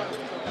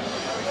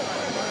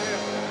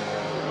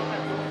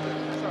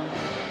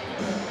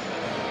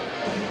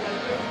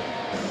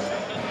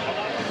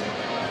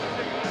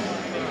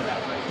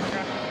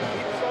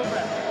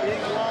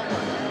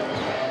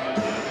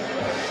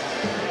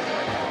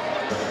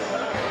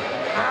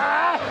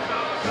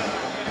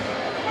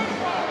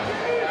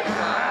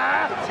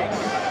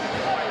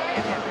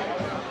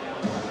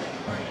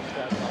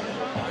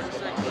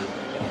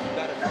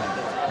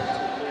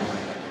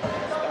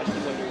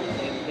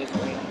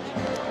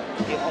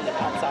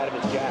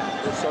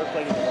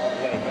 Circling the wrong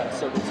way, you gotta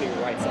circle to your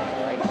right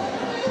side, right?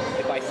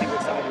 If I see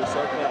which side you're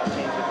circling, I'll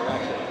change the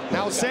direction.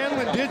 Now,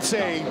 Sandlin did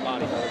say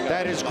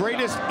that his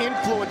greatest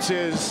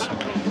influences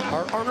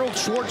are Arnold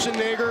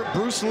Schwarzenegger,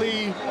 Bruce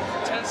Lee,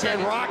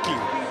 and Rocky.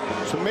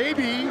 So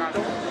maybe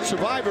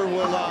Survivor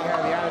will,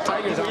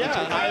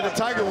 Eye of the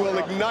Tiger will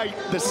ignite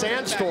the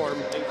sandstorm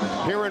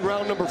here in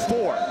round number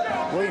 4.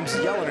 Williams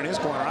is yelling in his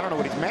corner. I don't know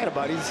what he's mad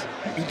about.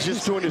 He's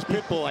just doing his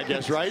pit bull, I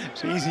guess, right?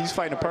 He's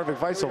fighting a perfect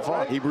fight so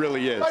far. He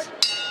really is.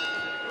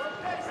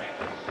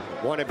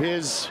 One of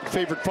his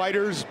favorite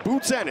fighters,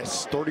 Boots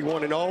Ennis,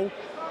 31-0,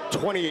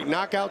 28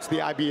 knockouts, the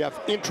IBF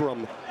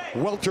interim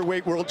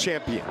welterweight world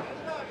champion.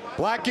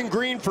 Black and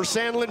green for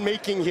Sandlin,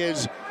 making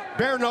his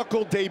bare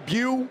knuckle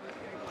debut.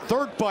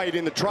 Third fight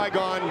in the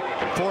Trigon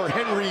for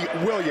Henry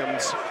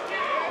Williams,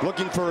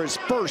 looking for his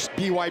first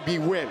BYB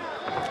win.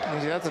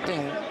 That's the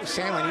thing,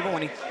 Sandlin, even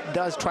when he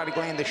does try to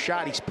land the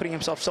shot, he's putting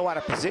himself so out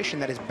of position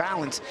that his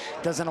balance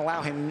doesn't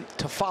allow him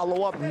to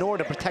follow up, nor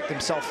to protect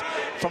himself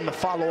from the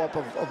follow-up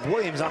of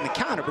Williams on the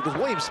counter, because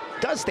Williams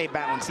does stay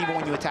balanced even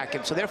when you attack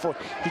him, so therefore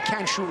he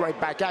can shoot right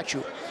back at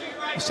you.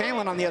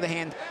 Sandlin, on the other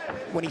hand,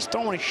 when he's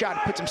throwing a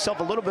shot, puts himself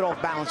a little bit off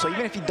balance, so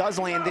even if he does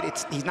land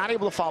it, he's not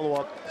able to follow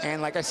up,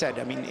 and like I said,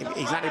 I mean,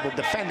 he's not able to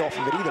defend off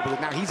of it either, because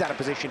now he's out of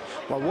position,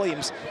 while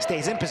Williams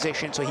stays in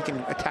position so he can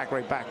attack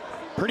right back.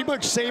 Pretty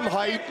much same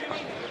height,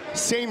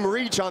 same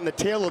reach on the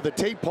tail of the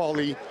tape,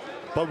 Paulie,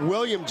 but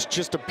Williams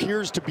just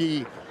appears to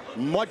be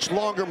much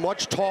longer,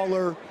 much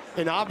taller,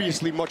 and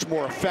obviously much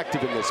more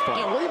effective in this fight.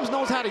 Yeah, Williams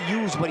knows how to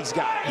use what he's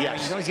got.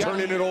 Yes, he's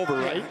turning it over,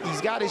 right?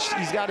 He's got his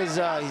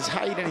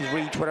height and his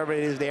reach, whatever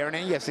it is there. And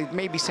then, yes, it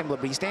may be similar,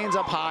 but he stands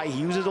up high. He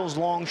uses those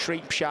long,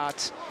 straight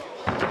shots.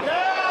 Another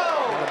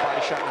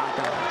body shot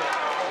knockdown.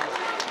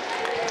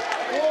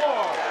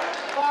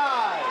 4,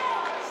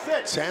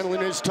 5, 6.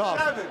 Sandlin is tough.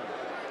 7,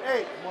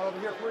 8. Come on over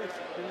here, please.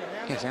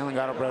 Yeah, Sandlin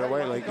got up right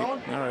away. Like, all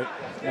right,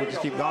 we'll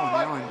just keep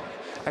going.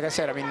 Like I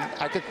said, I mean,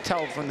 I could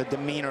tell from the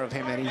demeanor of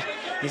him that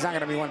he's not going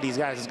to be one of these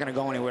guys that's going to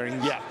go anywhere.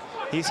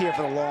 He's here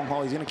for the long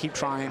haul. He's going to keep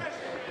trying.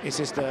 It's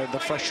just the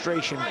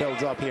frustration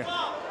builds up here.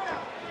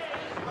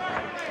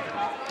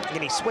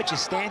 Again, he switches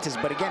stances,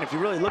 but again, if you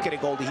really look at it,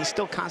 Goldie, he's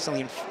still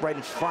constantly right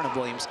in front of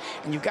Williams,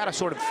 and you've got to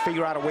sort of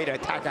figure out a way to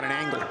attack at an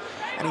angle,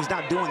 and he's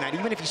not doing that.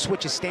 Even if he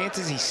switches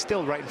stances, he's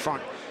still right in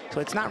front. So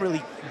it's not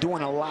really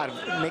doing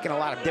making a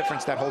lot of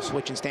difference, that whole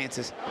switch in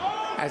stances,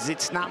 as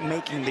it's not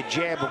making the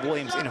jab of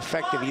Williams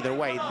ineffective either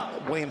way.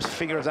 Williams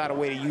figures out a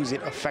way to use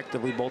it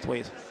effectively both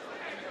ways.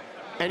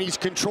 And he's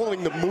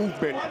controlling the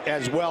movement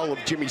as well of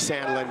Jimmy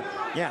Sandlin.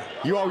 Yeah.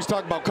 You always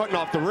talk about cutting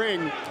off the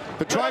ring.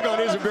 The trigon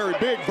isn't very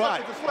big,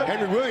 but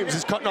Henry Williams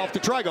is cutting off the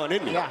trigon,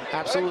 isn't he? Yeah,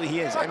 absolutely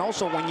he is. And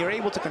also, when you're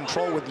able to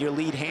control with your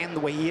lead hand the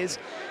way he is,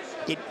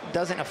 it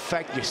doesn't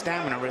affect your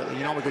stamina really,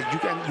 you know, because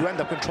you end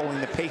up controlling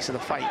the pace of the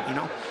fight, you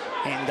know.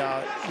 And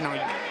you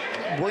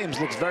know, Williams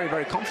looks very,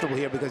 very comfortable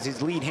here because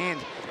his lead hand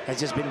has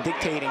just been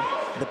dictating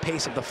the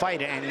pace of the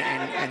fight,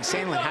 and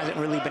Sandlin hasn't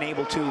really been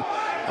able to,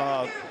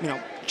 you know,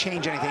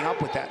 change anything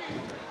up with that.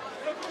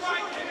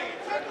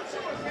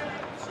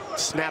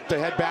 Snapped the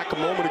head back a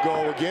moment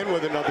ago again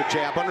with another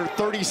jab. Under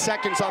 30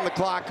 seconds on the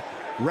clock.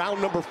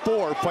 Round number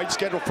 4. Fight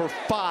scheduled for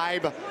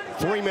 5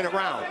 3-minute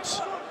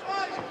rounds.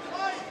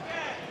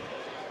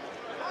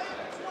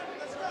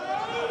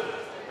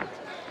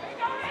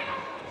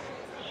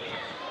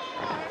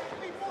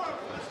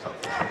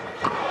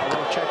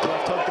 Check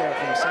left hook there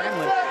from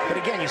Sandlin. But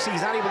again, you see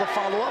he's not able to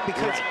follow up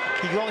because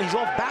he's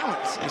off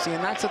balance. You see,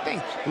 and that's the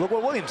thing. Look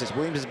where Williams is.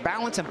 Williams is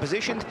balanced and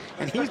positioned,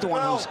 and he's the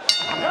one who's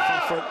on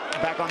that front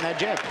foot back on that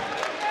jab.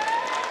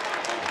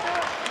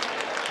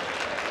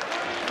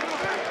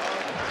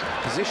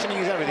 Positioning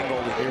is everything,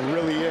 Goldie. It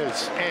really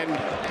is. And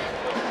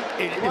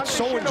it's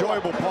so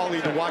enjoyable,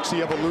 Paulie, to watch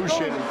the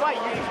evolution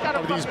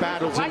of these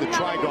battles in the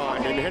trigon,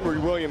 and Henry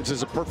Williams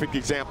is a perfect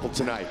example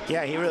tonight.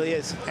 Yeah, he really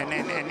is. And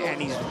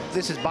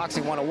this is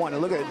boxing 101.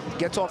 And look at it,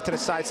 gets off to the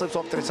side, slips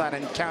off to the side,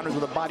 and counters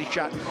with a body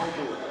shot.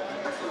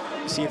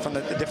 See it from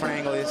the different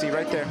angle. You see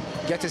right there.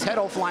 Gets his head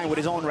offline with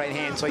his own right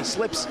hand, so he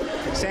slips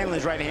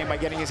Sandlin's right hand by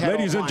getting his head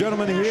Ladies and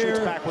gentlemen,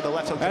 here back with the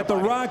left hook at the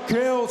Rock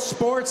Hill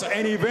Sports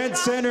and Event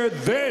Center,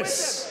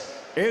 this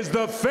is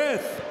the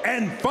 5th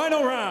and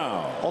final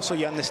round. Also,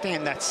 you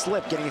understand that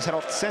slip, getting his head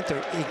off the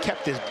center, he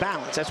kept his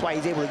balance. That's why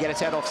he's able to get his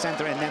head off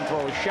center and then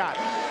throw a shot.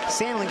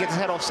 Sandlin gets his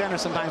head off center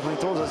sometimes when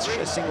he throws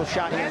a single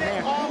shot here and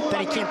there. Then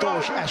he can't throw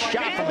a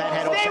shot from that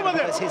head off center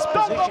because his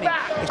positioning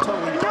is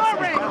totally busted.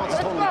 His balance is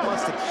totally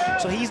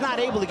busted. So he's not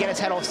able to get his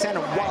head off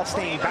center while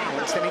staying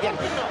balanced. And again,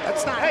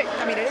 that's not,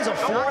 I mean, it is a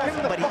flaw,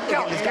 but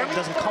again, this guy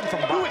doesn't come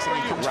from boxing.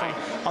 He comes from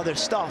other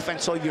stuff.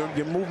 And so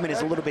your movement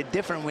is a little bit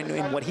different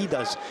in what he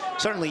does.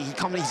 Certainly,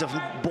 he's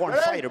a born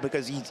fighter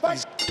because he's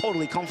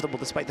totally comfortable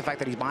despite the fact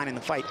that he's behind in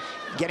the fight.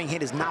 Getting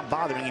hit is not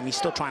bothering him. He's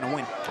still trying to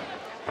win.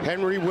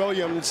 Henry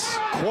Williams,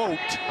 quote,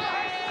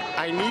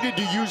 "I needed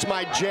to use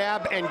my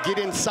jab and get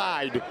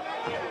inside."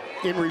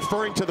 In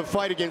referring to the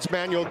fight against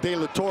Manuel De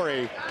La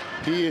Torre,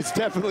 he is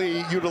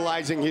definitely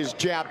utilizing his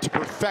jab to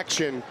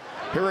perfection.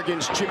 Here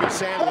against Jimmy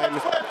Sandlin,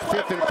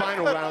 5th and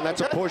final round.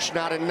 That's a push,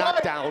 not a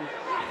knockdown.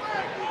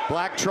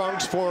 Black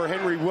trunks for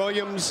Henry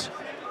Williams.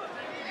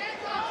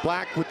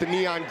 Black with the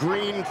neon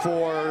green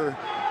for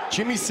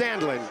Jimmy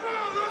Sandlin.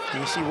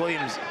 You see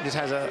Williams just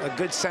has a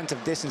good sense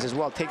of distance as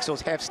well. Takes those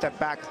steps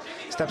back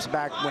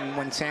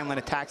when Sandlin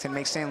attacks and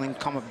makes Sandlin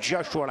come up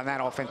just short on that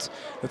offense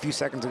a few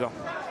seconds ago.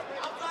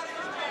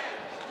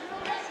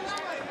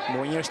 But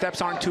when your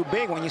steps aren't too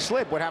big, when you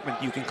slip, what happens?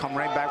 You can come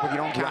right back with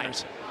your own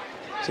counters.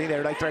 See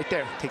there, like right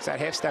there. Takes that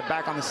half step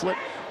back on the slip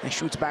and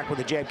shoots back with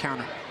a jab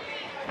counter.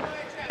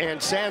 And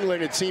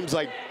Sandlin, it seems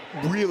like,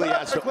 really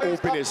has to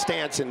open his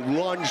stance and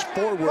lunge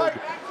forward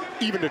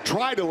even to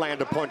try to land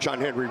a punch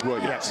on Henry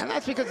Williams. Yes, and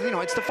that's because, you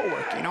know, it's the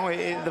footwork. You know,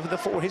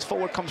 his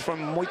footwork comes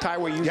from Muay Thai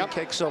where you use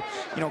kicks. So,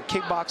 you know,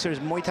 kickboxers,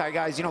 Muay Thai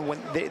guys, you know,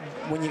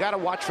 when you got to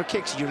watch for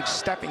kicks, you're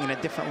stepping in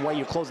a different way.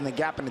 You're closing the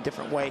gap in a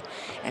different way.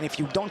 And if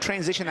you don't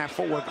transition that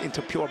footwork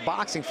into pure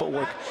boxing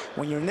footwork,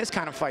 when you're in this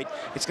kind of fight,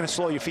 it's going to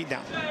slow your feet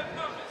down.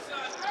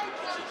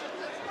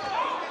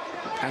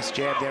 Nice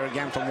jab there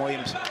again from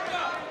Williams.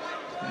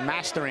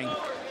 Mastering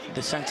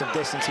the sense of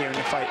distance here in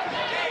the fight.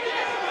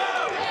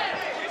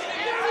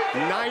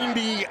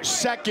 90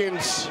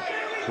 seconds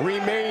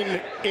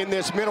remain in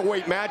this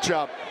middleweight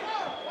matchup.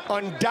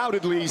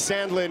 Undoubtedly,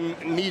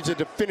 Sandlin needs a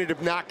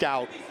definitive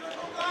knockout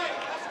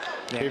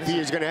if he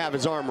is going to have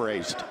his arm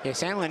raised. Yeah,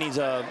 Sandlin needs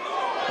a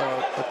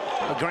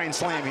a grand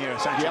slam here,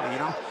 essentially, you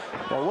know?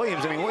 Well,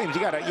 Williams, I mean, Williams,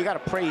 you gotta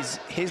praise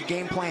his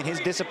game plan, his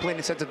discipline,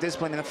 his sense of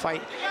discipline in the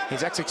fight,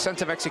 his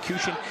sense of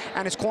execution,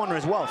 and his corner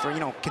as well for, you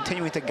know,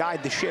 continuing to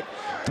guide the ship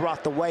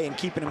throughout the way and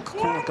keeping him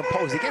cool and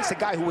composed against a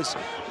guy who was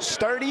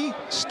sturdy,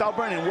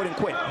 stubborn, and wouldn't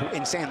quit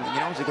in Sandlin, you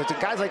know? Because the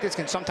guys like this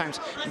can sometimes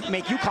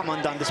make you come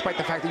undone despite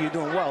the fact that you're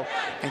doing well.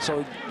 And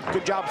so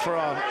good job for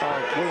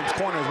Williams'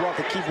 corner as well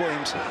to keep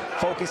Williams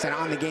focused and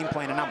on the game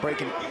plan and not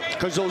breaking it.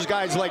 Because those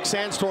guys like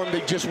Sandstorm,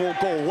 they just won't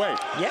go away.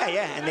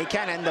 Yeah, and they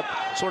can end up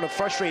sort of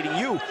frustrating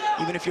you,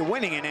 even if you're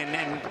winning.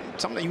 And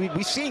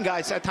we've seen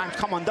guys at times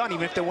come undone,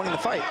 even if they're winning the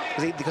fight,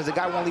 because the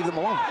guy won't leave them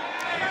alone.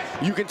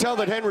 You can tell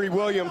that Henry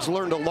Williams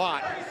learned a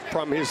lot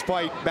from his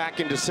fight back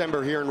in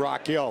December here in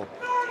Rock Hill.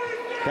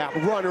 That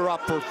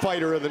runner-up for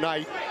Fighter of the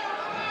Night.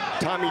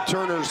 Tommy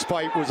Turner's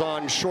fight was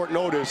on short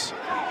notice,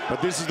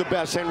 but this is the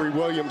best Henry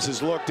Williams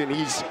has looked, and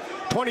he's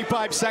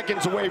 25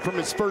 seconds away from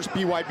his first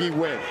BYB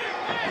win.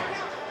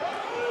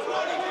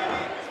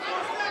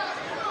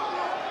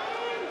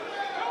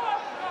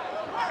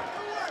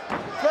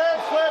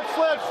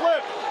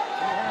 Flip.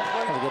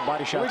 That was a good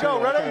body shot. Here we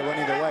go, ready? It went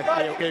either way.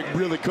 It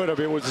really could have.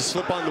 It was a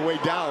slip on the way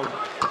down.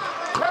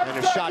 And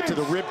a shot to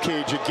the rib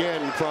cage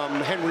again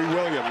from Henry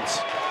Williams.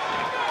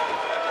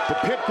 The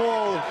pit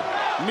bull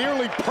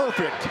nearly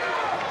perfect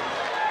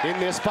in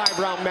this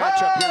 5-round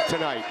matchup here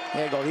tonight.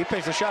 There you go. He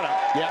picks the shot up.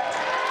 Yeah.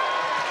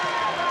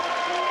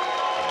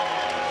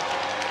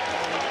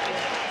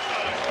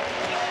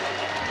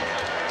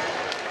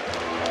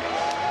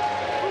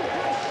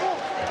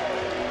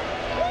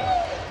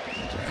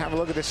 Have a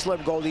look at the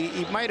slip, Goldie.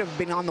 He might have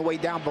been on the way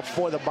down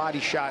before the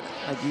body shot,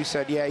 like you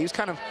said. Yeah, he was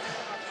kind of,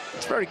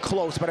 it's very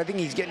close, but I think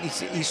he's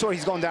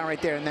going down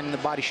right there, and then the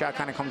body shot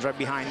kind of comes right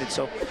behind it.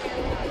 So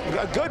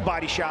a good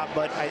body shot,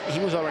 but he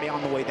was already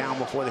on the way down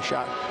before the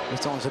shot.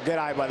 It's a good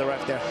eye by the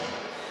ref there.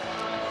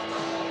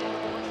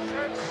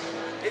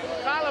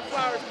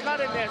 Cauliflower's cut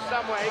in there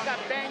somewhere. He got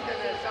banged in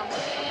there somewhere.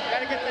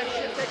 Gotta get that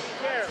shit taken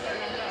care of.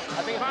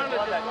 I think no, he's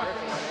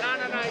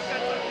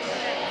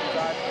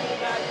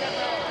got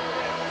something.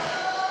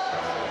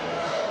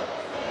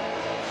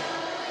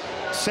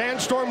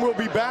 Sandstorm will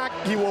be back.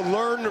 He will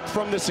learn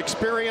from this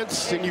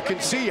experience, and you can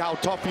see how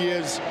tough he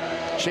is,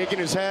 shaking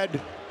his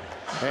head,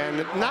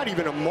 and not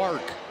even a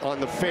mark on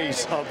the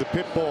face of the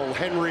pit bull,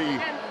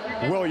 Henry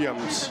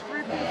Williams,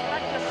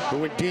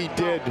 who indeed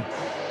did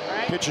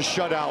pitch a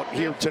shutout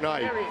here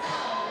tonight,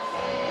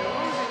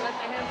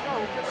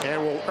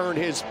 and will earn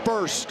his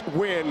first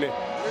win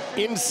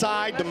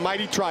inside the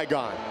mighty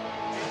Trigon.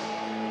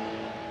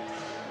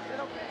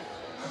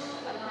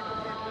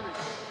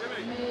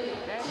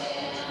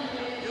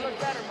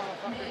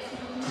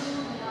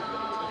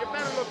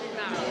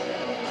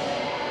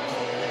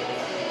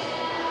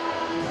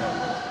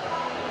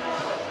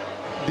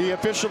 The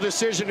official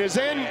decision is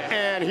in,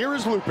 and here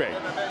is Lupe.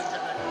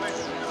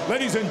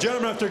 Ladies and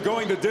gentlemen, after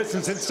going the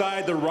distance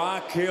inside the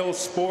Rock Hill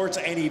Sports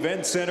and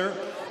Event Center,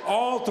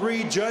 all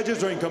three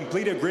judges are in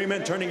complete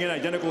agreement, turning in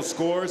identical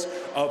scores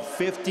of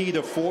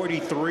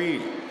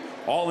 50-43.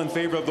 All in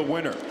favor of the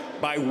winner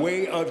by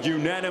way of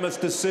unanimous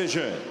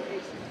decision.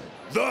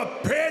 The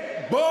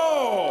Pit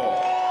Bull,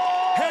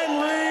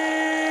 Henry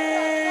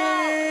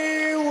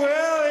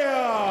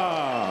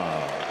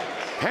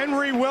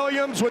Henry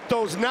Williams with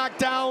those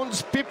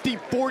knockdowns,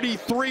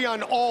 50-43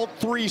 on all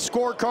three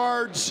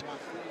scorecards.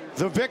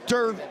 The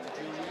victor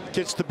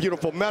gets the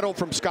beautiful medal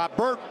from Scott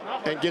Burt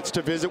and gets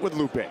to visit with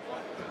Lupe.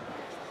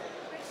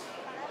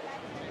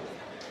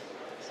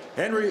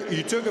 Henry,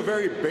 you took a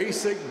very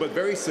basic but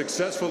very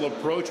successful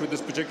approach with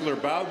this particular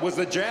bout. Was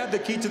the jab the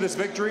key to this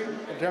victory?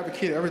 The jab the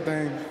key to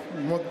everything,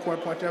 most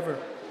important punch ever.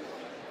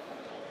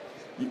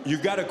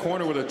 You've got a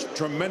corner with a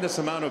tremendous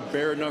amount of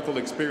bare knuckle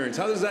experience.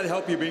 How does that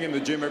help you being in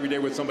the gym every day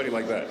with somebody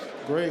like that?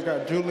 Great,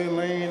 got Julian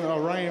Lane,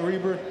 Ryan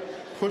Reber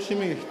pushing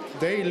me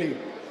daily.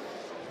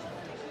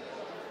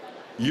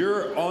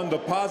 You're on the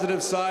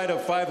positive side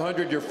of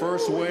 500, your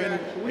first win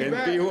in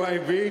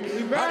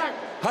BYB.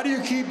 How do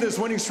you keep this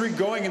winning streak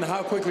going, and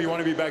how quickly you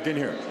want to be back in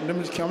here?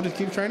 I'm just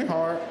keep training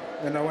hard,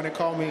 and when they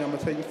call me, I'm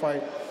gonna take a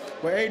fight.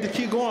 But hey, just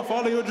keep going,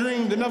 follow your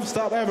dream, they never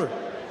stop ever.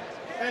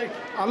 Hey,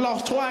 I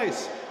lost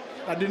twice.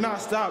 I did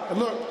not stop. And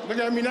look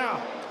at me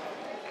now.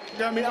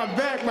 Look at me, I'm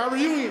back, my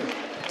reunion.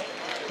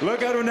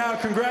 Look at him now.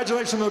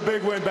 Congratulations on the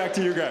big win. Back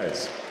to you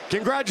guys.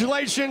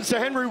 Congratulations to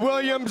Henry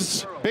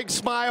Williams. Big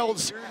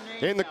smiles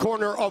in the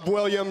corner of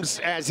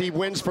Williams as he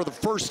wins for the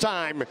first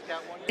time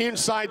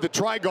inside the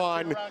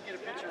Trigon.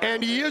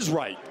 And he is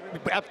right.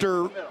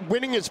 After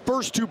winning his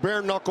first two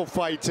bare knuckle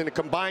fights in a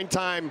combined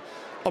time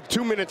of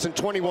 2 minutes and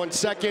 21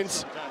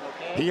 seconds,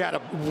 he had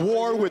a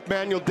war with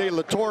Manuel de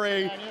la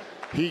Torre.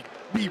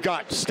 He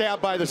got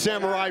stabbed by the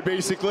samurai,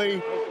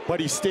 basically, but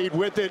he stayed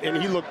with it, and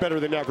he looked better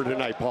than ever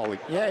tonight, Paulie.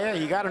 Yeah,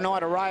 you got to know how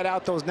to ride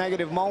out those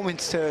negative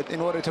moments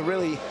in order to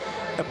really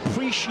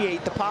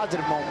appreciate the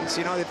positive moments.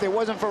 You know, if it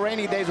wasn't for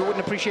rainy days, we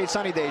wouldn't appreciate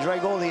sunny days,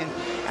 right, Goldie?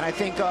 And I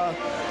think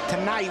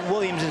tonight,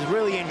 Williams is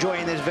really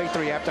enjoying this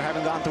victory after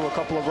having gone through a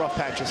couple of rough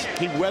patches.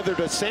 He weathered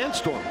a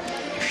sandstorm.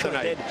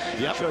 tonight.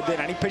 Yep. Sure did,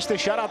 and he pitched the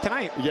shutout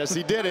tonight. Yes,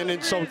 he did,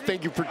 and so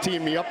thank you for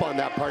teeing me up on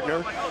that,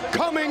 partner.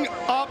 Coming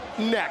up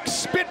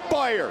next,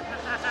 Spitfire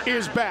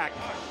is back.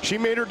 She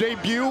made her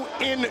debut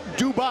in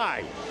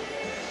Dubai.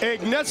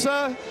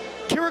 Agnesa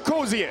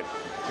Kirakosian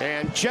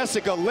and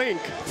Jessica Link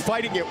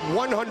fighting at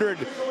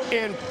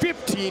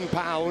 115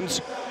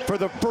 pounds for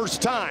the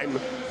first time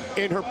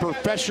in her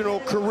professional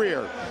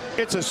career.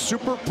 It's a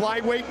super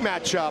flyweight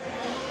matchup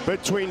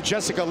between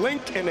Jessica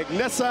Link and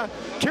Agnesa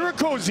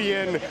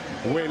Kirakosian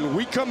when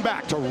we come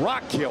back to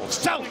Rock Hill,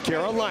 South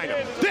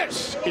Carolina.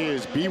 This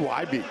is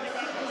BYB.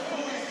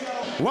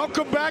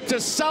 Welcome back to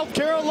South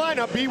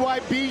Carolina,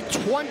 BYB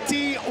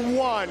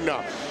 21.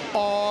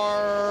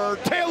 Our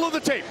tail of the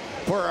tape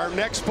for our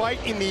next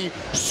fight in the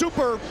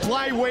super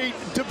flyweight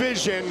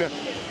division,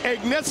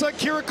 Agnesa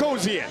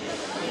Kirakosian.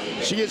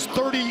 She is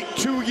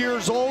 32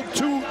 years old,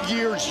 2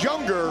 years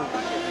younger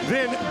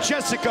than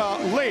Jessica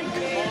Link,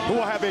 who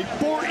will have a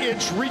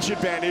 4-inch reach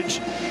advantage,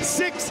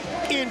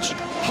 6-inch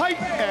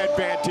height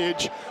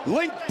advantage.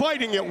 Link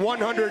fighting at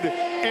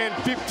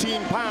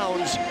 115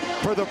 pounds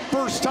for the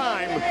first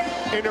time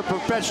in her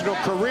professional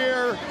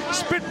career.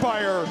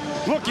 Spitfire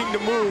looking to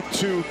move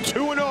to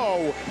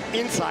 2-0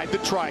 inside the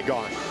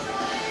Trigon.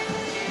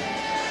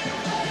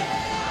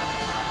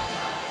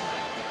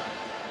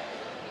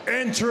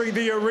 Entering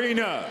the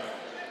arena,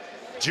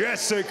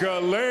 Jessica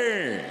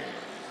Link.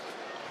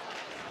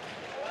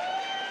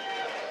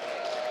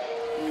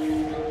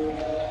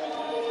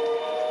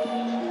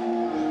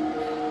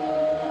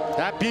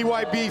 That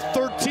BYB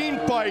 13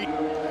 fight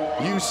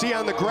you see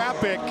on the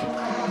graphic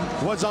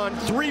was on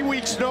 3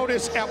 weeks'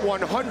 notice at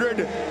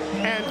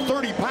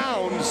 130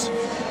 pounds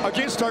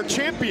against our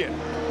champion,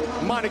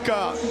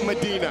 Monica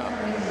Medina.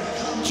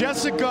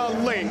 Jessica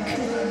Link,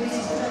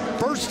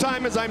 first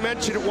time, as I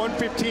mentioned, at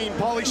 115.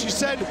 Paulie, she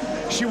said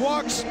she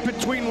walks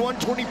between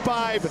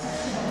 125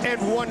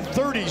 and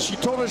 130. She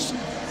told us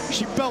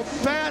she felt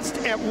fast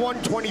at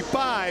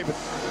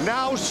 125.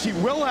 Now she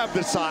will have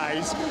the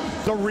size,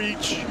 the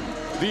reach,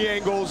 the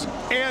angles,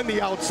 and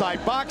the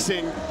outside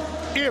boxing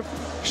if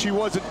she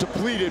wasn't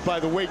depleted by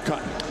the weight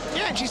cut.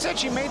 Yeah, and she said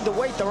she made the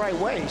weight the right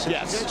way. So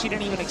yes. She said she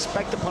didn't even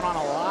expect to put on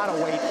a lot of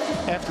weight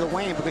after the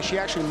weigh-in because she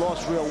actually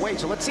lost real weight.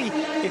 So let's see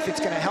if it's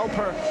going to help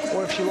her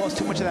or if she lost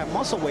too much of that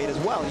muscle weight as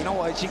well. You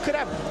know, she could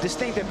have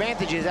distinct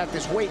advantages at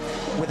this weight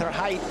with her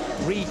height,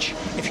 reach,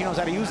 if she knows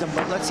how to use them.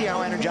 But let's see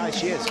how energized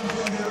she is.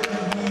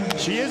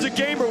 She is a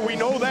gamer, we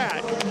know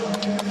that.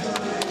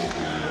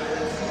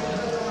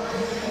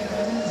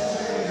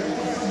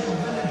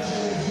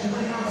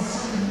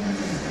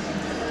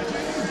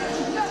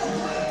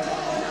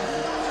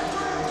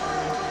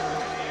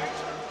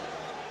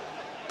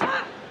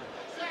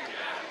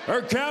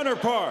 Her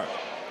counterpart,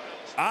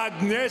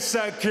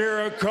 Agnesa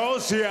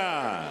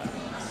Kirakosian.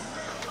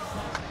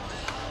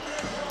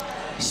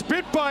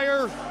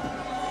 Spitfire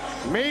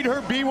made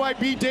her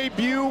BYB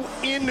debut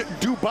in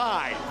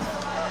Dubai.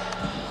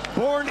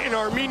 Born in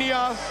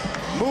Armenia,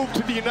 moved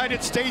to the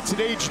United States at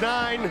age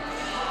 9,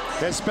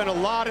 has spent a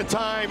lot of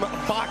time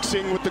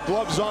boxing with the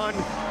gloves on,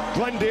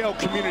 Glendale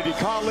Community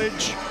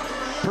College.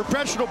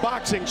 Professional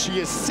boxing, she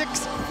is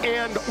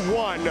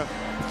 6-1.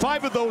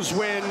 5 of those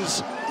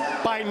wins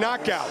by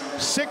knockout.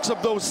 6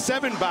 of those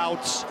 7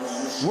 bouts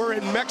were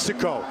in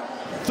Mexico.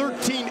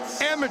 13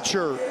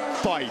 amateur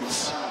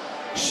fights.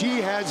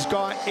 She has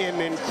got an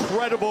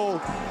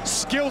incredible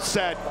skill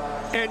set,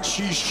 and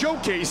she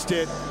showcased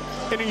it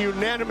in a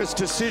unanimous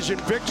decision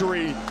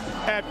victory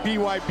at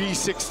BYB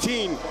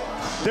 16.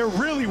 There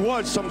really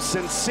was some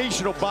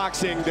sensational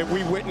boxing that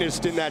we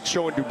witnessed in that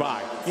show in Dubai.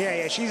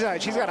 Yeah, she's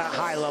got a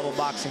high-level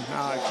boxing. You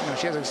know,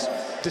 she has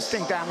a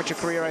distinct amateur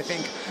career, I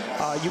think.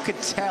 You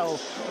could tell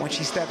when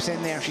she steps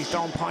in there, she's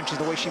throwing punches,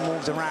 the way she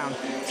moves around.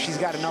 She's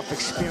got enough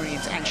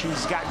experience, and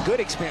she's got good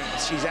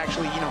experience. She's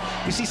actually, you know,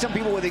 you see some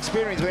people with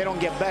experience, but they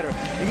don't get better.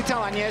 You can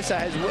tell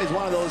Agnesa is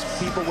one of those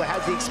people who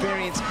has the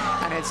experience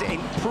and has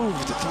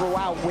improved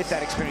throughout with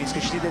that experience,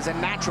 because there's a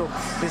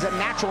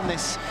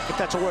naturalness, if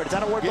that's a word. Is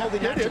that a word? Yeah,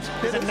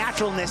 There's a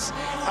naturalness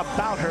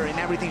about her in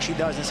everything she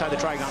does inside the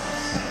Trigon.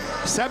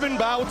 7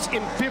 bouts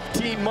in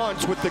 15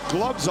 months with the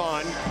gloves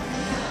on,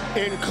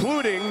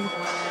 including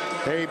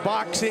a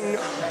boxing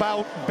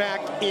bout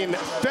back in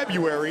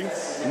February.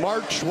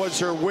 March was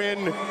her win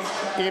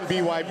in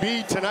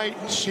BYB. Tonight,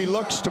 she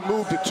looks to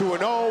move to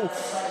 2-0.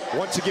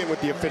 Once again,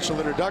 with the official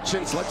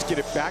introductions, let's get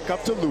it back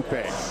up to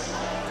Lupe.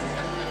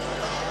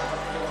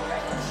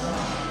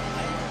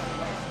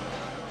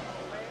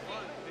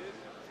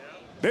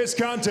 This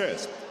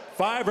contest,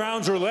 5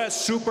 rounds or less,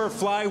 super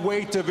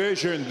flyweight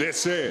division.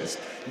 This is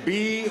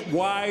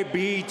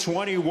BYB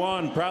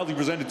 21, proudly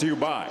presented to you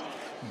by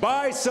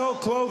Buy Sell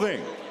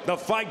Clothing, The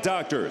Fight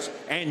Doctors,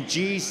 and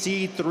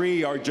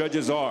GC3. Our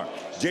judges are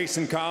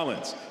Jason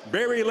Collins,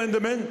 Barry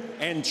Linderman,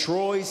 and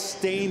Troy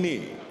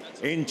Stamey.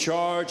 In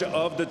charge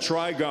of the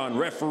Trigon,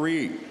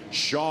 referee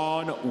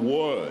Sean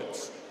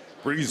Woods.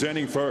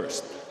 Presenting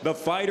first, the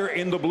fighter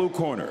in the blue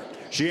corner,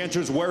 She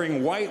enters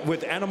wearing white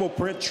with animal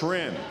print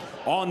trim.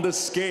 On the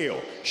scale,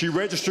 she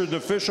registered an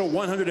official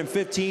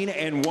 115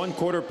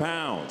 1/4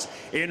 pounds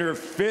in her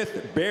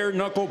 5th bare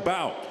knuckle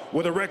bout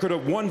with a record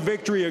of 1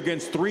 victory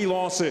against 3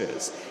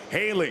 losses.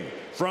 Hailing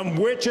from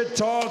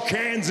Wichita,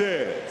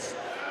 Kansas,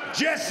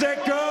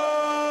 Jessica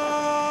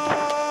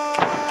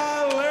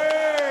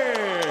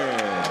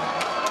Lynn.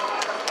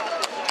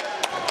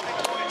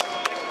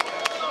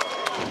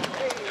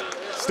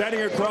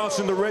 Standing across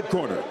in the red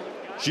corner,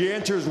 she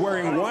enters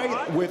wearing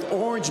white with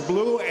orange,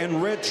 blue,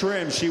 and red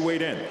trim. She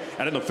weighed in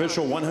at an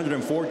official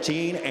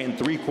 114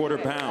 3/4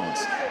 pounds.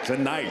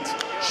 Tonight,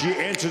 she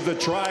enters the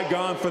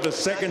Trigon for the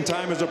 2nd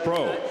time as a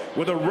pro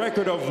with a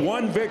record of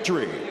 1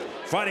 victory.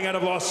 Fighting out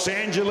of Los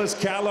Angeles,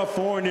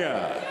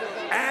 California,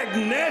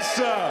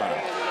 Agnesa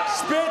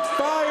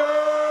Spitfire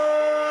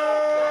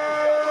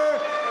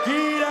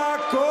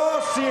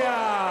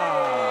Kirakosian.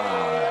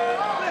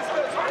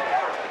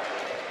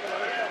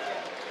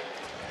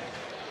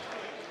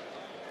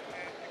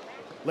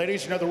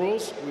 Ladies, you know the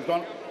rules. We've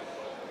gone.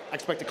 I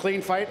expect a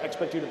clean fight. I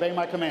expect you to obey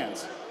my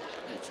commands.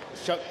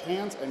 Shut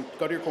hands and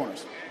go to your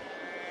corners.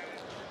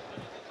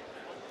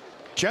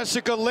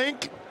 Jessica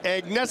Link,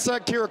 Agnesa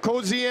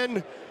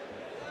Kirakosian,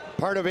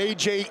 part of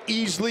AJ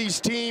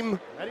Easley's team.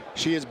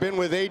 She has been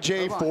with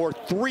AJ for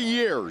 3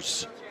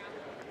 years.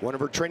 One of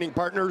her training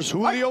partners,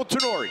 Julio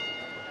Tenori,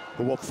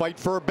 who will fight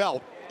for a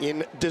belt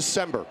in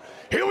December.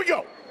 Here we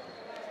go.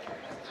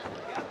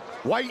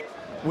 White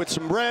with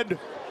some red,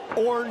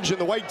 orange in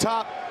the white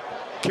top.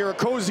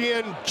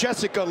 Kirakosian,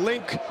 Jessica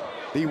Link,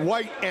 the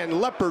white and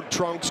leopard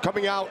trunks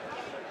coming out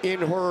in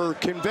her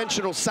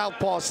conventional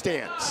southpaw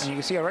stance. And you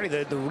can see already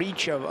the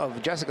reach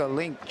of Jessica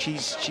Link.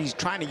 She's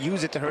trying to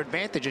use it to her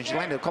advantage, and she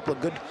landed a couple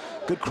of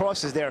good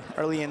crosses there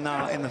early in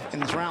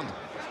this round.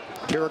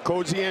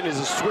 Kirakosian is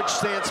a switch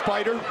stance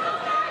fighter.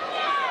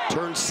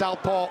 Turns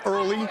southpaw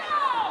early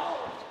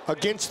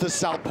against the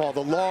southpaw,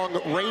 the long,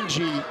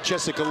 rangy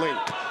Jessica Link.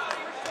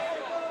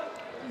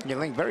 Yeah,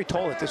 Link very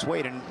tall at this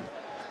weight, and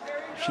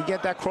she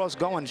get that cross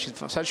going,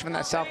 especially from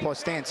that southpaw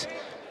stance.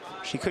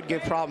 She could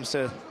give problems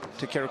to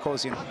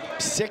Kirakosian.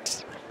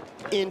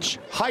 6-inch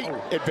height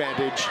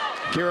advantage.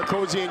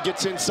 Kirakosian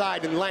gets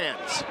inside and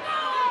lands.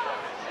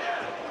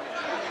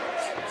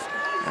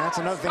 And that's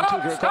another thing too.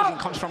 Kirakosian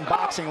comes from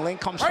boxing.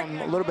 Link comes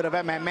from a little bit of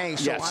MMA.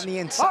 So on the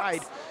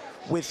inside,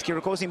 with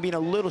Kirakosian being a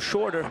little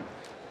shorter,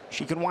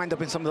 she can wind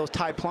up in some of those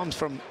tie plums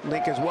from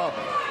Link as well.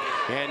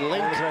 And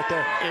Link right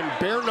there in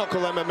bare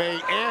knuckle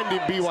MMA and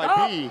in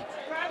BYB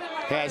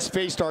has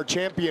faced our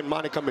champion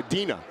Monica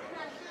Medina.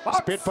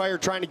 Spitfire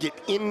trying to get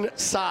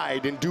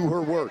inside and do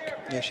her work.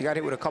 Yeah, she got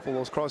hit with a couple of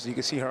those crosses. You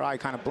can see her eye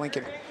kind of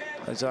blinking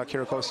as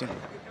Kirakosian.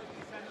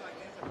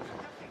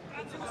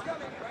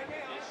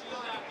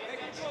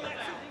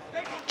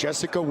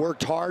 Jessica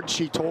worked hard.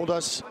 She told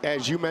us,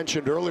 as you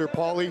mentioned earlier,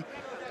 Paulie,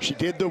 she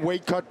did the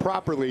weight cut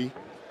properly.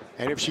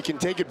 And if she can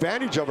take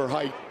advantage of her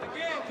height,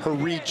 her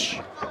reach,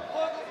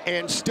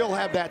 and still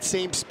have that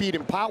same speed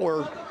and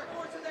power,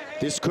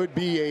 this could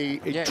be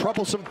a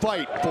troublesome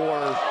fight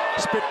for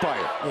Spitfire.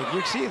 Yeah,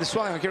 you see the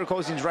swelling on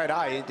Kirakosian's right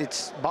eye.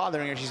 It's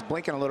bothering her. She's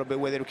blinking a little bit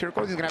with it.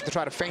 Kirakosian's gonna have to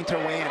try to feint her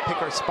way in and pick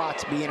her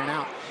spots, be in and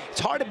out. It's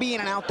hard to be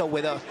in and out though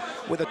with a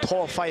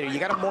tall fighter. You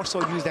gotta more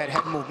so use that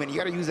head movement. You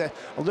gotta use a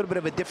little bit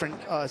of a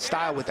different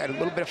style with that, a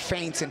little bit of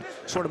feints and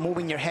sort of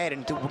moving your head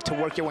and to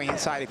work your way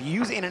inside. If you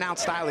use in and out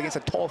style against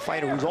a tall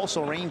fighter who's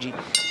also rangy,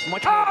 it's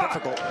much more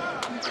difficult.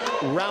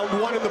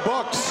 Round 1 in the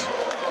books.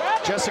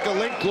 Jessica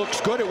Link looks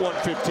good at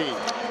 115.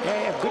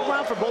 Yeah, good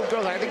round for both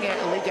girls. I think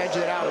Link edged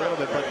it out a little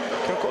bit, but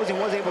Kirakosian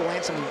was able to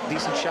land some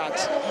decent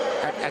shots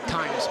at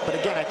times. But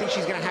again, I think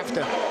she's going to have to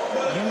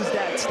use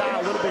that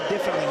style a little bit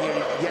differently here.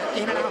 Yeah,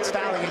 in and out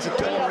style against a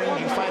tall,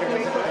 rangy fighter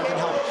doesn't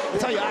help. I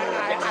tell you,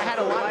 I had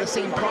a lot of the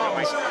same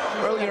problems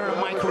earlier in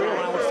my career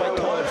when I would fight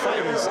taller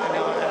fighters, and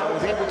I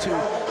was able to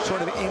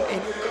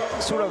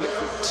sort of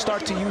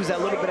start to use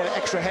that little bit of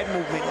extra head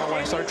movement when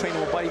I started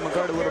training with Buddy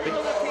McGirt a little bit.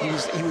 He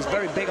was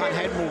very big on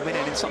head movement,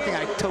 and it's something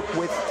I took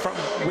with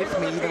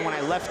me even when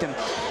I left him.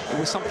 It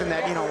was something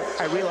that, you know,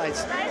 I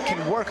realized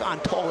can work on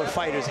taller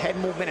fighters, head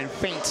movement and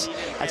feints,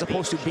 as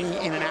opposed to being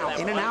in and out.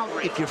 In and out,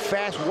 if you're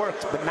fast,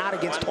 works, but not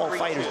against tall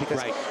fighters,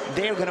 because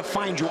they're going to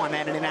find you on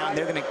that in and out, and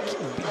they're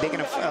going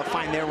to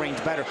find their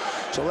range better.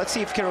 So let's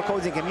see if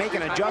Kirakosian can make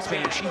an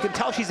adjustment. You can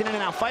tell she's an in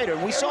and out fighter,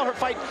 and we saw her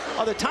fight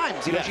other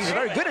times. You know, she's a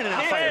very good in and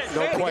out fighter.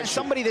 No question. Against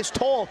somebody this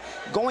tall,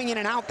 going in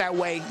and out that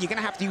way, you're going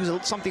to have to use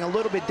something a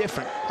little bit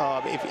different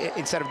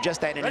instead of just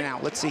that in and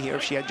out. Let's see here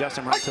if she adjusts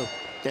in round 2.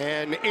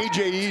 And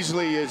AJ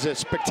Easley is a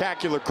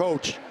spectacular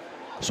coach,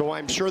 so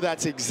I'm sure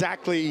that's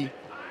exactly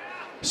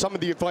some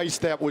of the advice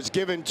that was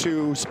given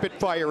to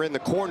Spitfire in the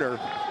corner.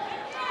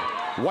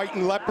 White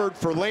and leopard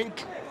for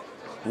Link,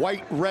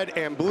 white, red,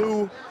 and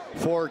blue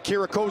for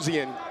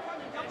Kirakosian.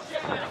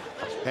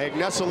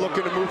 Agnesa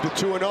looking to move to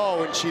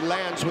 2-0, and she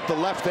lands with the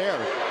left there.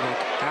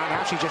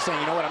 Now she's just saying,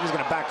 you know what, I'm just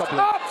going to back up.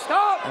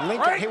 And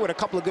Link got hit with a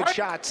couple of good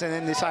shots and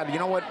then decided, you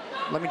know what,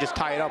 let me just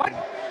tie it up and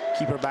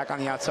keep her back on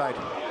the outside.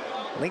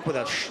 Link with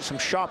some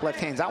sharp left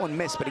hands. That one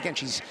missed, but again,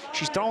 she's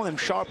throwing them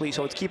sharply,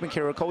 so it's keeping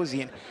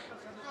Kirakosian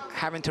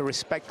having to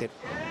respect it.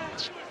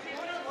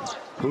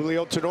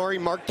 Julio Tenori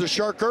marked the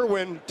Shark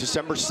Irwin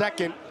December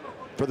 2nd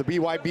for the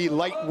BYB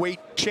Lightweight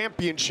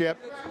Championship.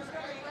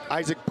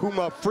 Isaac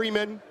Puma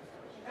Freeman,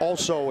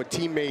 also a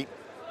teammate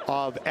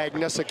of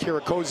Agnesa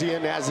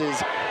Kirakosian, as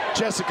is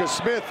Jessica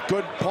Smith.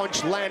 Good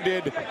punch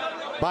landed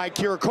by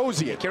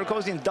Kirakosian.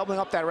 Kirakosian's doubling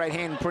up that right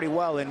hand pretty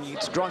well, and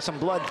it's drawn some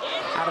blood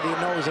out of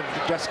the nose of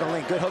Jessica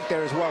Link. Good hook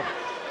there as well.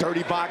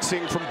 Dirty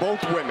boxing from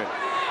both women.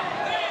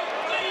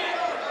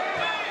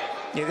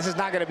 Yeah, this is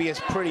not going to be as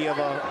pretty of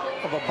a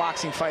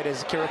boxing fight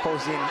as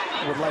Kirakosian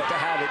would like to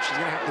have it. She's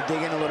going to have to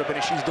dig in a little bit,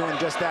 and she's doing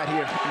just that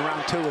here in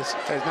round 2,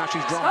 as now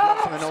she's drawing blood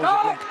from the nose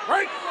of Link.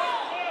 Right.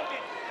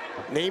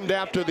 Named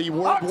after the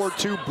World War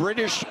II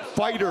British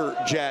fighter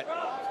jet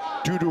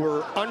due to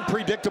her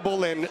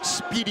unpredictable and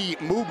speedy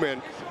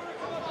movement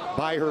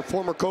by her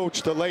former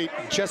coach, the late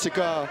Jesse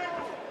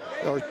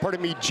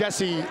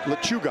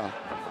Lechuga.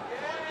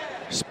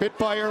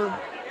 Spitfire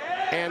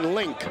and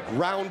Link,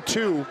 round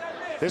 2.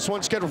 This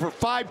one's scheduled for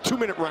 5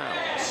 2-minute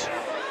rounds.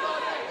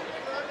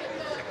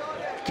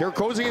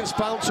 Kirakosian's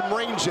found some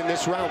range in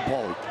this round,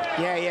 Paulie.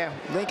 Yeah.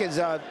 Link has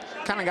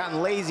kind of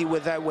gotten lazy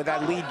with that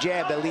lead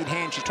jab, that lead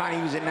hand. She's trying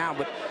to use it now,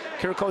 but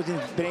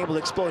Kirakosian's been able to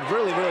explode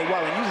really, really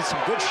well and using some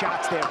good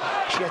shots there.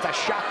 She has that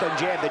shotgun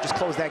jab that just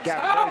closed that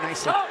gap very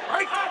nicely.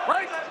 Right.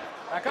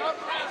 Back up.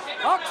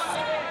 Box.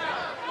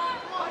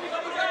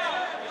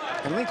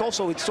 And Link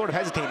also is sort of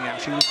hesitating now.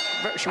 She was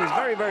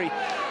very, very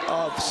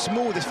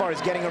smooth as far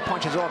as getting her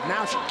punches off.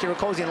 Now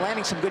Kirakosian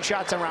landing some good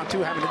shots in round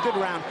 2, having a good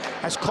round,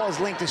 has caused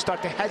Link to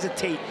start to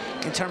hesitate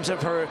in terms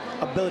of her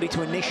ability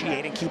to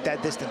initiate and keep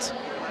that distance.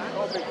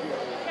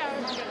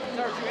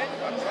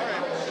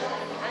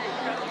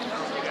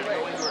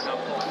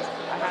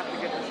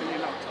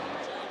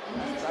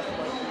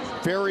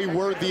 Very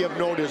worthy of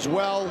note as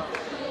well.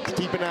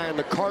 Keep an eye on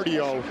the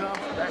cardio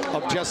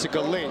of Jessica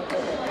Link,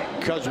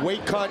 because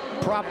weight cut,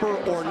 proper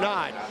or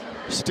not,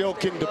 still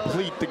can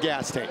deplete the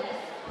gas tank.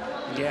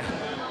 Yeah.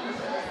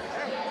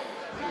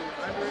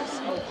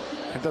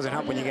 It doesn't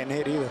help when you're getting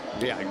hit either.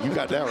 Yeah, you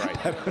got that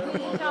right.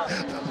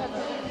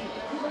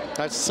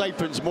 That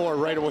siphons more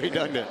right away,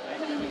 doesn't it?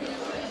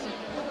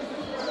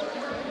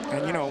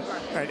 And you know,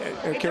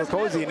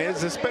 Kirakosian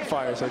is a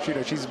Spitfire, so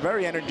she's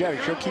very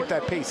energetic. She'll keep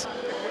that pace.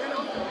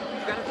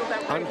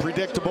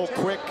 Unpredictable,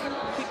 quick,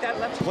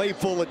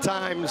 playful at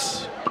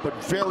times, but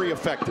very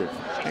effective.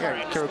 I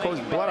got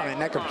Kirakosian blood on the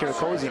neck of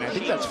Kirakosian. I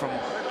think that's from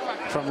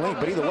Link,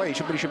 but either way,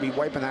 somebody should be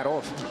wiping that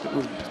off.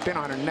 It's been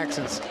on her neck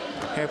since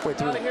halfway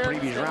through the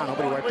previous round.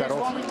 Nobody wiped that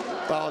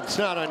off. Well, it's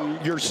not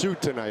on your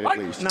suit tonight, at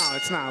least. No,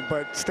 it's not,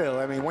 but still,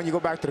 I mean, when you go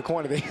back to the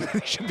corner, they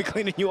should be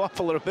cleaning you off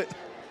a little bit.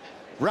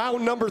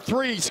 Round number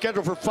 3,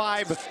 scheduled for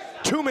 5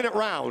 2-minute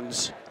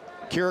rounds.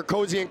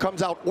 Kirakosian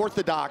comes out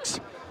orthodox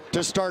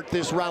to start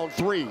this round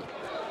 3.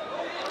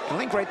 And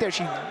Link right there,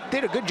 she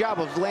did a good job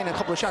of landing a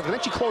couple of shots, but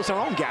then she closed her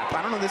own gap.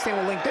 I don't understand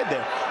what Link did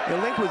there.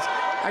 Link was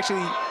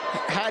actually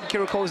had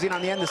Kirakosian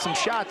on the end of some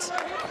shots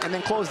and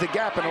then closed the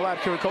gap and allowed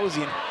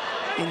Kirakosian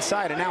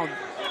inside. And now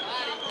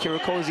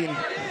Kirakosian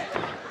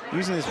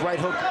using this right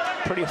hook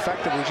pretty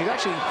effectively. She's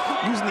actually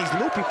using these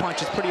loopy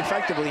punches pretty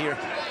effectively here.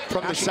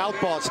 From the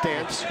southpaw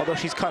stance. Although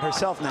she's cut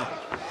herself now.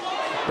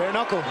 Bare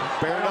knuckle.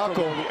 Bare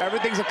knuckle.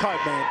 Everything's a cut,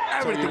 man.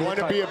 Everything. So you want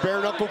to be a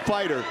bare knuckle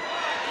fighter.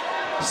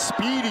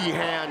 Speedy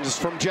hands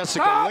from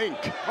Jessica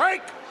Link.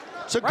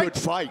 It's a good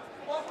fight.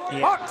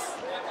 Yeah.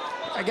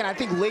 Again, I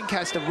think Link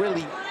has to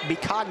really be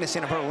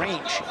cognizant of her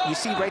range. You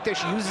see right there,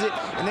 she uses it,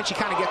 and then she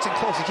kind of gets in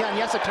close.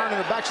 Agnesa turning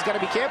her back, she's got to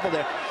be careful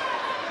there.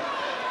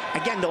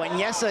 Again, though,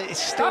 Agnesa is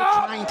still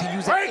trying to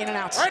use that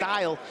in-and-out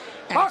style,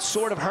 and it's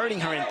sort of hurting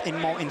her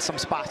in some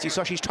spots. You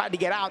saw she's tried to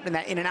get out in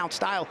that in-and-out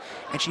style,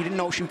 and she didn't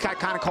know. She got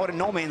kind of caught in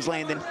no man's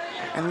land,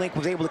 and Link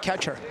was able to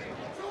catch her.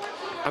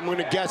 I'm going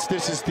to guess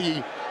this is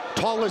the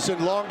tallest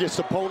and longest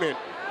opponent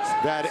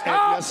that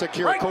Agnesa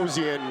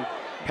Kirakosian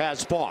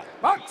has fought.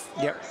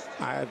 Yep.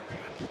 I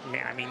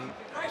mean,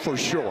 for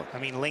sure. I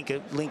mean, Link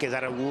is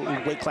at a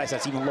weight class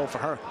that's even low for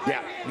her.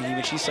 Yeah. I mean,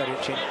 even she said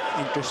it. She had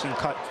an interesting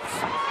cut.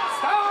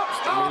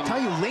 I'll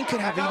tell you, Link could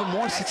have even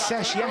more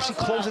success. She actually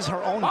closes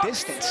her own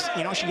distance.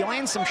 You know, she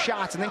lands some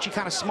shots and then she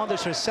kind of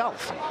smothers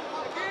herself.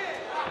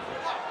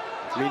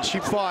 I mean, she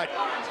fought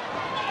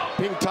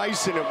Ping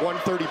Tyson at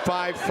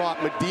 135,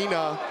 fought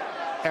Medina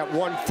at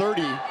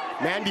 130,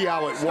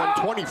 Mandiao at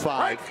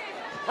 125.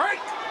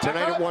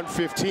 Tonight at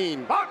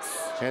 115.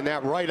 And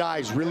that right eye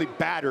is really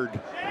battered.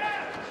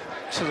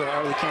 This is an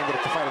early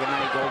candidate to fight of the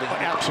night, Goldie.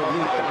 Absolutely.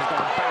 It was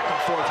going back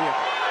and forth here.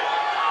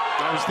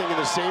 I was thinking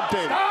the same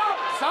thing.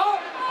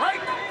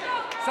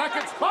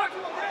 Seconds, clock.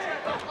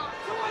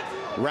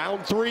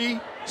 Round 3,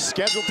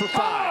 scheduled for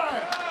 5.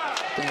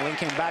 And Link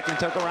came back and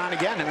took her around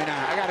again. I mean,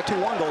 I got a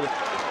 2-1 Goldie.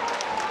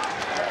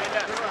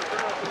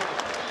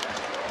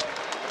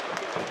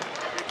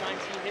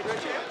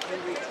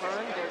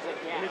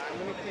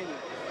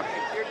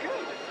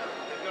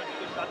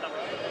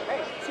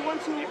 Hey,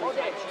 2-1-2 all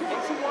day.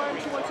 2-1-2,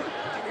 2-1-2. Do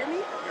you hear me?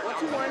 1-2.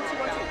 2-1,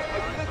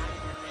 2-1, 2.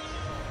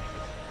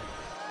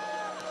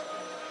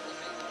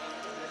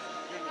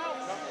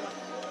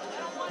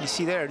 You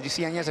see there, you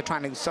see Agnesa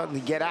trying to suddenly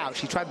get out.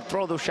 She tried to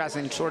throw those shots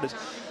and sort of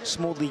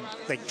smoothly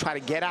like try to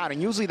get out,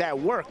 and usually that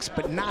works,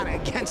 but not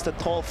against a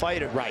tall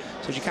fighter. Right.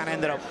 So she kind of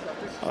ended up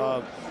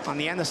on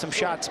the end of some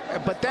shots.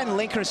 But then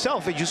Link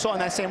herself, as you saw in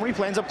that same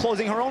replay, ends up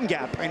closing her own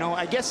gap. You know,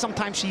 I guess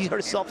sometimes she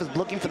herself is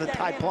looking for the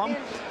tie plum,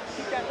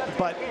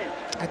 but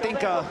I think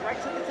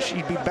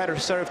she'd be better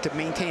served to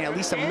maintain at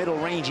least a middle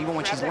range even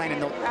when she's landing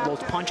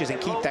those punches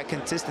and keep that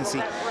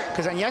consistency,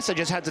 because Agnesa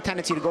just has the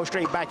tendency to go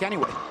straight back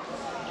anyway.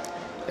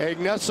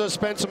 Agnesa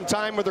spent some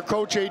time with her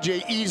coach,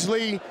 A.J.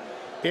 Easley,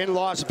 in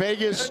Las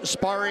Vegas,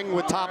 sparring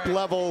with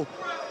top-level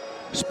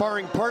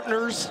sparring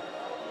partners.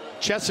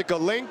 Jessica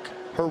Link,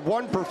 her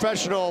one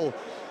professional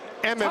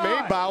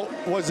MMA bout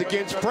was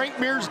against Frank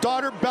Mir's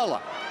daughter,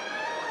 Bella.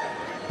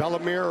 Bella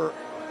Mir,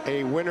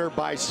 a winner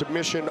by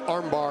submission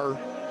armbar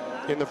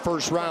in the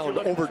first round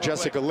over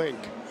Jessica Link.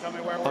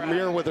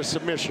 Amir with a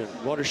submission.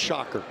 What a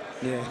shocker.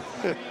 Yeah.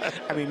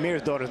 I mean,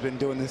 Mir's daughter's been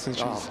doing this since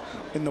she's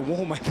in the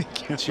womb, I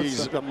think. You know,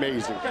 she's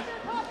amazing.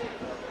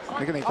 I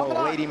think they call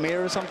her Lady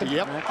Mir or something.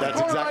 Yep,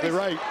 that's exactly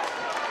right.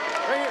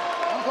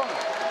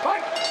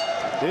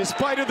 This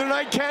fight of the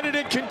night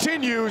candidate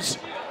continues.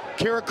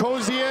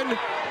 Kirakosian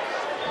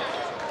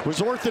was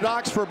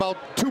orthodox for about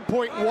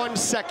 2.1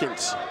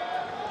 seconds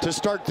to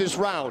start this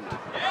round.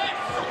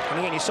 And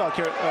again, you saw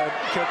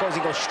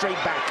Kirakosian go straight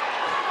back.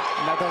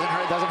 And that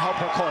doesn't help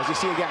her cause. You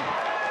see again,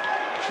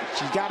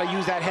 she's got to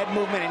use that head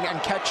movement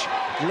and catch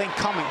Link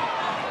coming.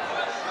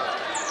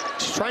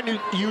 She's trying to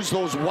use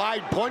those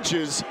wide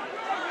punches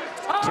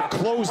to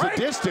close the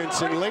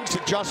distance, and Link's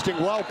adjusting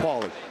well,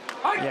 Paulie.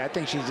 Yeah, I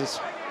think she's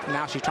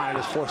trying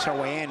to just force her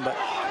way in, but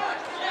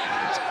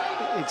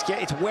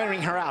it's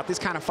wearing her out. This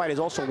kind of fight is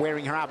also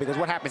wearing her out, because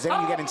what happens then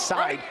when you get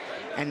inside,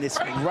 and this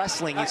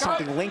wrestling is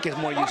something Link is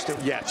more used to.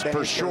 Yes,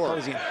 for sure.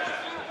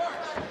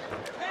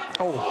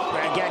 Oh,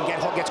 again,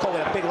 gets caught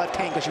with a big left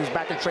hand because she was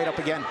backing straight up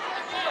again.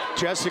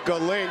 Jessica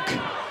Link,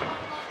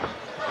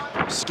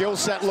 skill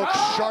set looks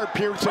sharp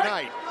here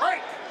tonight.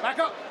 Back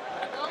up.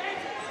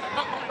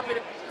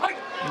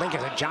 Link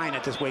is a giant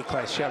at this weight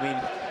class. I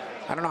mean,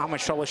 I don't know how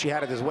much trouble she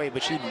had at this weight,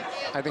 but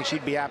I think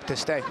she'd be apt to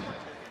stay.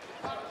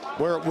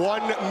 We're at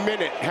 1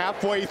 minute,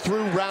 halfway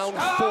through round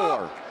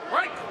 4.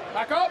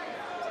 Back up.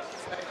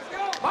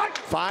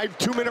 5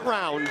 2-minute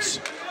rounds.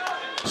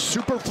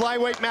 Super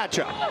flyweight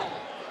matchup.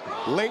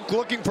 Link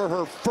looking for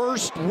her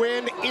first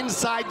win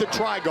inside the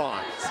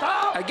Trigon.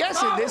 I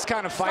guess in this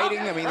kind of fighting,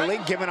 I mean,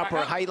 Link giving up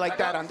her height like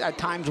that at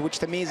times, which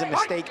to me is a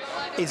mistake,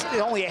 is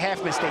only a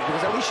half mistake,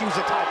 because at least she used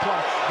the top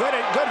plum. Good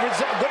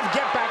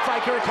get back by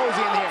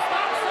Kirakosian here.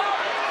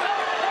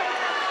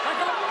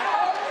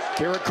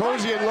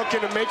 Kirakosian looking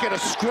to make it a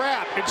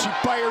scrap, and she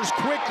fires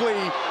quickly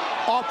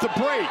off the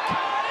break.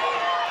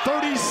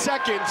 30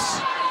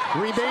 seconds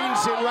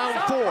remains in round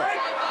 4.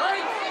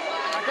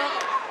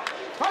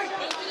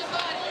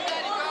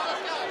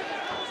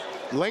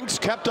 Link's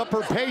kept up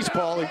her pace,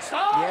 Paulie.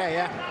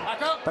 Yeah.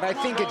 But I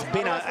think it's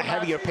been a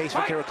heavier pace for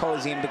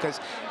Kirakosian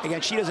because,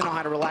 again, she doesn't know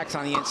how to relax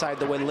on the inside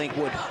the way Link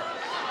would.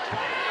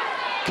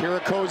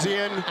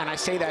 Kirakosian. And I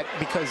say that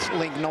because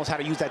Link knows how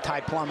to use that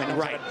tie plum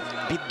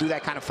and do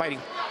that kind of fighting.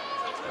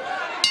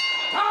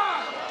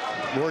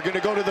 We're going to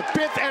go to the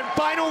 5th and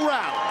final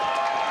round.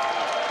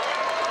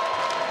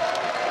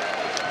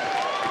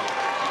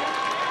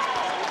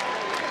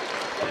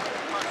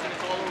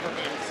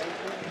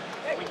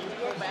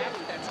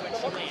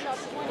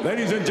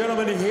 Ladies and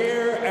gentlemen,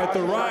 here at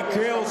the Rock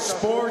Hill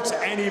Sports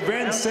and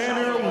Event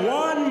Center,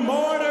 1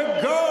 more to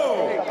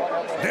go.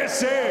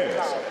 This is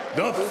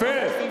the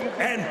 5th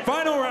and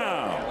final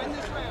round.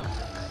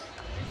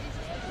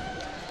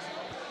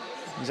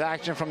 There's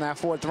action from that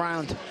 4th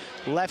round.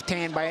 Left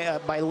hand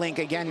by Link.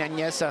 Again,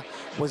 Agnesa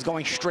was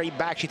going straight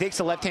back. She takes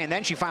the left hand,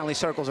 then she finally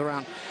circles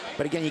around.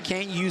 But again, you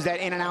can't use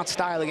that in and out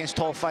style against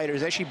tall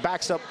fighters. As she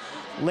backs up,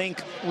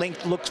 Link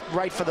looks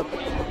right for the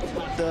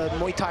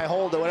Muay Thai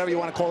hold, or whatever you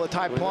want to call it,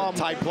 tie plum.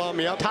 Tie plum,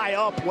 yep. Tie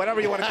up,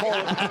 whatever you want to call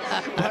it.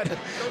 but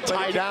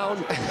tie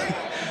down.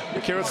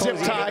 Zip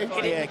tie.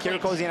 Yeah,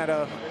 Kirakosian had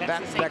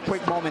that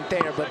quick moment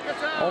there, but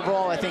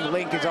overall, I think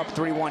Link is up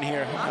 3-1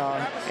 here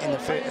in the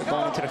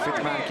going into the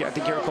 5th round. I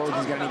think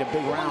Kirakosian's going to need a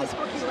big round.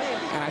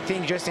 And I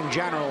think just in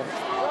general,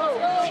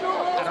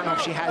 I don't know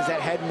if she has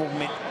that head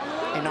movement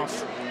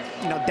enough,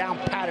 down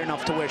pat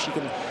enough to where she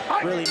can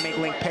really make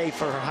Link pay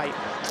for her height.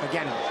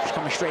 Again, she's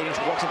coming straight in.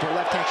 She walks into her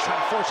left hand. She's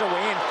trying to force her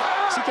way in.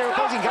 See,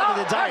 Kirakosian got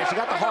the desire. She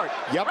got the heart.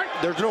 Yep,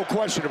 there's no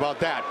question about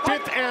that.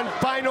 5th and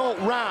final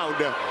round.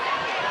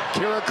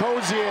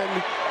 Kirakosian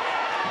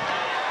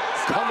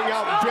coming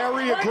out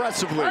very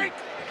aggressively.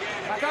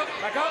 Back up.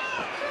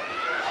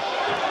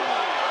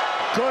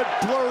 Good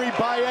flurry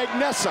by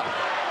Agnesa.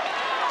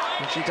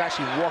 And she's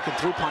actually walking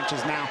through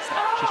punches now.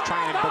 She's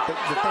trying, but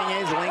the thing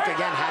is, Link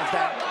again has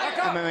that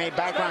MMA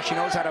background. She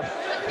knows how to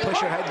push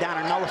her head down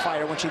and nullify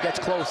her when she gets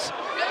close.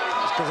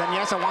 Because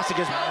Agnesa wants to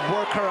just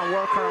work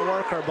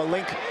her, but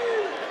Link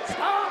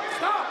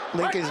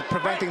Link is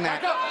preventing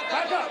that.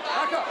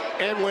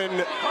 And when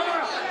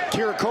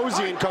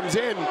Kirakosian comes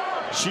in,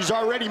 she's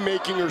already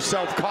making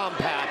herself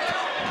compact,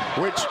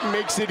 which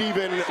makes it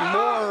even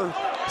more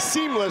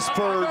seamless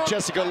for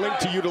Jessica Link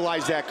to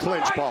utilize that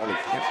clinch, Paulie.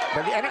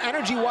 But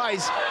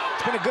energy-wise,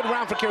 it's been a good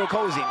round for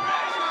Kirakosian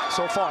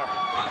so far.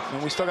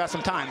 And we still got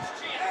some time.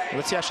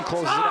 Let's see how she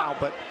closes it out.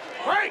 But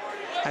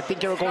I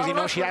think Kirakosian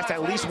knows she has to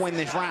at least win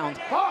this round.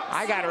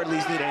 I got her at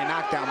least needing a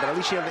knockdown, but at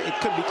least it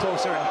could be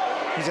closer.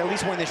 He's at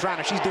least win this round,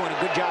 and she's doing a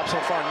good job so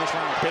far in this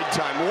round. Big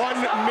time.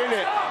 1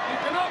 minute,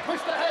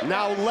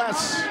 now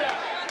less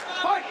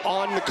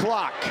on the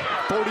clock.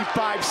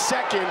 45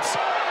 seconds.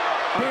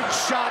 Big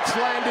shots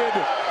landed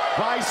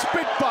by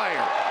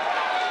Spitfire.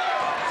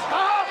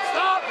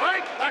 Stop,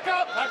 break, back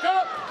up, back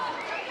up,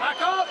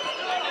 back up,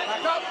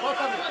 back up, both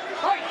of you,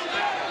 fight.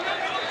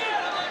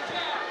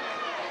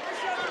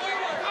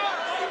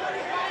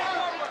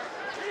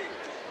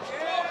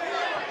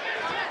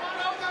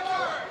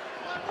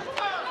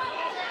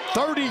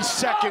 30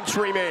 seconds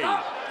remain.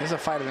 This is a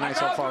fight of the night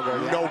so far,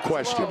 Gregoris. No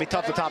question. It's gonna be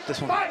tough to top this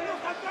one.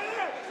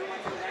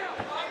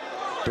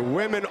 The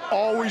women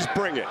always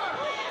bring it.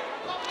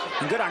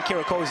 And good on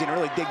Kirakosian to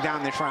really dig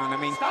down this round. I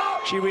mean,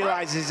 she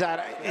realizes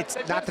that it's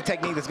not the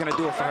technique that's gonna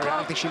do it for her. I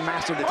don't think she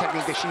mastered the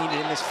technique that she needed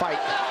in this fight.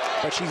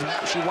 But she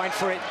went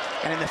for it,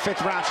 and in the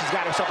 5th round, she's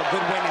got herself a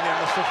good win in there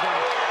in the 5th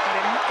round.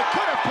 And it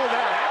could have pulled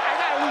it out. I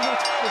gotta lose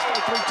this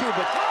fight 3-2,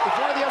 but if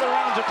one of the other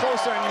rounds are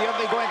closer and they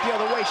go the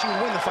other way, she would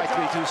win the fight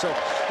 3-2. So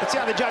let's see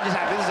how the judges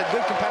have it. This is a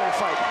good competitive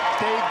fight.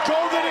 They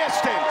go the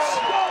distance.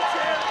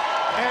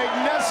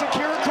 Agnesa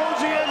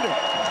Kirakosian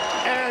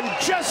and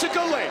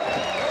Jessica Link.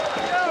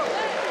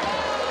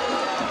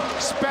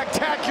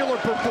 Spectacular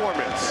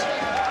performance.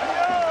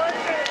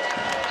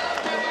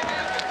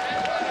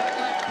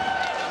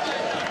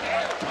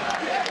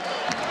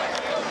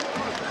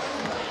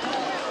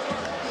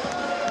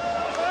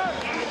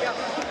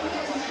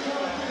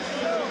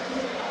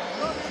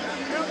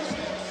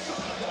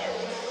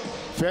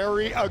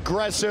 Very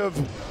aggressive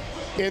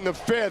in the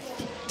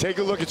 5th. Take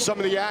a look at some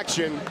of the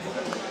action.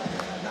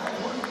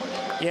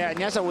 Yeah,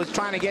 Agnesa was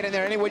trying to get in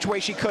there any which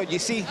way she could. You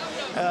see,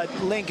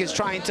 Link is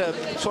trying to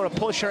sort of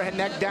push her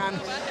neck down,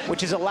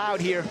 which is allowed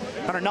here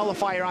on her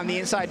nullifier on the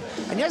inside.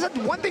 Agnesa,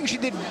 one thing she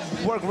did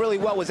work really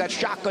well was that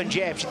shotgun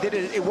jab. She did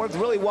it. It worked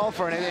really well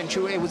for her, and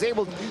it was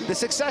able. The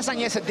success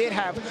Agnesa did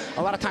have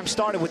a lot of times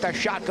started with that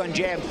shotgun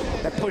jab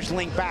that pushed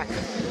Link back.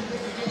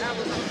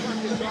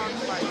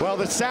 Well,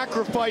 the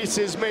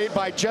sacrifices made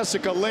by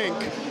Jessica Link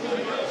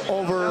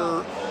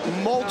over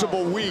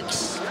multiple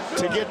weeks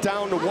to get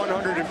down to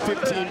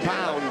 115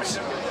 pounds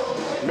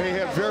may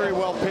have very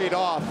well paid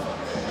off.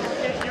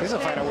 This is a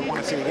fight I would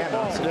want to see again,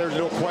 though. So there's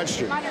no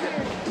question. I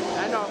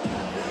know.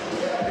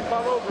 They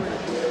fall over it.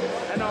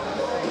 I know.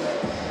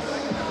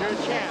 You're a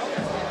champ.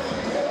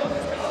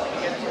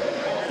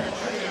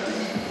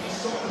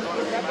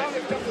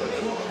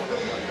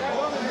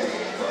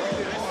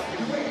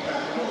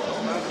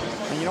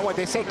 And you know what?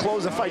 They say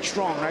close the fight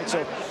strong, right?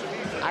 So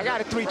I got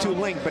a 3-2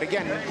 Link, but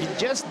again, you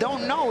just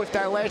don't know if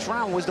that last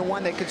round was the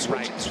one that could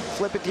switch,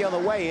 flip it the other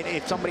way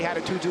if somebody had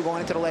a 2-2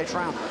 going into the last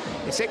round.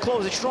 They say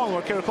close it strong,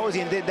 where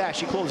Kirakosian did that.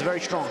 She closed very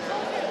strong.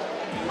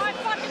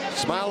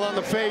 Smile on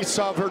the face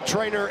of her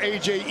trainer,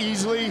 AJ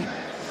Easley.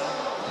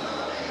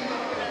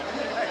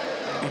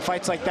 In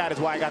fights like that is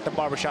why I got the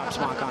barbershop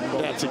smock on.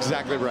 That's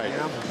exactly right. You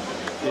know?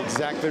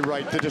 Exactly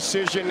right. The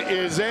decision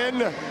is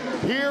in.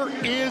 Here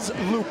is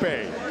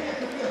Lupe.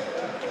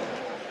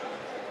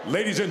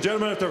 Ladies and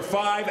gentlemen, after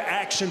 5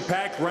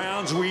 action-packed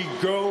rounds, we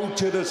go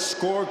to the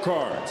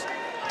scorecards.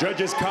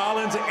 Judges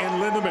Collins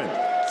and Linderman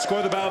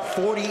scored about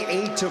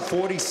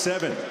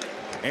 48-47.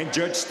 And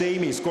Judge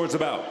Stamey scores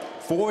about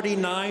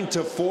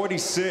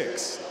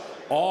 49-46.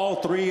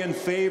 All 3 in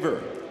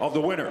favor of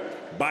the winner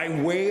by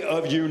way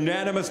of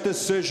unanimous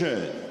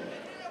decision.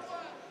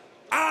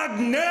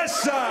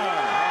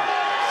 Agnesa!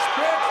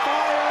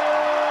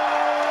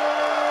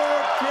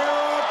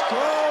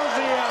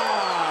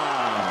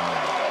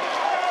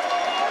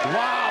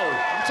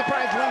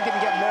 Surprised Link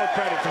didn't get more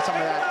credit for some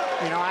of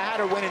that. You know, I had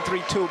her winning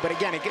 3-2, but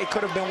again, it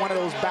could have been one of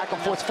those back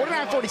and forths.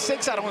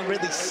 49-46, I don't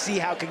really see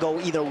how it could go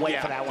either way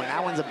for that one.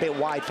 That one's a bit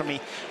wide for me,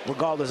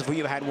 regardless of who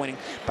you had winning.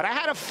 But I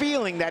had a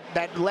feeling that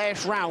that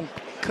last round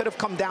could have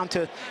come down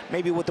to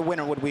maybe what the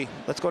winner would be.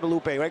 Let's go to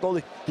Lupe, right,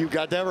 Goldie? You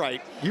got that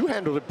right. You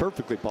handled it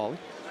perfectly, Paulie.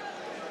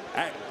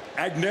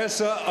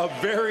 Agnesa, a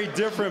very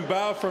different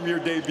bout from your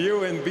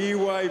debut in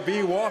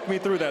BYB. Walk me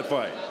through that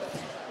fight.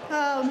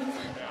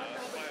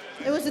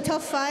 It was a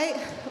tough fight.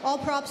 All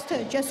props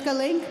to Jessica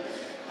Link.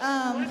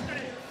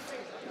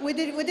 We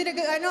did a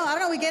good. I don't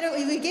know. We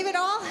gave it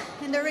all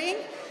in the ring.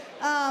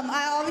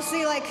 I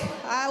obviously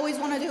I always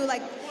want to do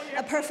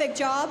a perfect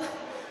job.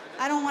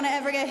 I don't want to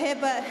ever get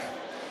hit, but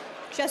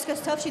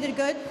Jessica's tough. She did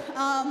good.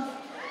 I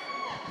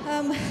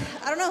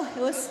don't know.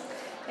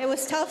 It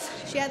was tough.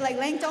 She had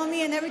length on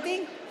me and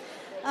everything.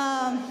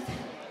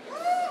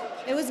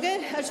 It was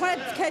good. I just want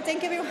to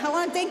thank everyone. I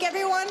want to thank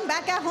everyone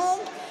back at home.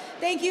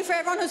 Thank you for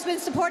everyone who's been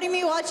supporting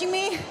me, watching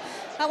me.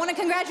 I want to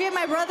congratulate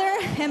my brother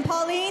and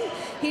Pauline.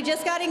 He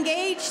just got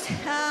engaged.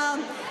 I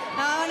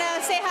want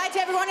to say hi to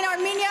everyone in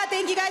Armenia.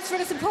 Thank you guys for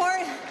the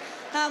support.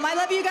 I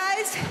love you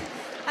guys.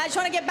 I just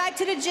want to get back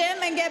to the gym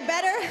and get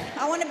better.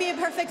 I want to be a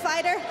perfect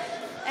fighter.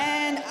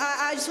 And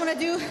I just want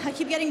to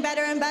keep getting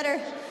better and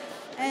better.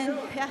 And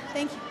yeah,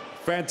 thank you.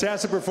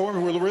 Fantastic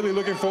performance. We're really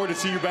looking forward to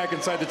see you back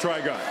inside the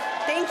Trigon.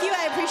 Thank you,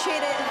 I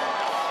appreciate it.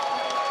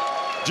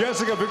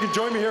 Jessica, if you could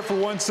join me here for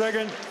 1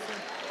 second.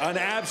 An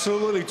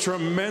absolutely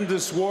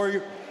tremendous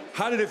warrior.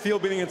 How did it feel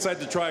being inside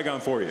the Trigon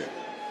for you?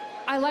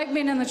 I like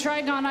being in the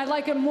Trigon. I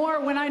like it more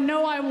when I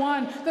know I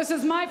won. This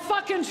is my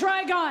fucking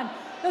Trigon.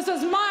 This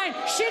is mine.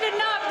 She did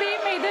not beat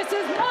me. This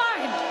is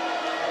mine.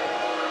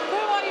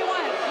 Do what you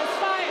want. It's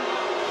fine.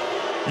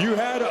 You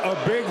had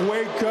a big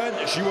weight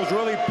cut. She was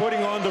really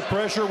putting on the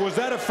pressure. Was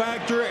that a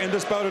factor in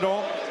this bout at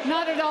all?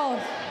 Not at all.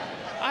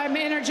 I'm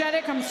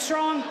energetic. I'm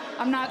strong.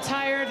 I'm not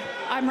tired.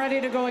 I'm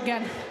ready to go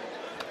again.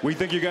 We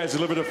think you guys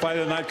delivered a fight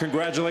of the night.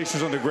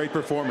 Congratulations on the great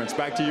performance.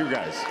 Back to you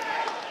guys.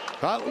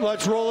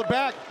 Let's roll it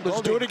back.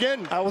 Let's do it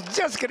again. I was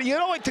just gonna, you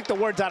know, I took the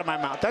words out of my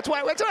mouth. That's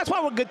why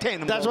we're good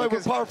tandem. That's why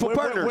we're powerful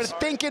partners. We're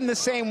thinking the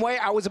same way.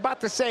 I was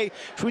about to say,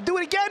 should we do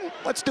it again?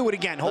 Let's do it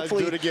again.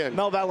 Hopefully, let's do it again.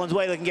 Mel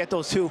Valenzuela can get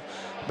those two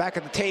back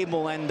at the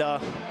table and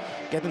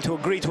get them to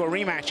agree to a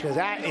rematch, because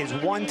that is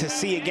one to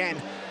see again.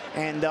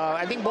 And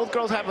I think both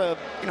girls have a,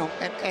 you know,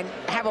 and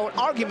have an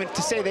argument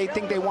to say they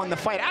think they won the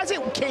fight. As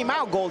it came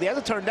out, Goldie, as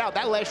it turned out,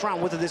 that last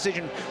round was a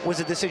decision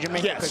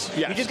maker. Yes.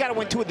 You just got to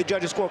win 2 of the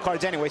judges'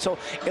 scorecards anyway. So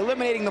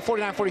eliminating the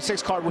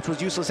 49-46 card, which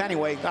was useless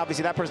anyway.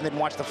 Obviously, that person didn't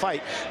watch the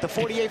fight. The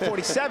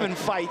 48-47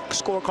 fight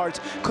scorecards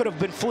could have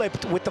been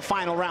flipped with the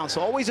final round.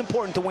 So always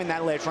important to win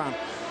that last round.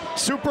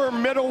 Super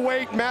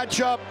middleweight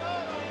matchup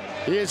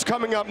is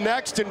coming up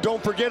next, and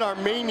don't forget our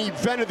main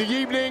event of the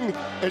evening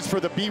is for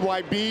the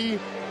BYB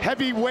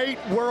Heavyweight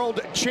World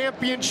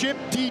Championship.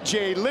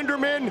 DJ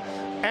Linderman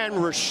and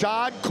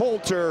Rashad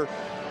Coulter.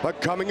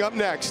 But coming up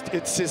next,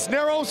 it's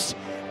Cisneros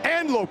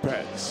and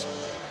Lopez.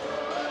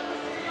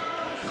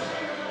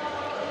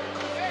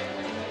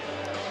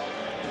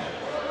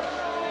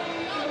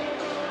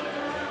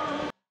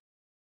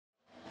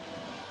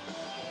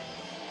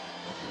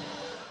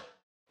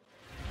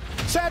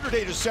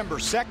 Saturday, December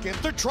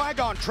 2nd, the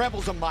Trigon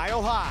travels a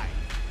mile high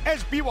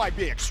as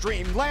BYB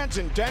Extreme lands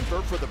in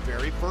Denver for the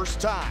very first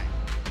time.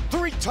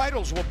 3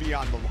 titles will be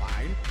on the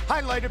line,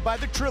 highlighted by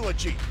the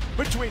trilogy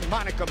between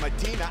Monica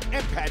Medina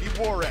and Patty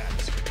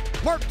Juarez.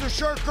 Mark the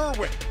Shark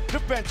Irwin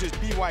defends his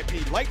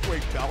BYB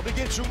lightweight belt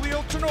against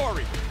Julio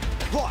Tenori.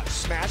 Plus,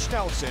 Smash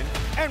Nelson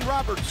and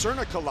Robert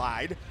Cerna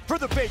collide for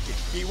the vacant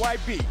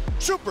BYB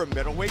Super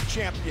Middleweight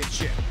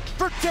Championship.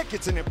 For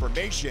tickets and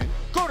information,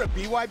 go to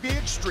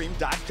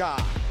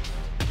BYBExtreme.com.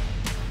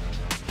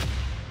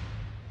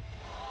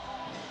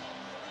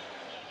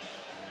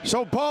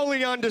 So,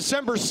 Paulie, on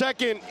December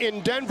 2nd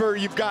in Denver,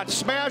 you've got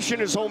Smash in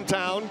his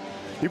hometown.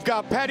 You've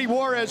got Patty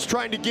Juarez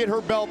trying to get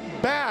her belt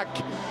back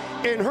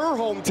in her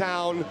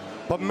hometown.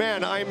 But,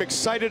 man, I am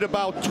excited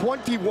about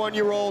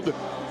 21-year-old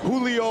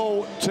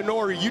Julio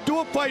Tenori. You do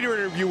a fighter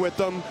interview with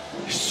him,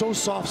 he's so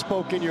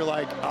soft-spoken, you're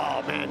like,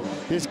 oh, man,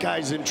 this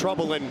guy's in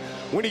trouble. And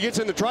when he gets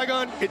in the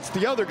Trigon, it's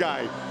the other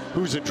guy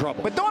who's in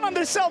trouble. But don't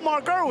undersell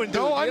Mark Irwin, dude.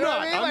 No, I'm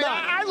not.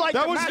 I like the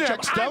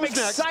matchup. I'm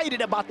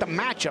excited about the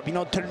matchup. You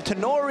know,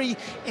 Tenori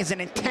is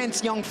an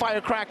intense young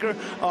firecracker,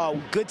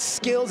 good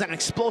skills and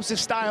explosive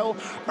style.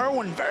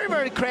 Irwin, very,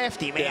 very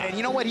crafty, man. Yeah. And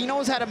you know what? He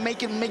knows how to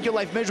make your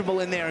life miserable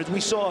in there, as we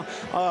saw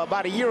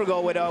about a year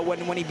ago with,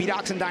 when he beat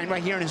Oxendine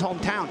right here in his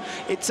hometown.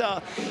 It's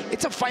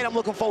a fight I'm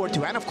looking forward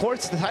to. And, of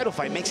course, the title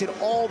fight makes it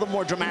all the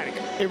more dramatic.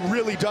 It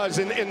really does.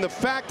 And the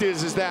fact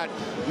is that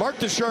Mark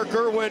the Shark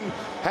Irwin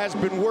has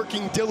been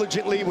working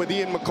diligently with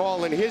Ian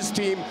McCall and his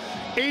team.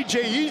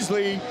 AJ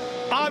Easley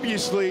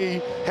obviously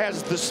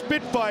has the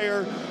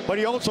Spitfire, but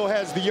he also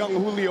has the young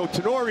Julio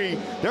Tenori.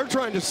 They're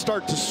trying to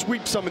start to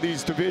sweep some of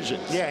these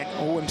divisions. Yeah,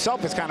 who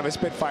himself is kind of a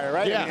Spitfire,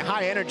 right? Yeah. I mean,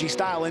 high energy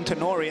style in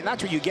Tenori, and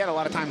that's what you get a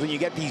lot of times when you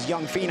get these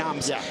young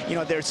phenoms. Yeah. You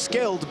know, they're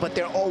skilled, but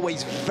they're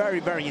always very,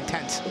 very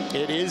intense.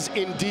 It is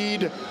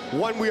indeed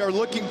one we are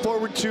looking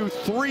forward to.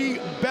 3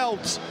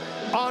 belts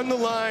on the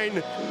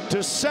line.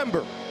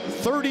 December.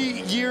 30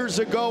 years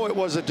ago, it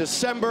was a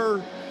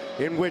December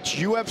in which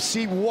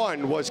UFC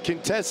 1 was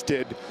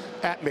contested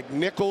at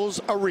McNichols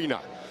Arena.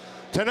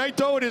 Tonight,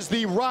 though, it is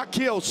the Rock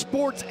Hill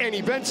Sports and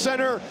Event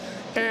Center,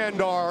 and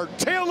our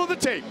tail of the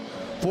tape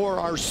for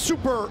our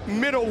super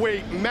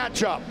middleweight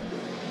matchup.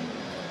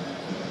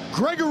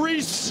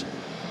 Gregoris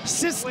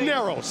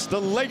Cisneros,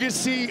 the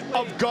legacy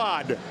of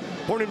God.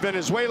 Born in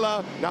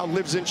Venezuela, now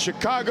lives in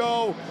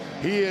Chicago.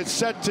 He is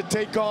set to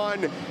take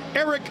on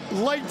Erik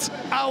Lights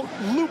Out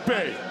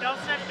Lupe,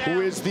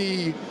 who is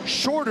the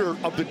shorter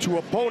of the 2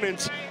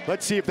 opponents.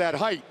 Let's see if that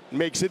height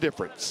makes a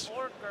difference.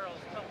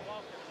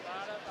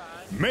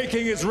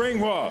 Making his ring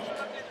walk,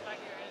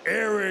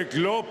 Erik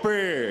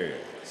Lopez.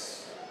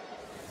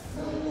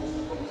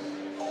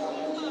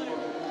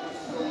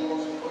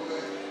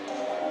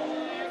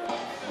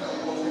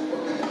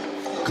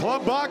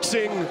 Club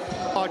boxing,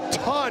 a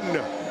ton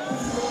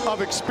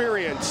of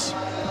experience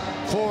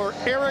for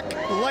Erik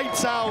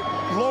Lights Out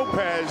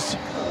Lopez.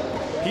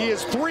 He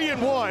is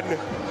 3-1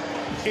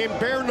 in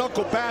bare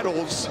knuckle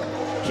battles.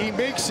 He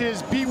makes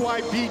his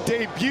BYB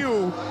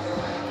debut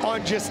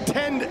on just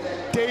 10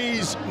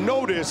 days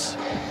notice,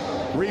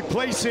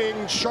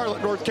 replacing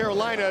Charlotte, North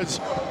Carolina's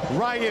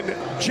Ryan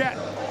Jett.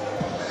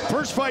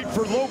 First fight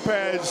for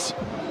Lopez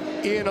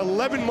in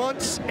 11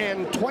 months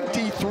and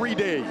 23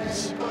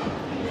 days.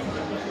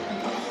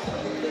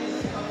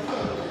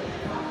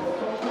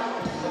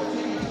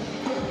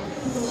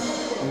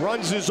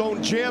 Runs his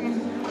own gym,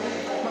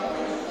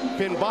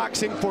 been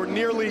boxing for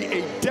nearly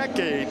a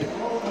decade,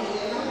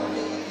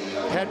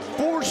 had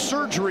 4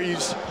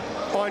 surgeries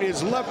on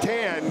his left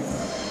hand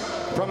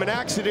from an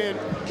accident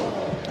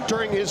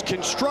during his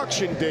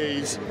construction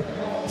days.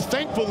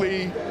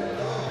 Thankfully,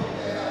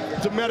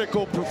 the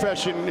medical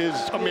profession is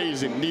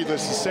amazing,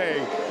 needless to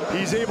say.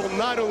 He's able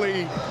not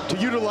only to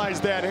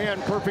utilize that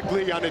hand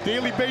perfectly on a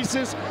daily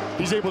basis,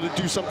 he's able to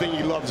do something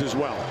he loves as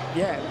well.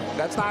 Yeah,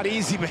 that's not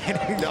easy, man.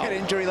 You get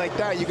an injury like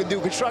that, you can do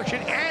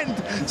construction and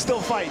still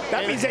fight.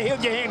 That means they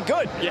healed your hand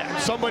good. Yeah,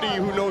 somebody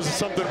who knows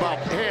something about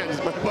hands,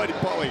 my buddy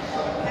Paulie.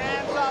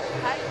 Hands up,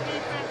 tight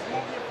defense,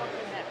 move your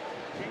fucking head.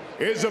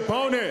 His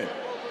opponent,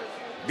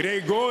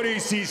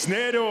 Gregoris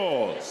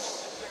Cisneros.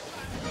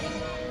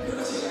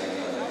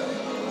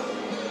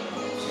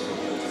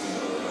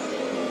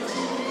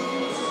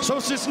 So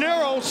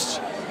Cisneros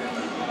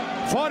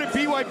fought at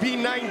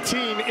BYB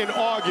 19 in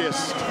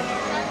August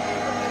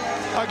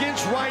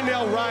against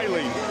Rhinell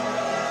Riley,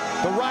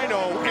 the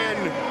Rhino,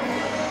 and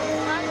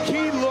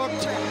he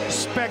looked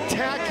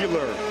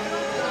spectacular.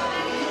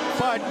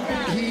 But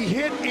he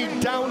hit a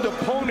downed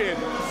opponent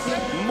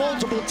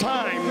multiple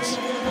times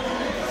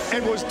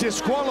and was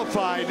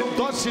disqualified.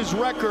 Thus his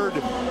record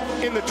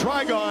in the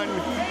Trigon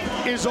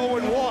is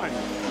 0-1.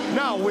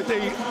 Now with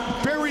a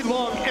very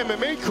long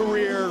MMA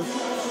career,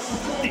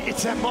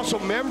 it's that muscle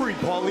memory,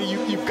 Paulie.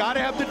 You've got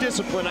to have the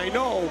discipline, I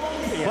know.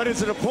 Yeah. But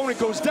as an opponent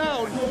goes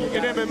down,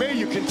 in MMA,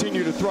 you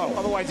continue to throw.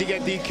 Otherwise, you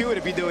get DQ'd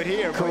if you do it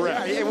here. Correct.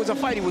 But yeah, it was a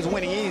fight he was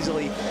winning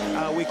easily.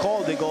 We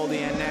called it, Goldie,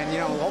 and you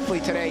know, hopefully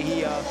today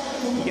he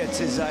gets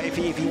his. If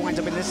he winds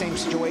up in the same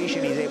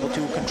situation, he's able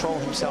to control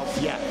himself.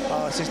 Yeah.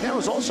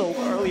 Cisneros also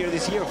earlier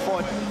this year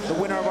fought the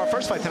winner of our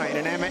first fight tonight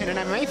in an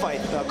MMA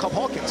fight, Cub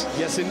Hawkins.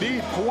 Yes,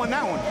 indeed. Who won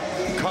that one?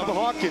 Cub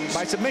Hawkins.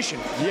 By submission.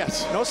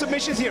 Yes. No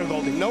submissions here,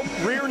 Goldie. Nope.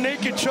 Rear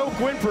naked choke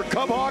win for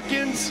Cub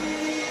Hawkins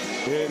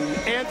in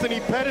Anthony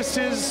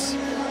Pettis'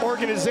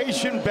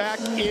 organization back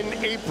in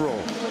April.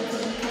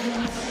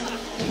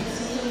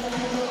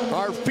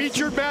 Our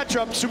featured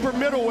matchup, super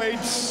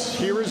middleweights.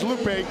 Here is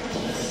Lupe.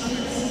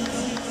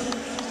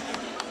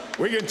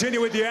 We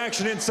continue with the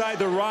action inside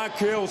the Rock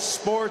Hill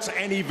Sports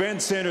and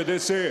Event Center.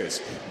 This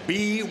is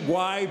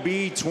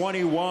BYB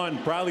 21,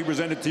 proudly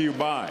presented to you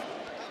by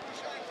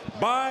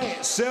Buy,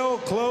 Sell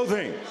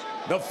Clothing,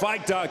 The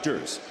Fight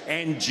Doctors,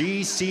 and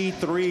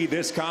GC3.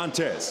 This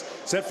contest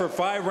set for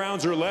 5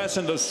 rounds or less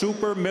in the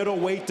super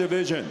middleweight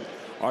division.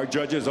 Our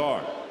judges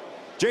are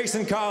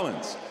Jason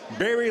Collins,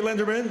 Barry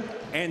Linderman,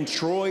 and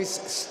Troyce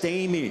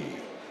Stamey.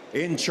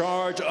 In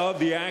charge of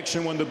the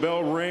action when the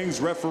bell rings,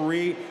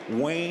 referee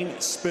Wayne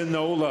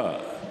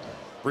Spinola.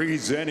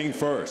 Presenting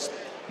first,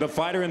 the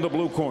fighter in the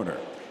blue corner.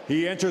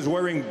 He enters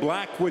wearing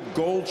black with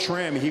gold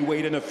trim. He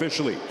weighed in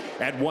officially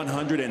at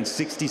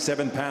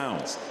 167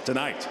 pounds.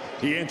 Tonight,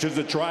 he enters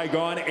the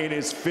Trigon in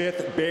his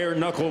 5th bare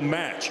knuckle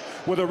match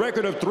with a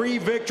record of 3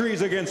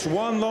 victories against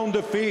 1 lone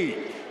defeat.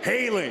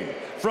 Hailing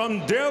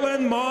from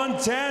Dillon,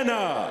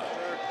 Montana,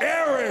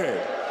 Erik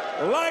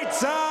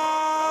Lights Out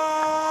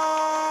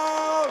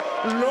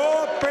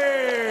Lopez.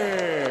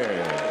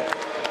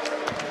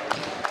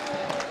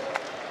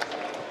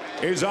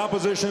 His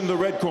opposition in the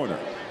red corner.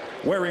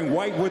 Wearing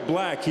white with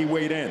black, he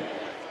weighed in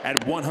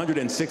at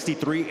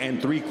 163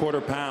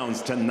 3/4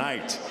 pounds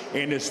tonight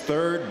in his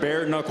 3rd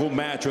bare knuckle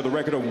match with a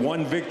record of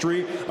 1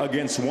 victory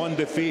against 1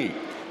 defeat.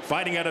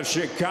 Fighting out of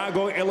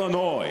Chicago,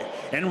 Illinois,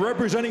 and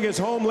representing his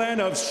homeland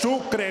of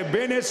Sucre,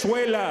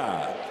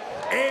 Venezuela,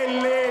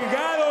 El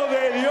Legado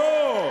de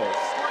Dios,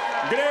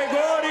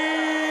 Gregoris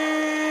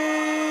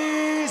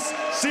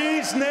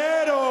Cisneros.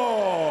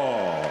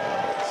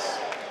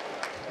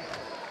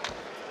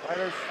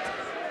 Fighters.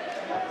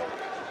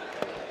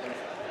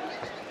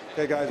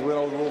 Okay, guys, we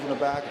know the rules in the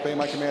back. Obey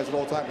my commands at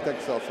all times. Protect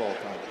yourselves at all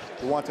times.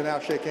 You want to now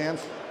shake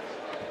hands?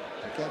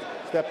 Okay.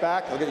 Step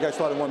back. I'll get you guys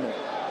started in 1 minute.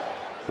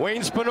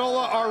 Wayne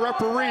Spinola, our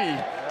referee.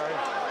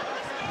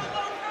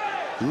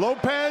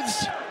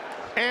 Lopez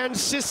and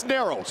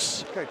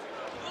Cisneros,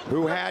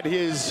 who had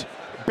his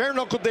bare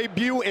knuckle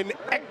debut in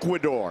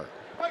Ecuador.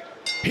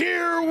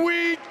 Here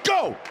we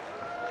go.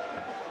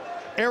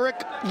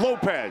 Erik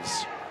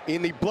Lopez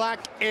in the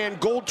black and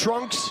gold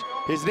trunks.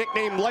 His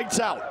nickname Lights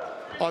Out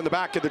on the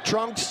back of the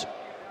trunks.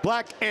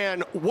 Black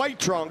and white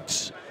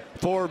trunks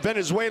for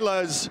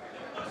Venezuela's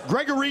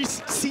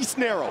Gregoris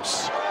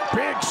Cisneros.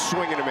 Big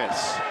swing and a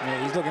miss.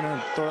 Yeah, he's looking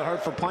to throw the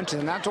hurt for punches,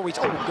 and that's what we.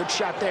 Oh, good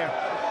shot there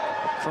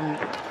from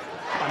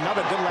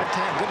another good left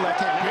hand. Good left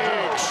hand.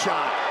 Big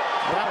shot.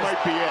 That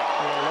might be it.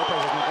 Yeah,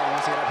 Lopez is not going to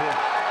want to get up here.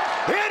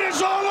 It is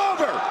all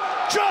over,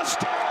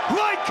 just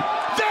like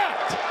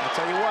that. I'll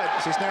tell you what,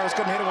 Cisneros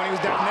couldn't hit it when he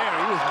was down there.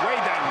 He was way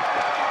down.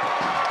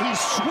 He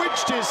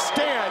switched his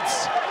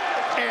stance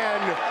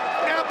and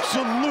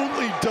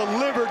absolutely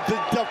delivered the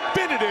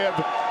definitive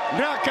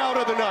knockout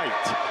of the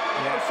night.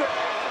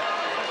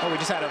 Yeah. Oh, we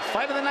just had a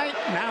fight of the night.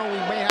 Now we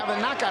may have a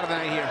knockout of the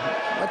night here.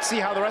 Let's see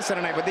how the rest of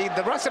the night. But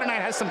the rest of the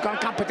night has some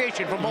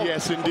competition for both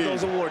of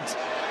those awards.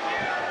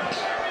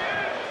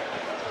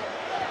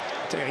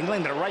 He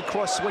landed a right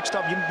cross, switched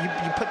up. You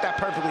put that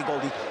perfectly,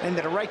 Goldie.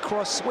 Landed a right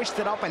cross, switched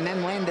it up, and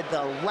then landed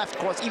the left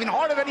cross even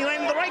harder than he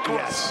landed the right cross.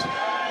 Yes.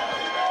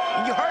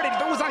 And you heard it.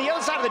 If it was on the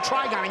other side of the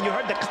trigon, and you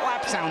heard the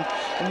clap sound,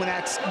 and when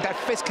that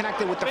fist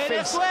connected with the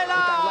face, with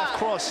that left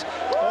cross,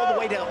 all the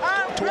way to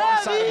our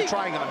side of the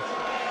trigon.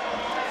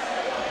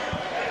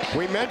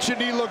 We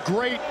mentioned he looked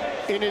great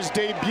in his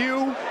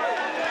debut.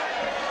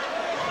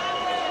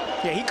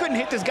 Yeah, he couldn't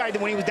hit this guy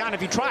when he was down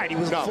if he tried. He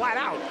was flat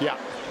out. Yeah.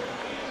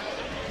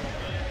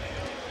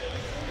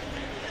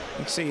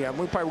 Let's see,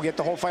 we probably will get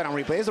the whole fight on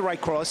replay. There's the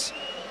right cross.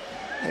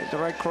 There's the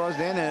right cross,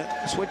 then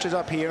it switches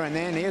up here, and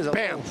then here's a...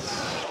 Bam!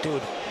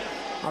 Dude,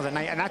 that was a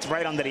nice, and that's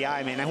right under the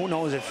eye, man. And who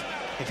knows if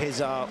his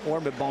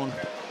orbit bone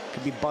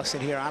could be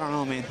busted here. I don't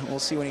know, man. We'll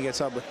see when he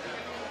gets up, but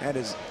that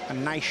is a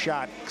nice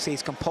shot. See,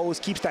 he's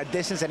composed, keeps that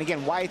distance, and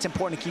again, why it's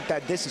important to keep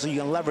that distance so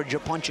you can leverage your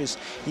punches.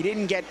 He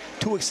didn't get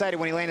too excited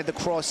when he landed the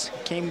cross,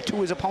 came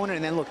to his opponent,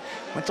 and then look,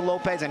 went to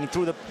Lopez, and he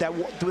threw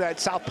that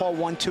southpaw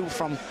 1-2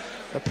 from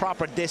the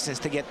proper distance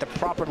to get the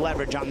proper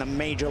leverage on the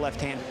major left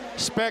hand.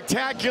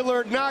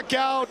 Spectacular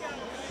knockout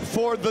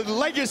for the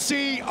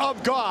legacy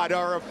of God.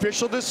 Our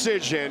official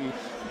decision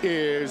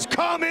is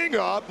coming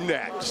up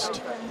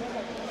next.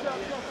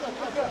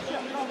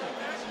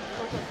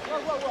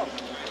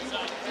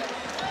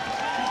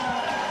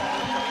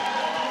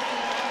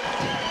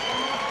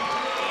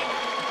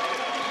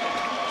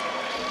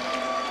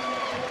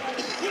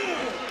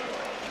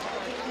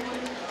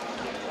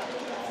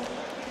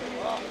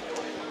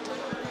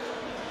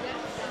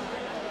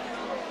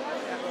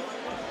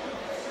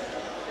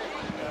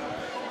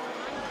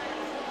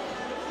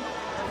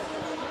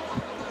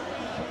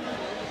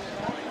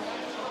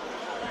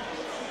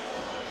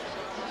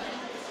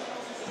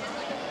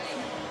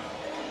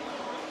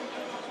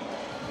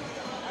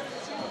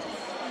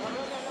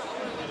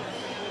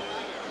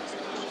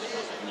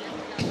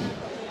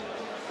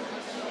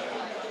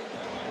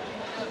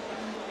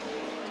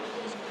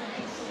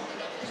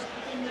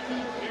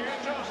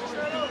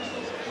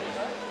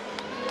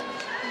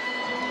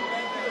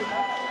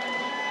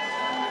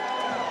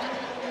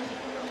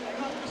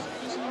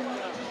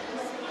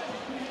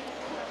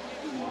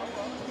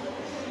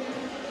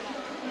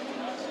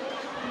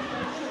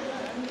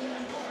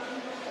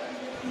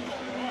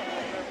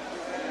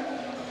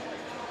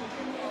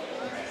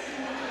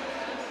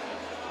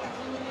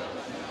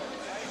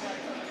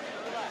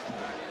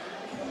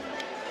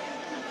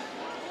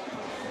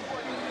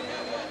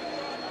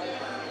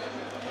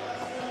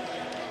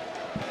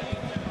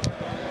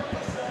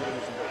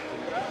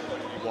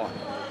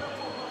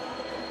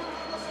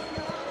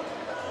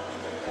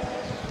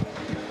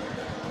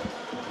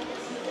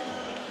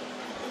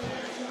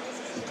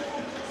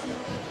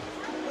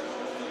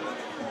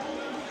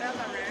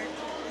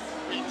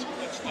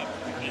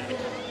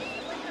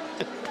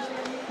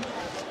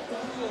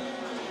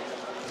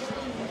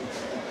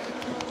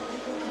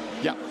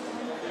 Yeah.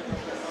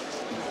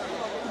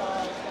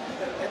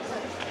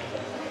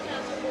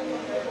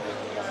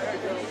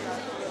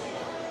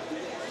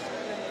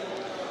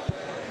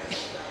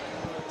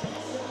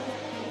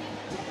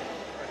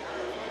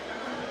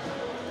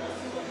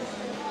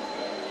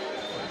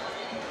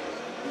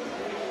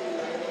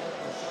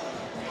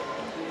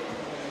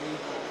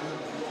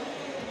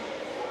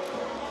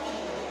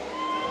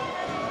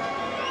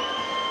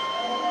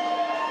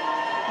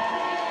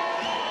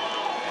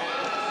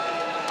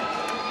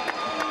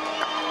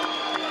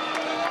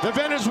 The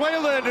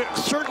Venezuelan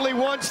certainly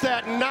wants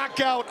that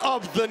knockout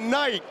of the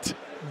night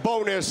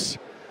bonus.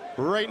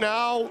 Right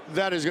now,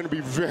 that is going to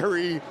be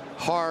very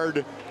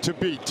hard to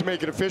beat. To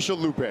make it official,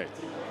 Lupe.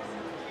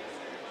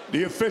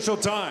 The official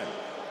time,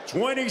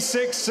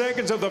 26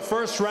 seconds of the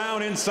first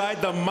round inside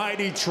the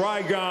mighty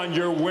Trigon.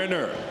 Your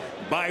winner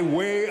by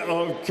way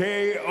of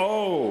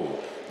KO,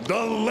 the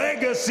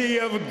legacy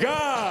of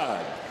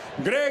God,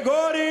 Gregoris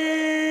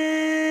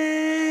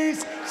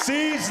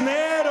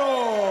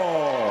Cisneros.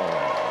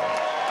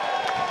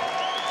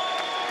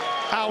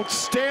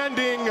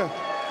 Outstanding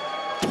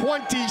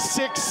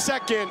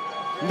 26-second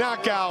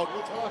knockout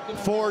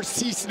for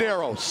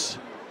Cisneros.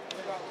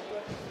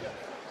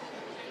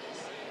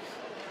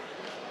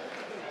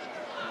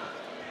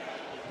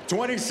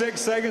 "26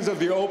 seconds of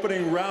the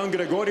opening round,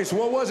 Gregoris.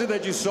 What was it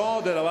that you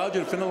saw that allowed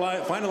you to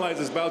finalize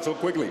this bout so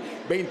quickly?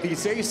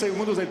 26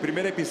 segundos del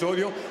primer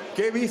episodio.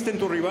 ¿Qué viste en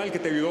tu rival que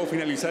te ayudó a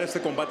finalizar este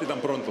combate tan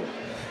pronto?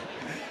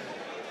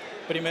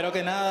 Primero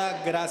que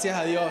nada, gracias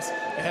a Dios.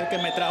 Es el que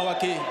me trajo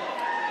aquí.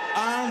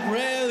 I'm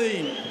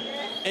ready.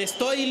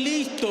 Estoy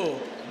listo.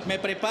 Me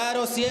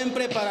preparo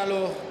siempre para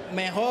los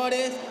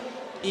mejores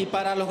y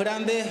para los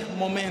grandes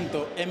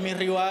momentos. En mi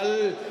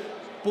rival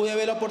pude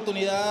ver la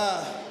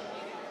oportunidad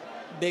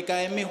de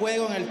caer en mi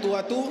juego en el tú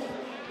a tú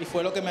y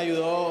fue lo que me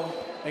ayudó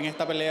en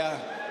esta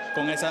pelea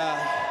con esa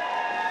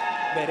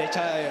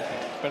derecha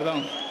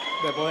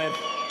de poder.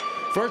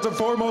 First and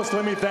foremost,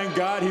 let me thank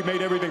God. He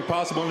made everything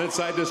possible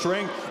inside this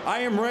ring. I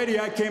am ready.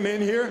 I came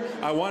in here.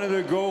 I wanted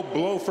to go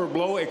blow for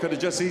blow. It could have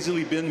just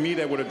easily been me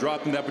that would have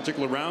dropped in that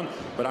particular round,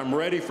 but I'm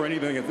ready for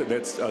anything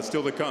that's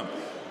still to come.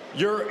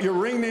 Your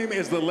ring name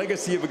is the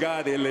Legacy of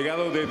God, El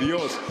Legado de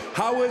Dios.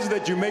 How is it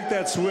that you make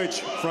that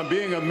switch from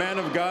being a man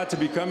of God to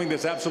becoming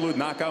this absolute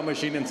knockout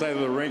machine inside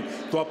of the ring?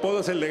 Tu apodo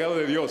es El Legado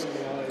de Dios.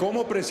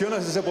 ¿Cómo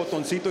presionas ese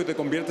botoncito y te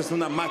conviertes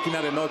en una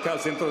máquina de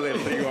knockouts dentro del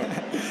ring?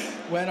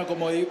 Bueno,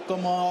 como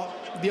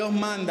Dios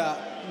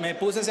manda, me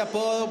puse ese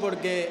apodo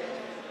porque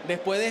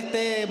después de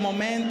este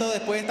momento,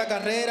 después de esta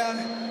carrera,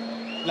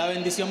 la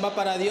bendición va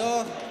para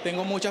Dios.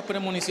 Tengo muchas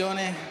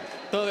premoniciones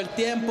todo el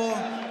tiempo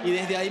y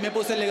desde ahí me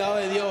puse el legado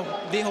de Dios.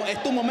 Dijo,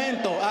 es tu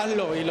momento,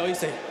 hazlo, y lo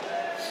hice.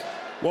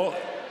 Well,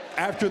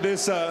 after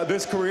this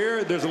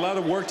career, there's a lot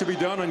of work to be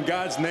done on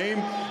God's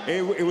name.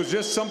 It was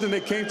just something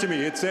that came to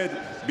me. It said,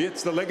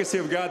 it's the legacy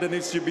of God that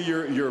needs to be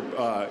your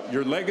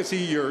legacy,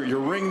 your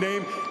ring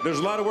name. There's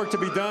a lot of work to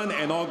be done,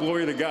 and all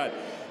glory to God.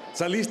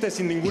 Saliste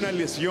sin ninguna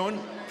lesión.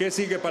 ¿Qué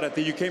sigue para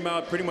ti? You came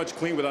out pretty much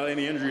clean without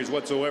any injuries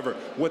whatsoever.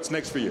 What's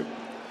next for you?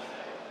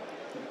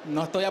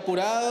 No estoy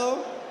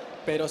apurado,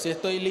 pero sí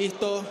estoy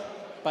listo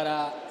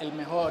para el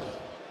mejor.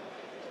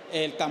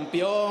 El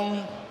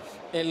campeón,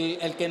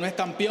 el que no es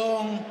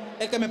campeón,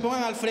 el que me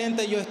pongan al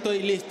frente, yo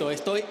estoy listo.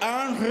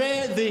 I'm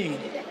ready.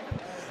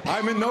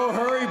 I'm in no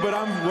hurry, but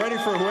I'm ready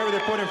for whoever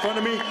they put in front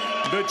of me.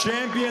 The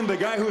champion, the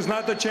guy who's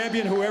not the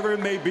champion, whoever it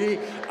may be,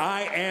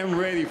 I am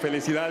ready.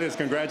 Felicidades,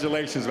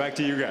 congratulations. Back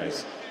to you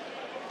guys.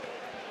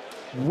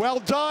 Well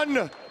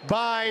done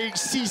by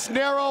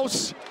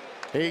Cisneros.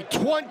 A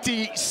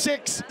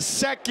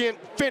 26-second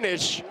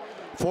finish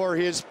for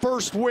his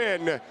first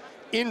win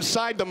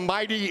inside the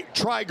mighty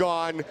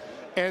Trigon.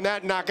 And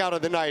that knockout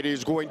of the night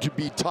is going to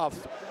be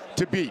tough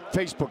to beat.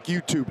 Facebook,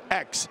 YouTube,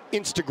 X,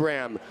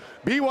 Instagram.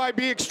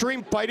 BYB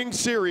Extreme Fighting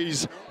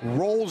Series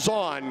rolls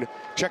on.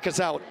 Check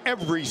us out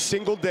every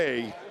single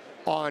day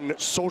on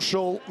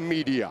social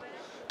media.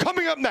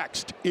 Coming up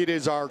next, it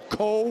is our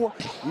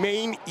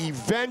co-main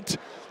event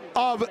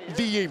of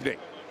the evening.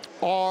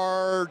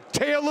 Our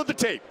tale of the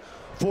tape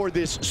for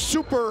this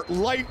super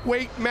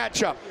lightweight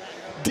matchup.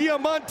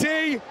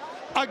 Diamante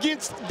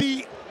against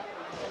the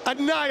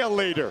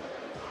Annihilator.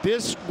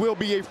 This will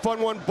be a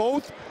fun one.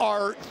 Both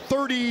are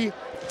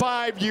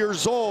 35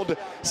 years old.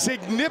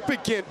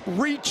 Significant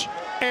reach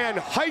and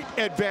height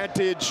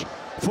advantage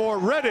for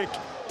Retic.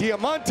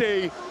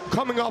 Diamante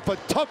coming off a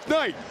tough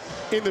night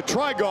in the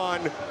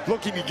Trigon,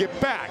 looking to get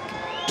back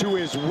to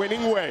his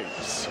winning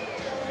ways.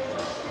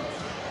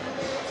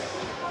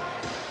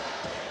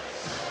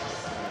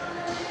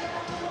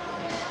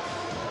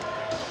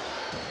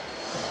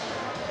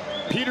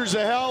 Peter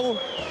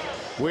Zahel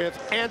with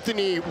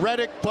Anthony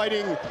Retic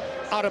fighting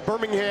out of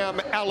Birmingham,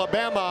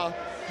 Alabama,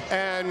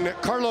 and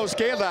Carlos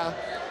Guerra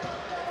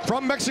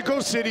from Mexico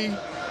City,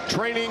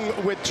 training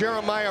with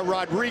Jeremiah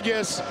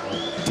Rodriguez.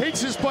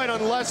 Takes his fight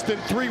on less than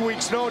 3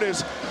 weeks'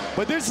 notice,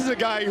 but this is a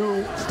guy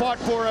who fought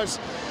for us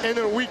and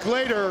then a week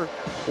later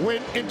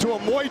went into a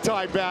Muay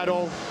Thai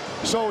battle,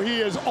 so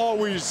he is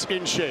always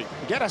in shape.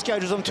 Guerra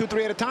schedules him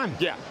 2-3 at a time.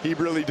 Yeah, he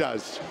really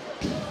does.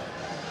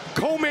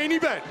 Co-main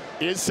event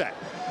is set.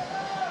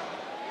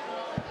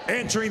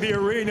 Entering the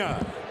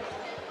arena,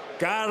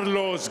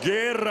 Carlos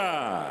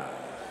Guerra.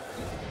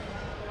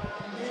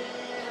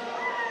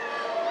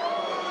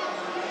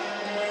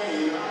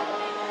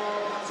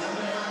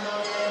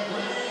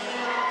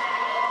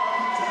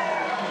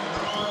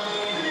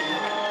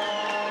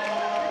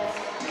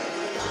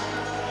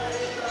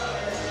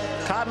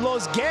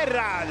 Carlos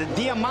Guerra, the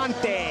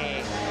Diamante.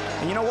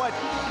 And you know what?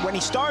 When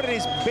he started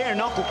his bare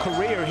knuckle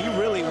career, he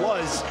really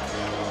was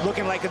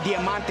looking like a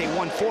Diamante.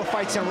 Won 4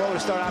 fights in a row to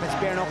start out his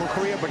bare knuckle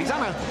career, but he's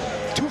on a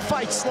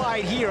 2-fight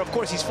slide here. Of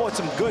course, he's fought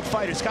some good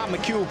fighters. Scott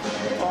McHugh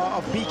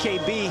of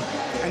BKB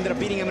ended up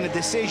beating him in a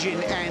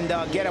decision, and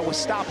Guerra was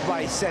stopped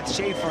by Seth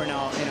Schaefer in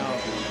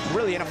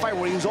a fight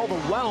where he was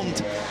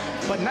overwhelmed.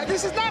 But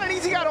this is not an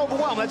easy guy to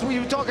overwhelm. That's what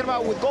you were talking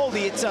about with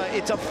Goldie. It's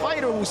a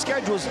fighter who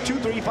schedules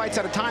 2-3 fights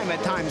at a time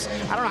at times.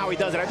 I don't know how he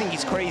does it. I think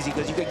he's crazy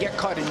because you could get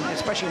cut, and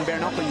especially in bare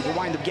knuckle, you could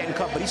wind up getting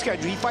cut. But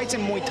he fights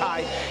in Muay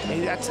Thai,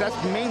 and that's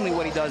mainly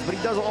what he does. But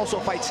he does also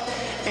fights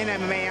in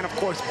MMA and, of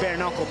course, bare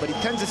knuckle. But he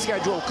tends to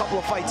schedule a couple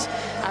of fights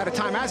at a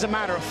time. As a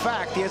matter of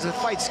fact, he has a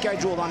fight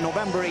scheduled on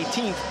November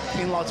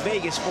 18th in Las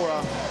Vegas for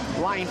a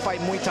Lion Fight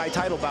Muay Thai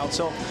title bout.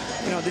 So,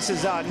 this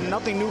is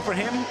nothing new for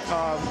him.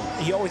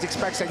 He always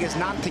expects, I guess,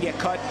 not to get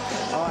cut.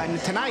 And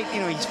tonight,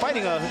 he's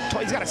fighting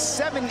he's got a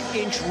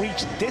 7-inch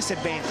reach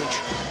disadvantage.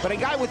 But a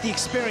guy with the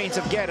experience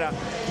of Guerra,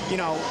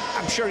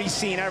 I'm sure he's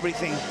seen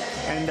everything.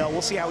 And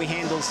we'll see how he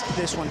handles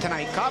this one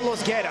tonight.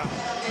 Carlos Guerra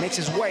makes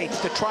his way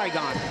to the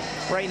Trigon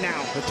right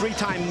now, the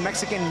 3-time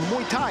Mexican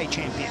Muay Thai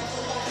champion.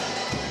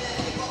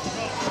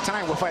 But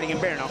tonight we're fighting in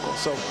bare knuckle,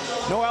 so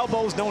no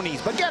elbows, no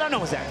knees. But Guerra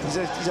knows that. He's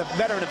a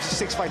veteran of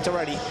 6 fights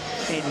already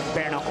in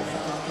bare knuckle.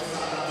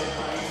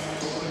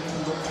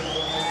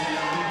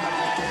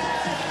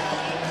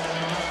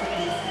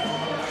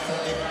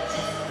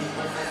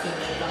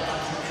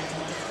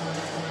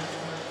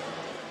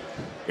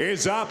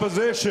 His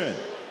opposition,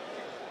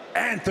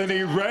 Anthony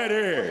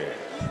Retic.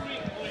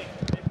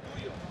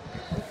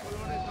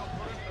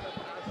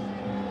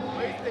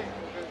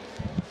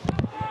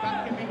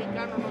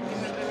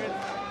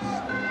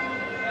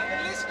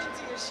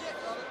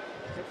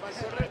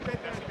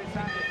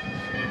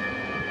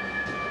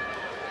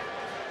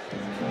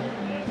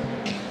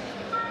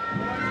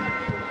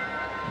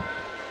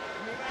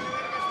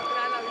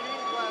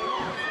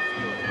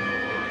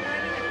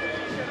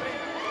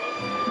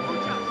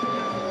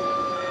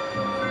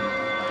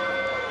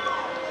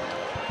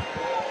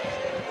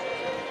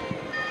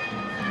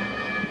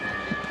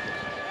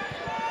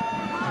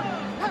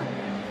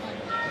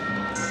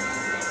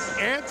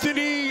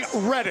 Anthony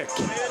Retic,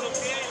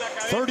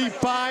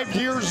 35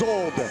 years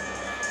old,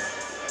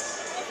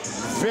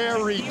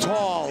 very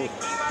tall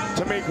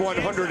to make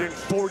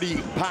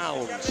 140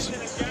 pounds.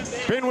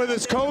 Been with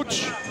his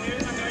coach,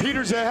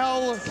 Peter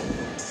Zahel,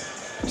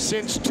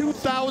 since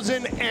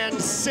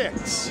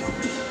 2006.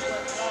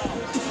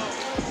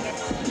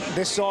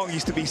 This song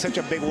used to be such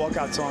a big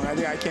walkout song. I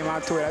think I came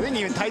out to it. I think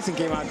even Tyson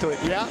came out to it.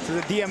 Yeah. To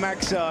the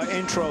DMX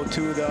intro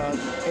to the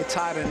It's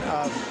Hot and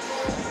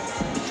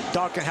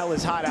Dark and Hell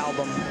is Hot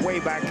album way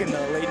back in the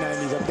late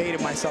 90s. I've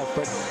dated myself,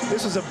 but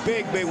this was a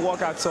big, big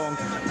walkout song.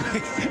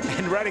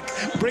 And Retic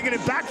bringing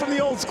it back from the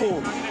old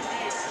school.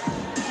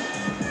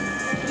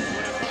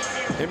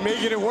 And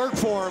making it work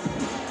for him.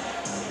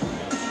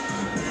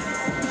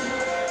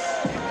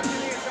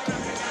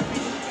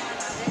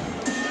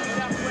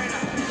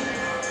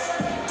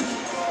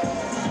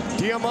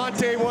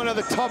 Diamante, one of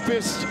the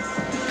toughest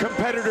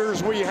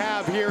competitors we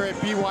have here at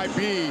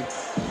BYB.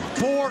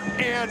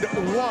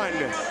 4-1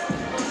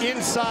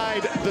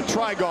 inside the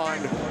Trigon,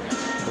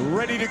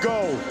 ready to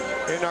go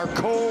in our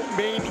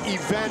co-main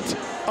event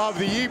of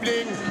the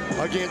evening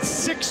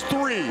against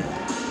 6'3"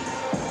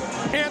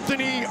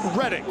 Anthony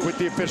Retic. With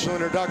the official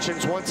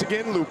introductions, once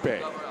again,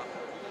 Lupe.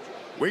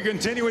 We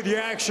continue with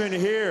the action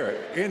here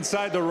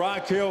inside the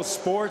Rock Hill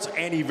Sports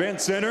and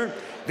Event Center.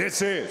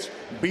 This is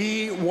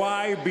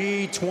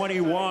BYB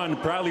 21,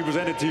 proudly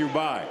presented to you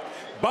by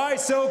Buy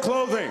Sell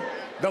Clothing,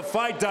 The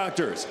Fight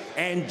Doctors,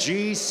 and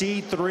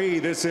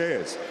GC3. This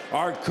is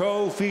our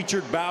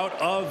co-featured bout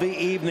of the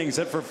evening,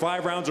 set for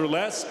 5 rounds or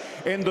less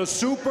in the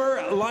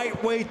super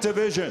lightweight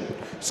division.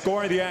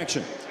 Scoring the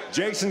action,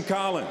 Jason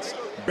Collins,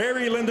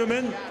 Barry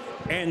Linderman,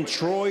 and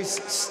Troyce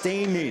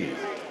Stamey.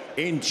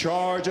 In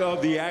charge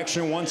of the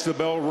action once the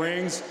bell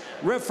rings,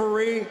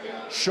 referee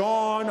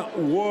Sean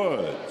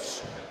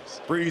Woods.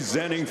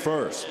 Presenting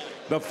first,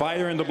 the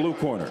fighter in the blue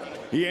corner.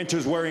 He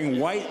enters wearing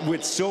white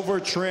with silver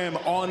trim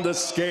on the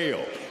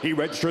scale. He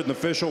registered an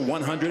official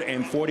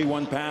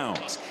 141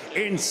 pounds.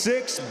 In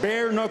 6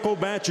 bare knuckle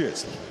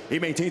matches, he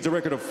maintains a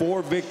record of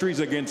 4 victories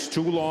against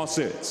 2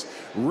 losses.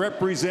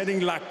 Representing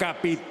La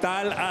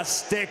Capital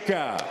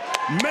Azteca,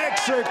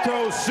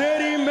 Mexico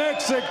City,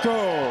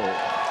 Mexico,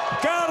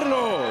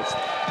 Carlos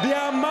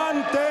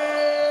Diamante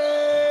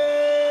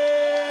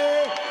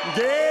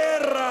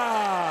Guerra.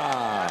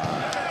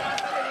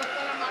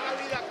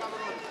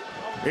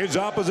 His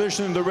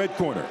opposition in the red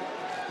corner,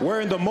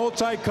 wearing the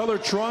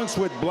multicolored trunks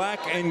with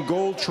black and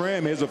gold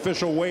trim, his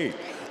official weight,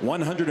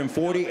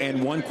 140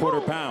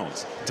 1/4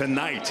 pounds.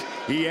 Tonight,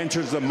 he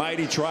enters the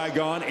mighty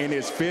Trigon in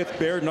his 5th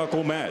bare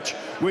knuckle match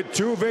with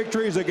 2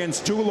 victories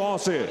against 2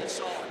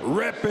 losses.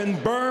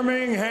 Reppin'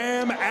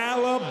 Birmingham,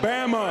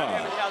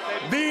 Alabama,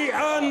 the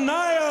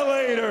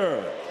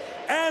Annihilator,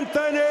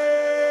 Anthony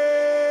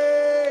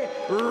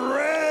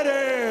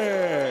Retic.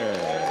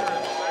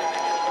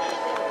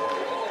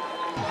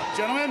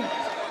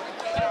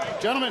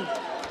 Gentlemen,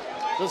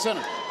 to the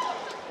center.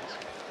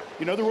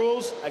 You know the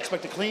rules. I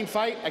expect a clean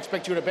fight. I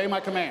expect you to obey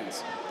my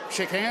commands.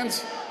 Shake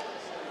hands.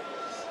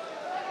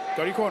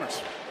 Go to your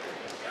corners.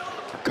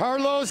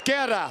 Carlos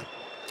Guerra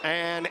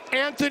and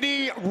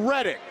Anthony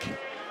Retic.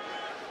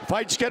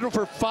 Fight scheduled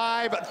for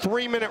 5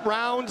 3-minute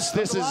rounds.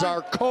 This is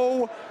our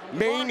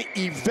co-main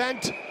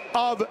event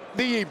of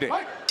the evening.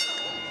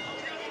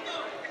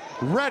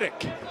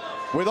 Retic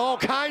with all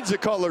kinds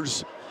of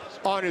colors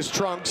on his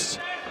trunks.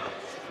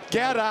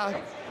 Guerra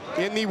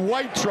in the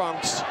white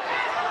trunks.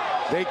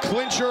 They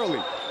clinch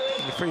early.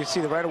 Before you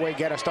see the right away,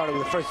 Guerra started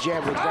with the first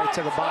jab with right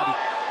to the body.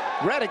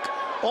 Retic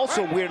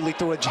also weirdly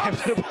threw a jab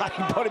to the body,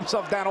 brought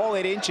himself down all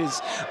 8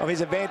 inches of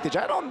his advantage.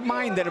 I don't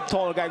mind that a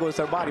taller guy goes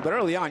to the body, but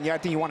early on, yeah, I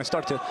think you want to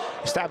start to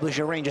establish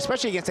your range,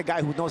 especially against a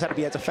guy who knows how to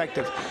be as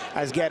effective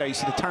as Guerra. You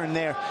see the turn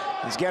there.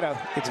 As Guerra,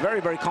 it's very,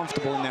 very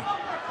comfortable in there.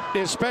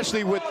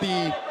 Especially with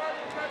the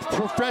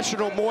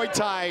professional Muay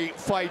Thai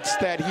fights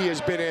that he has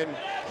been in,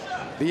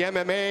 the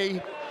MMA,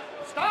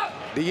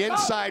 the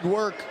inside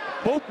work,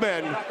 both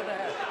men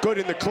good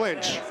in the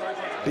clinch.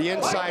 The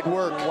inside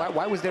work.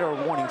 Why was there a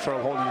warning for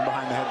holding him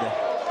behind the head there?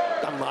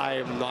 I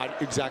am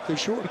not exactly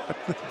sure.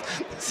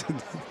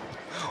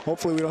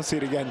 Hopefully we don't see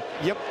it again.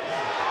 Yep.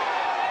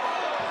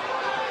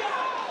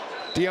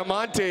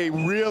 Diamante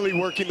really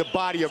working the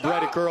body of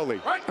Retic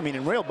early. I mean,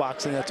 in real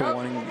boxing, that's a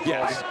warning.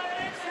 Yes.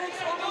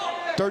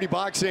 Dirty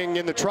boxing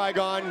in the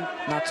Trigon.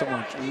 Not so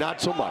much. Not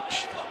so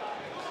much.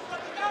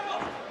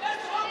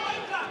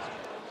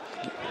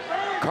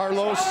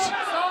 Carlos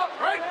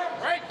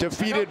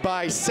defeated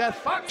by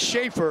Seth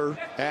Schaefer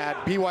at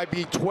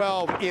BYB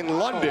 12 in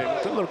London.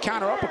 Good little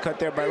counter uppercut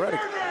there by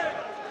Retic.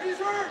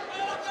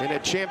 In a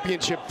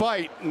championship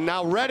fight.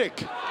 Now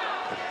Retic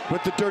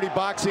with the dirty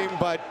boxing,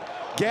 but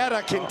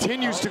Guerra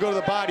continues to go to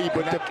the body,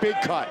 but the big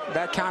cut.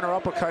 That counter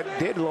uppercut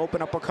did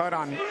open up a cut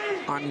on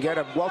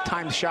Guerra.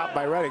 Well-timed shot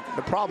by Retic.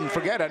 The problem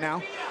for Guerra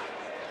now,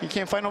 he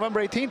can't fight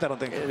November 18th, I don't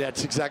think.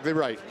 That's exactly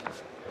right.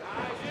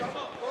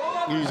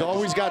 He's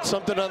always got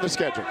something on the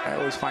schedule. I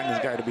always find this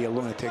guy to be a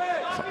lunatic.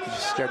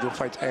 Schedule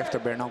fights after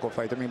bare knuckle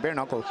fights. I mean, bare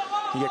knuckle,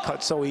 you get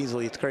cut so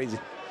easily, it's crazy.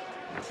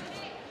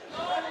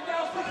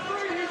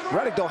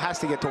 Retic, though, has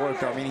to get to work,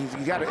 though. I mean,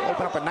 he's got to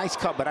open up a nice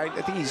cut, but I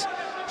think he's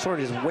sort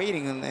of just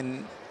waiting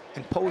and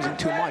posing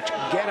too much.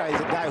 Guerra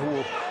is a guy who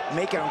will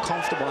make it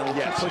uncomfortable and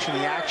will keep pushing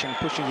the action,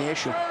 pushing the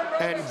issue.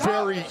 And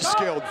very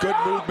skilled. Good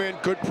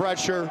movement, good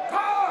pressure.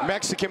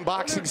 Mexican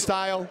boxing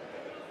style.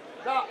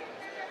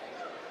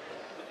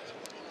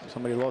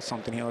 Somebody lost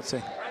something here, let's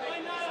see.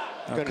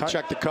 Going to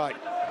check the cut.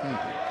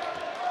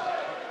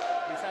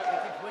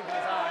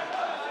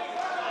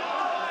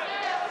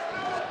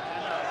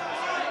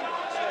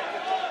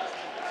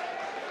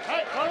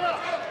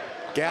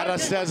 Guerra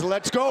says,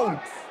 let's go.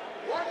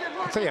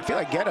 I'll tell you, I feel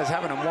like Guerra's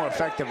having a more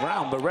effective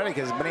round, but Retic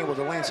has been able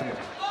to land some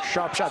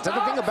sharp shots. That's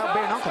the thing about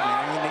bare knuckle,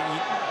 man.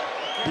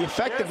 I mean, the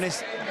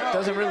effectiveness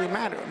doesn't really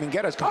matter. I mean,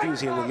 Guerra's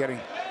confused here with getting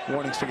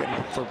warnings for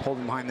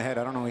holding behind the head.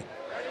 I don't know.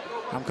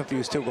 I'm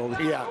confused too,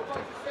 Goldie. Yeah.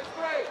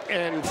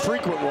 And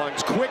frequent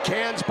ones. Quick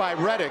hands by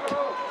Retic.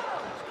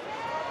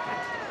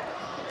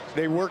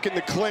 They work in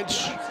the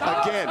clinch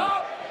again.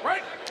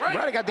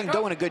 Retic, I think,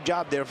 doing a good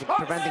job there for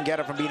preventing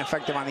Guerra from being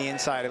effective on the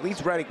inside. At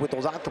least Retic, with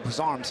those octopus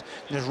arms,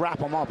 just wrap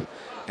him up,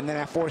 and then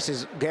that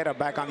forces Guerra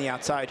back on the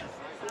outside.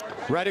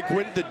 Retic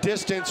went the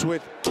distance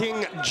with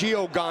King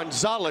Gio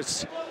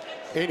Gonzalez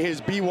in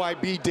his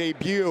BYB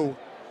debut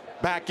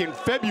back in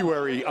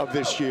February of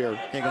this year.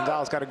 Yeah,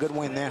 Gonzalez got a good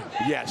win there.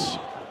 Yes.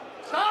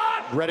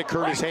 Retic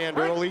hurt his hand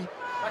early,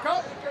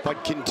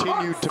 but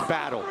continued to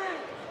battle.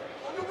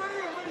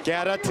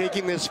 Guerra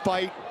taking this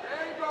fight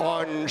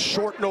on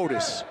short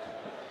notice.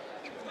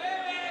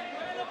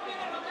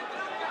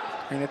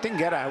 I mean, I think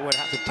Guerra would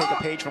have to take a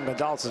page from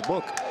Gonzalez's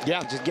book.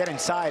 Yeah. Just get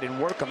inside and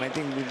work him. I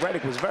think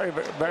Retic was very,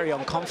 very, very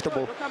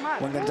uncomfortable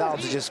when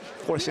Gonzalez was just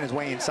forcing his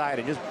way inside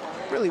and just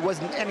really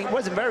wasn't, and he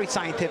wasn't very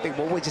scientific,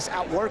 but was just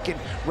outworking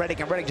Retic,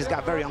 and Retic just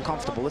got very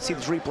uncomfortable. Let's see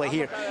this replay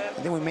here.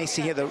 And then we may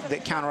see here the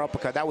counter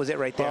uppercut. That was it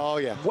right there. Oh,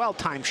 yeah.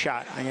 Well-timed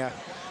shot. And, you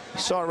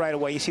saw it right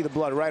away. You see the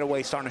blood right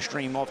away starting to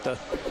stream off the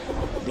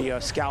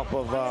scalp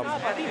of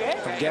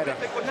Guerra.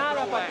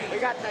 We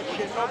got that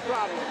shit, no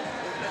problem.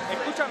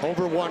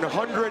 Over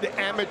 100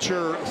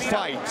 amateur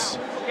fights.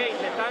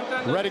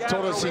 Retic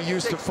told us he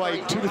used to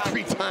fight 2 to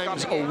 3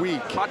 times a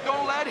week. But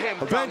don't let him.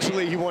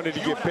 Eventually, he wanted to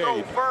get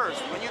paid.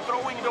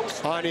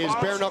 On his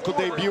bare knuckle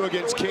debut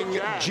against King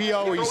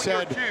Gio, he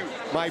said,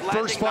 my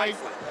first fight,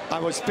 I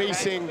was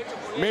facing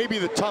maybe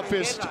the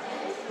toughest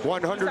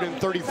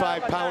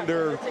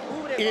 135-pounder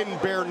in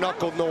bare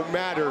knuckle, no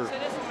matter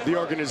the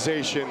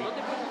organization.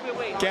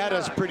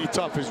 Guerra's pretty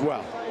tough as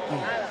well.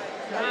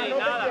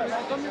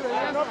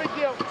 No big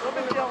deal, no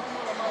big deal.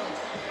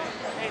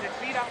 Hey,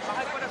 respira,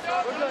 baja el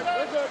corazón.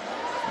 We're good.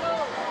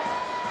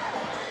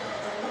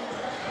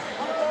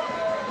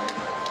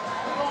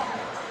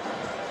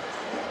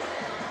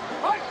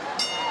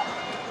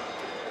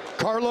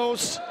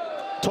 Carlos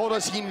told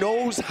us he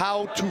knows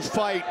how to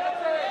fight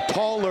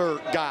taller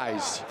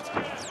guys.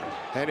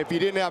 And if he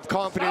didn't have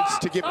confidence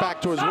to get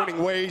back to his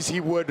winning ways, he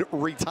would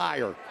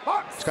retire.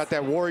 He's got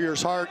that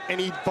warrior's heart.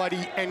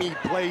 Anybody, any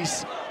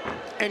place,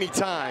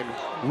 anytime.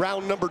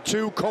 Round number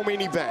 2,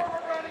 co-main event.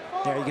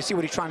 Yeah, you can see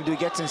what he's trying to do. He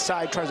gets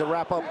inside, tries to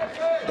wrap up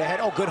the head.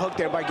 Oh, good hook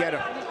there by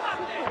Guerra.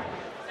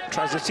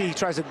 He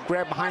tries to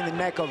grab behind the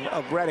neck of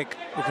Retic.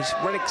 Because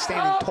Retic's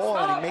standing tall,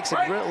 and he makes it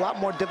a lot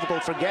more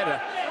difficult for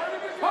Guerra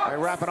by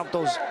wrapping up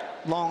those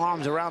long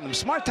arms around him.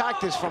 Smart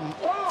tactics from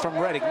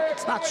Retic.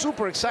 It's not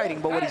super exciting,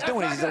 but what he's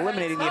doing is he's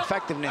eliminating the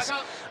effectiveness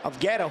of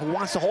Guerra, who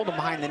wants to hold him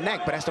behind the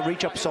neck, but has to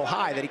reach up so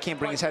high that he can't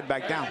bring his head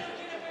back down.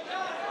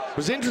 It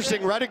was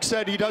interesting. Retic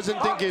said he doesn't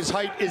think his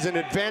height is an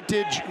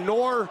advantage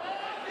nor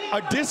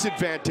a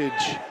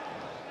disadvantage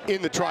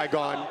in the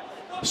Trigon.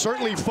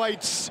 Certainly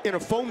fights in a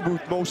phone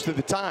booth most of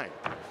the time.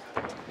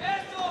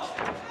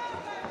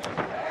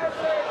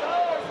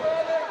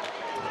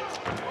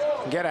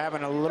 Guerra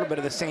having a little bit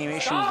of the same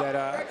issues that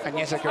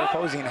Agnesa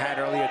Kirakosian had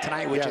earlier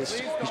tonight, which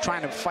is he's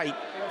trying to fight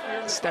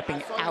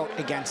stepping out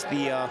against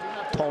the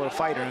taller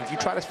fighter. And if you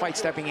try to fight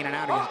stepping in and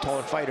out against a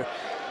taller fighter,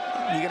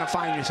 you're going to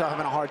find yourself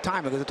having a hard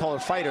time because the taller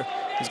fighter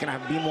is going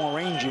to be more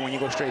rangy when you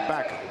go straight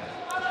back.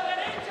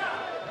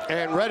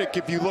 And Retic,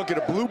 if you look at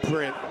a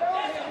blueprint,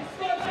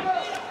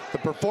 the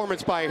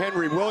performance by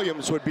Henry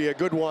Williams would be a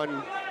good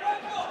one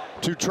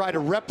to try to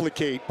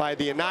replicate by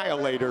the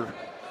Annihilator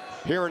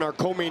here in our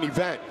co-main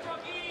event.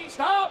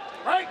 Stop!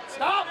 Break!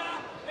 Stop!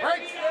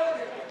 Break!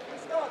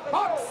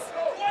 Box!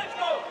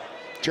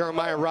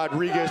 Jeremiah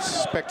Rodriguez,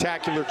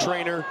 spectacular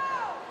trainer,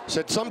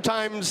 said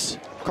sometimes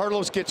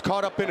Carlos gets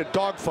caught up in a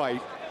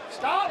dogfight.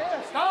 Stop!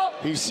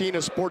 Stop! He's seen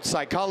a sports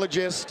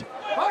psychologist.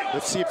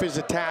 Let's see if his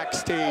attack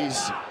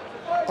stays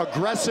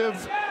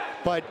aggressive,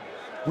 but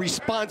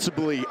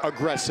responsibly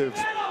aggressive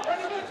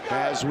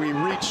as we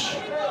reach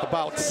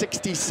about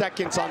 60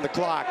 seconds on the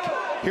clock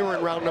here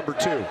in round number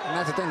 2. And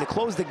that's the thing, to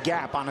close the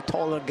gap on a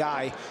taller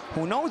guy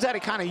who knows how to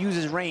kind of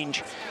uses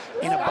range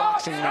in a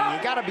boxing ring,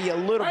 you got to be a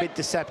little bit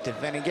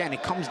deceptive. And again,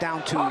 it comes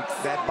down to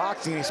that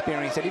boxing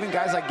experience that even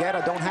guys like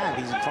Guerra don't have.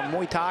 He's from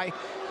Muay Thai.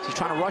 He's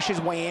trying to rush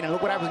his way in, and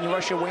look what happens when you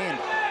rush your way in.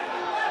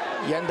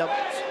 You end up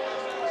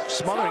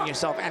smothering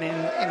yourself. And in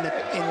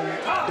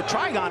the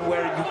Trigon,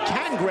 where you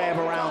can grab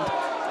around,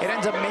 it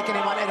ends up making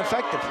him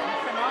ineffective.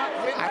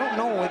 I don't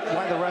know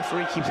why the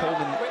referee keeps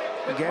holding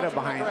Guerra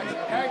behind,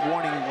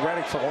 warning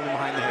Retic for holding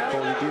behind the head.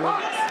 Do you?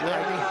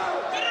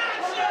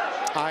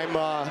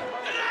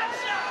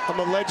 I'm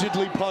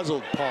allegedly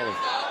puzzled, Paulie.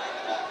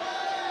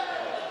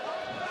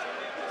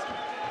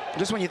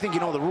 Just when you think you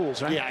know the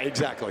rules, right? Yeah,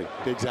 exactly,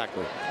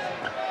 exactly.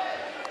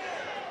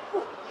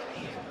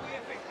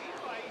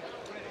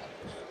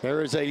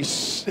 There is a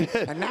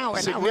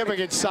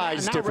significant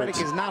size difference.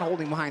 Retic is not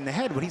holding behind the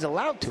head, but he's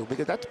allowed to,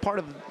 because that's part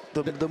of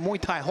the Muay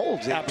Thai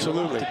holds.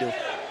 Absolutely. To do.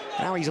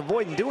 Now he's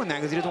avoiding doing that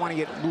because he doesn't want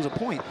to lose a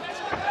point.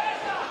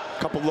 A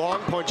couple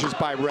long punches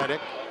by Retic.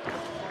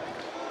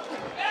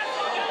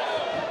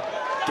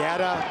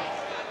 Guerra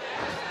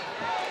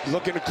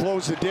looking to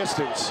close the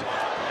distance.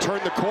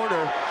 Turn the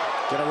corner.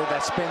 Guerra with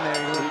that spin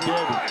there. He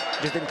did.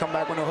 Just didn't come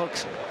back with no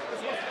hooks.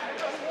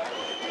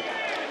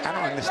 I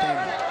don't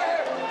understand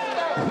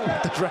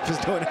what this ref is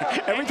doing.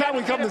 Every time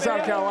we come to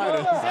South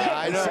Carolina,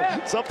 I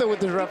know. Something with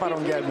this ref I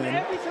don't get,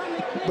 man.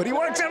 But he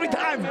works every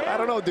time. I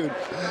don't know, dude.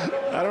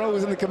 I don't know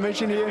who's in the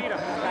commission here.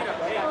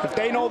 If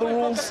they know the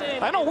rules,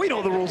 I know we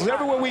know the rules.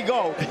 Everywhere we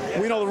go,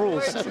 we know the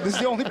rules. This is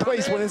the only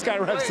place when this guy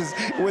refs is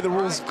where the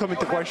rules come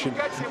into question.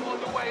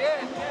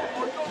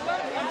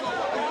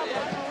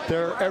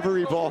 They're ever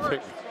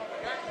evolving.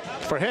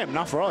 For him,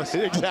 not for us.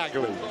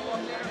 Exactly.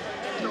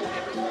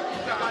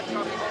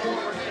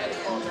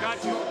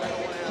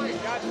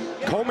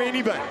 Co-main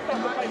event.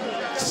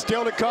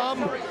 Still to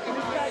come.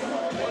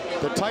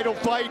 The title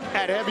fight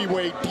at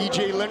heavyweight,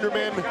 DJ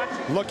Linderman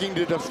looking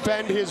to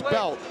defend his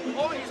belt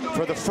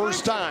for the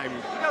first time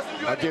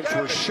against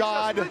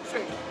Rashad,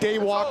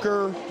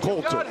 Daywalker,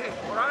 Coulter.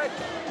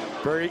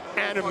 Very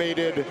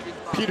animated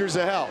Peter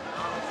Zahel.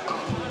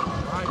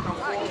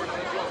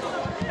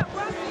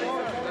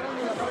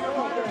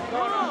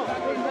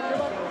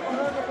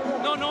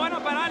 No van a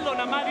pararlo,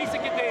 nada más dice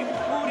que te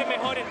cubre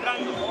mejor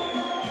entrando.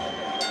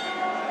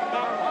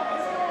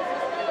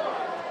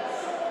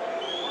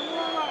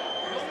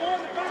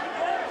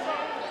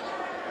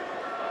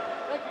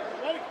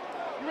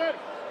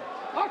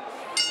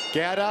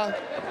 Guerra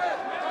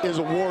is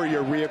a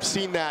warrior. We have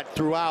seen that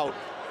throughout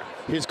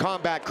his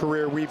combat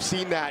career. We've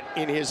seen that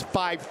in his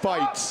 5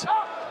 fights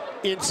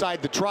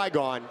inside the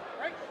Trigon.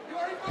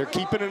 They're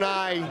keeping an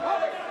eye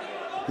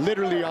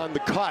literally on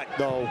the cut,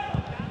 though.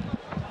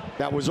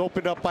 That was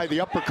opened up by the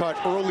uppercut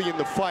early in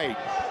the fight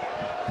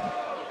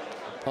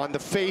on the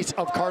face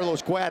of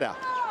Carlos Guerra.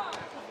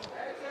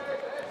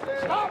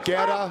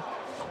 Guerra,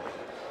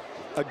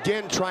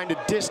 again, trying to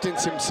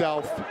distance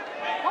himself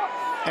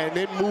and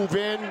then move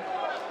in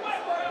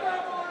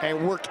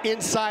and work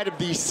inside of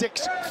the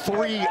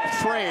 6'3"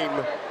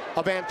 frame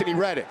of Anthony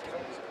Retic.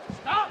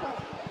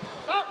 Stop!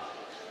 Stop!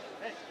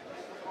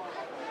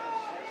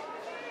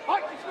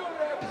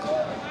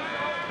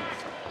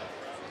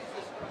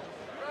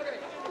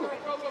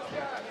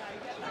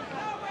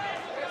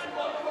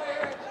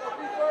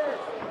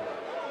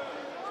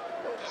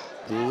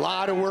 A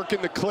lot of work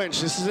in the clinch.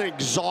 This is an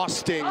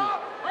exhausting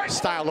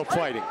style of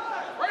fighting.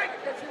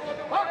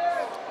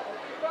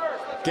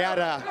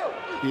 Guerra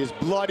is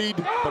bloodied,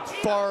 but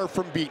far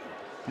from beaten.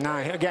 Nah,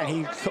 again,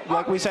 he,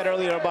 like we said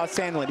earlier about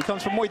Sandlin, he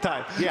comes from Muay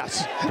Thai.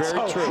 Yes,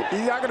 very true.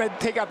 He's not going to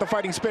take out the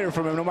fighting spirit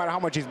from him, no matter how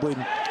much he's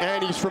bleeding.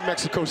 And he's from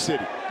Mexico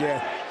City.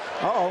 Yeah.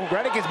 Uh-oh,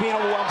 Retic is being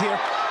overwhelmed here.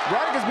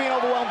 Retic is being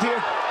overwhelmed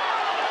here.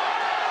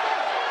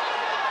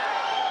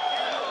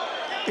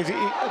 I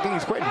think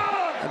he's quitting.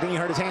 I think he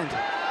hurt his hand.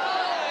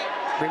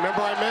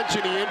 Remember I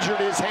mentioned he injured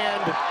his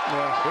hand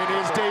in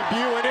his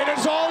debut, and it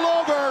is all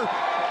over.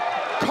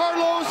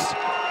 Carlos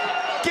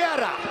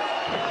Guerra.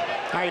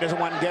 Now he doesn't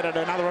want Guerra,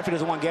 another referee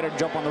doesn't want Guerra to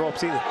jump on the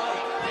ropes either.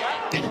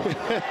 He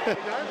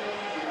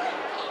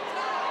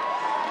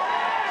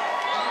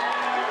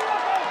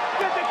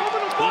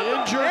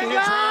injured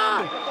his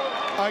hand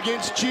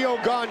against Gio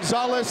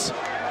Gonzalez.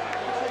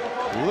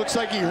 Looks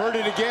like he hurt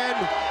it again.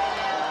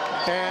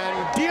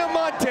 And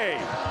Diamante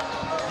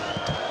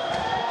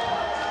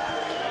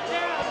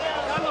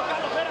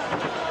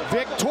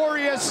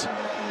victorious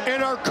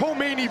in our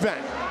co-main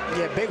event.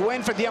 Yeah, big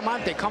win for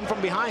Diamante. Come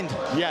from behind.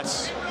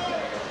 Yes.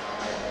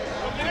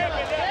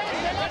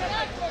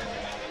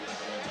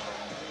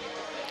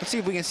 Let's see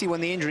if we can see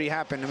when the injury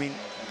happened. I mean,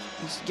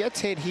 he gets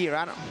hit here.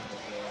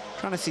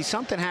 Trying to see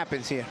something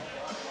happens here.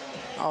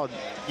 Oh,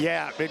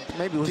 yeah.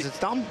 Maybe it was his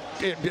thumb?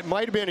 It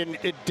might have been.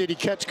 Did he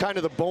catch kind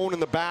of the bone in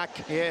the back?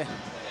 Yeah.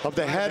 Of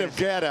the head of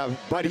Guerra,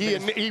 but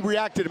he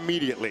reacted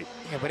immediately.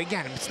 Yeah, but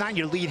again, it's not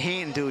your lead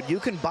hand, dude. You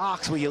can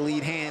box with your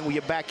lead hand, with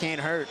your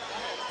backhand hurt.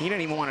 He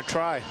didn't even want to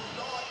try.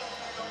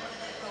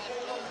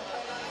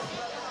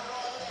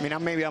 I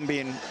mean, maybe I'm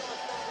being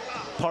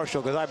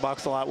partial because I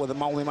boxed a lot with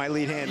only my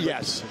lead hand.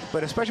 Yes.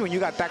 But especially when you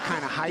got that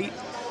kind of height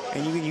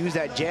and you can use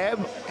that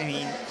jab, I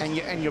mean,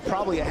 and you're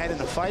probably ahead in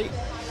the fight.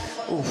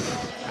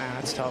 Oof, man,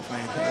 that's tough,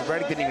 man.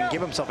 Retic didn't even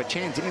give himself a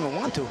chance. He didn't even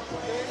want to.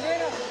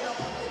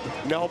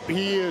 Nope,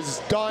 he is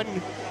done.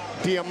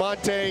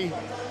 Diamante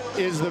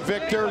is the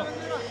victor.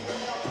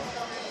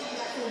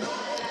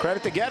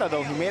 Credit to Guerra,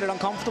 though. He made it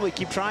uncomfortable. He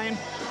keep trying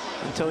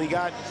until he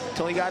got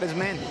his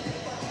man.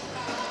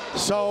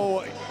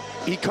 So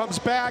he comes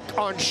back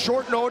on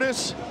short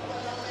notice,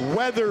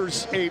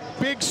 weathers a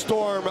big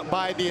storm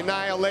by the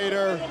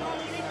Annihilator,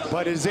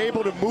 but is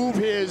able to move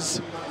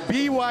his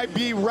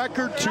BYB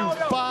record to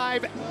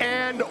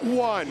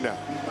 5-1.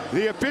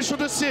 The official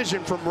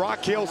decision from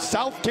Rock Hill,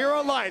 South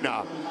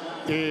Carolina,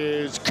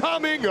 is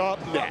coming up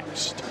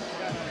next.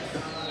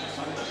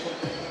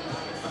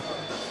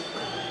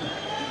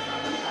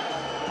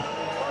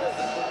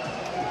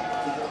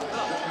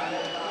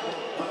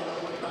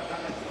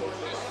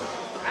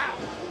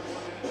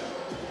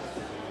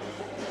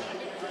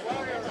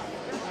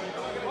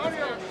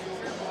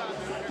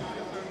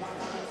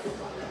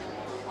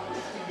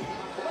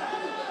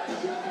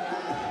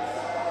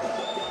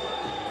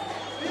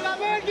 ¡Viva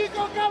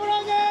México,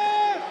 cabrones!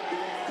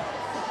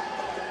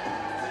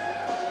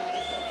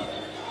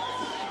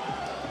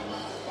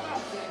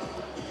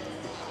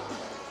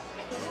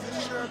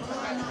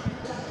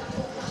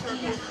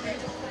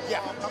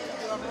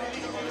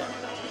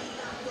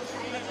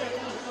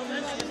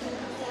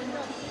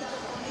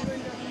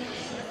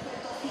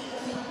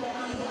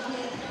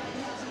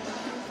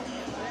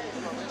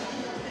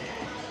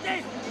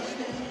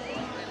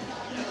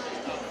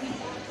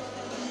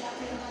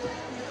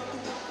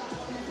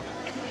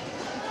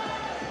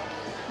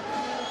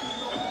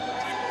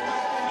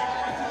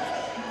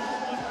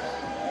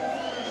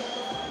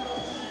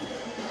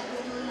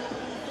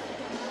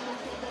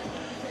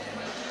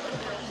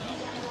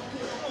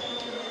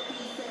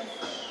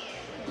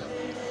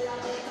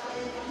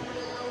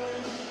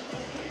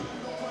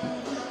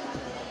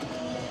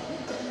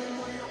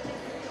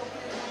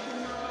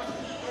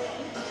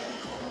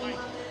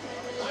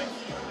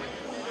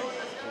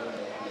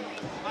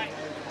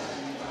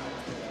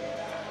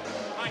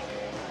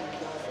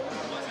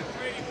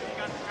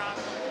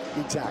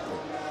 Exactly.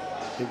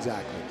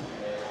 Exactly.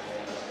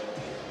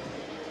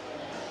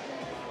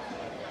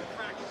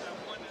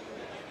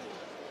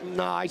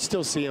 No, I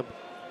still see him.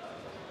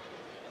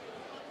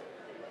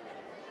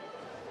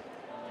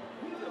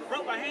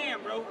 Broke my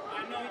hand, bro.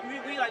 I know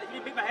we like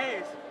you beat my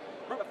ass.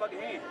 Broke my fucking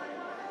hand.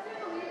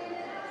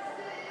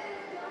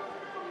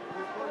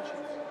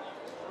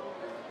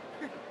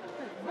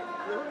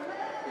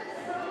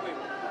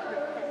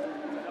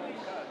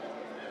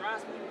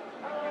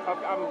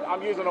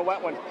 I'm using a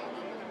wet one.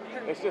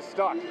 It's just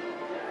stuck.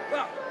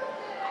 Well.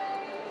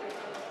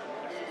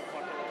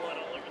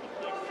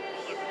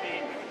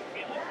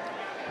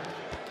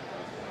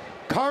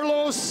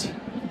 Carlos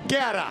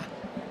Guerra,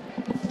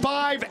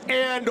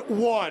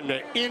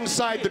 5-1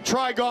 inside the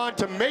Trigon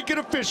to make it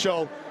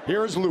official.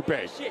 Here's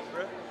Lupe.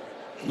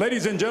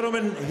 Ladies and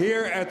gentlemen,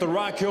 here at the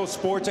Rock Hill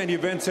Sports and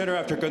Event Center,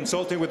 after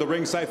consulting with the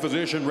ringside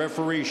physician,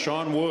 referee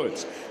Sean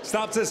Woods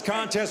stops this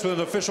contest with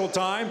an official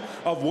time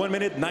of 1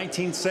 minute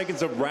 19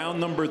 seconds of round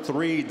number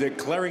 3,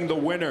 declaring the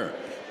winner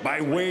by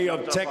way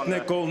of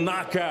technical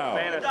knockout,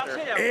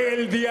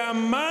 El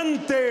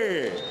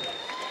Diamante,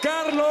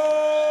 Carlos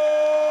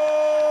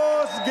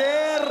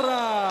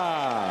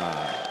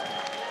Guerra.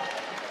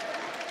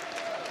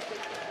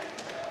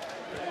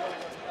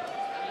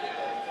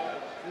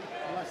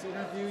 Let's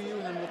interview you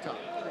and then we'll talk.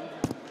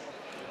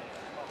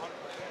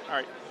 All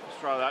right, let's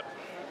try that.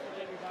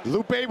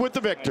 Lupe with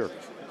the victor.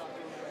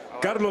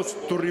 Carlos,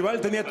 tu rival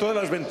tenía todas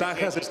las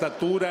ventajas,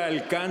 estatura,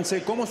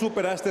 alcance. ¿Cómo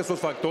superaste esos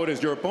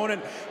factores? Your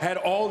opponent had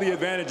all the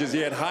advantages.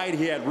 He had height,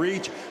 he had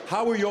reach.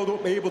 How were you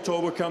able to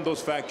overcome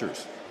those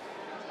factors?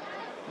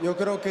 Yo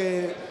creo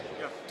que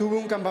tuve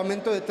un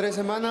campamento de 3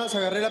 semanas,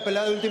 agarré la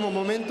pelea de último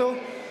momento.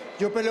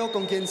 Yo peleo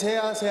con quien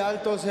sea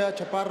alto, sea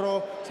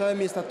chaparro, sea de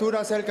mi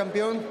estatura, sea el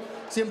campeón.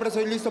 Siempre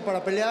soy listo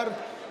para pelear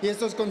y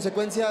esto es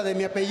consecuencia de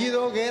mi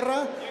apellido,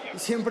 Guerra. Y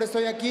siempre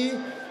estoy aquí,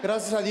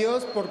 gracias a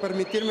Dios por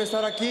permitirme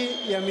estar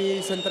aquí y a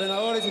mis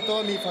entrenadores y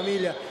toda mi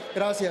familia.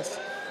 Gracias.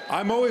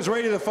 I'm always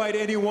ready to fight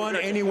anyone,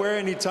 anywhere,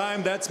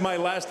 anytime. That's my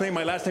last name.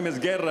 My last name is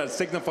Guerra. It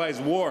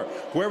signifies war.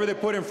 Whoever they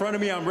put in front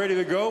of me, I'm ready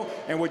to go.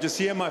 And what you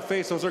see in my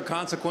face, those are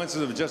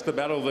consequences of just the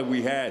battle that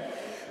we had.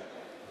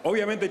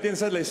 Obviamente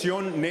tienes esa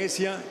lesión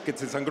necia que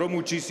te sangró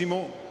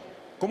muchísimo.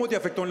 ¿Cómo te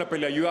afectó en la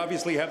pelea? You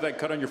obviously have that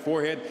cut on your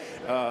forehead,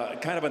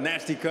 kind of a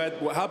nasty cut.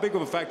 How big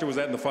of a factor was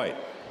that in the fight?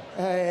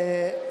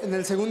 En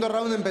el segundo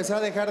round empecé a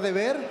dejar de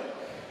ver.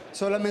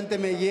 Solamente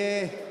me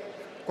guié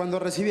cuando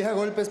recibía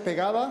golpes,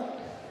 pegaba.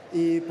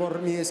 Y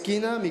por mi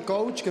esquina, mi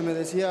coach, que me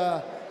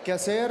decía qué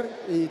hacer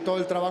y todo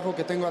el trabajo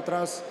que tengo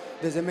atrás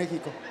desde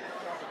México.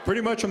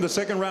 Pretty much from the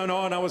second round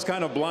on, I was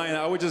kind of blind.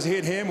 I would just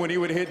hit him when he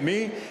would hit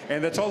me,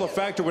 and that's all a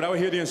factor. When I would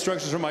hear the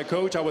instructions from my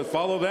coach, I would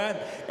follow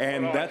that,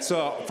 and that's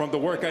from the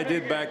work I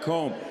did back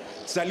home.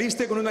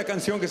 Saliste con una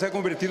canción que se ha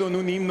convertido en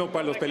un himno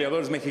para los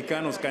peleadores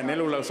mexicanos.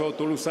 Canelo la usó,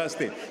 tú lo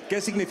usaste. ¿Qué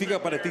significa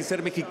para ti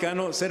ser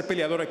mexicano, ser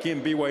peleador aquí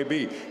en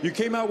BYB? You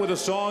came out with a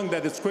song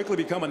that has quickly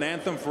become an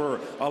anthem for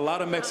a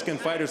lot of Mexican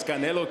fighters.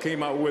 Canelo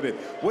came out with it.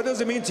 What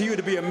does it mean to you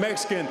to be a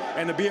Mexican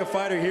and to be a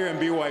fighter here in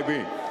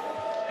BYB?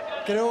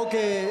 Creo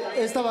que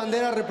esta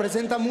bandera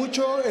representa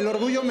mucho el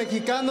orgullo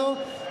mexicano.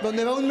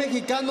 Donde va un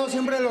mexicano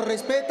siempre lo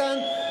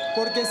respetan,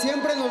 porque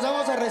siempre nos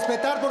damos a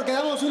respetar, porque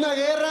damos una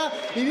guerra.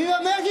 ¡Y viva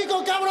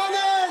México,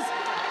 cabrones!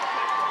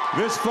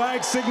 This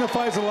flag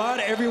signifies a lot.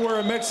 Everywhere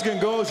a Mexican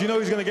goes, you know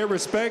he's going to get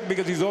respect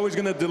because he's always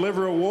going to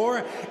deliver a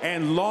war.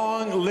 And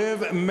long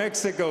live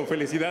Mexico.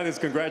 Felicidades,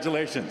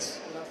 congratulations.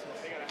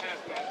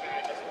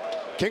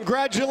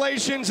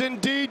 Congratulations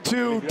indeed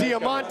to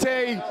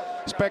Diamante.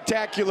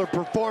 Spectacular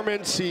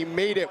performance. He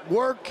made it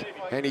work,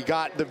 and he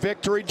got the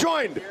victory.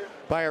 Joined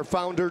by our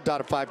founder,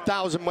 Dada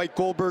 5000, Mike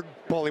Goldberg,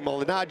 Paulie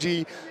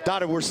Malignaggi.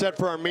 Dada, we're set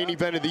for our main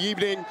event of the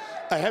evening,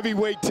 a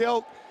heavyweight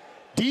tilt.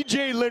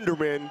 DJ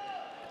Linderman,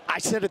 I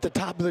said at the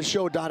top of the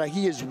show, Dada,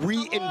 he is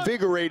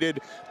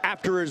reinvigorated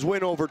after his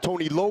win over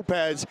Tony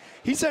Lopez.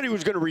 He said he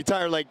was going to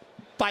retire like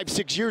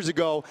 5-6 years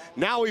ago.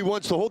 Now he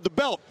wants to hold the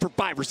belt for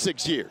 5 or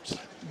 6 years.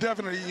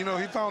 Definitely, you know,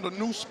 he found a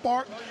new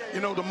spark,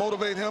 you know, to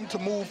motivate him to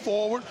move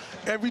forward.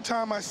 Every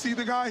time I see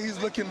the guy, he's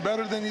looking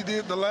better than he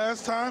did the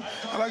last time.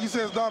 And like he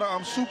says, Dada,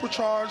 I'm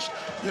supercharged.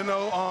 You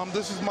know,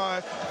 this is my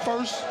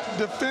first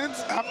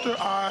defense after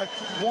I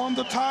won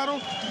the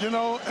title, you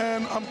know,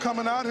 and I'm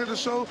coming out here to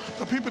show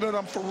the people that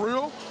I'm for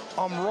real.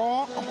 I'm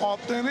raw, I'm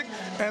authentic,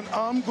 and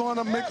I'm going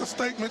to make a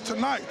statement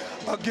tonight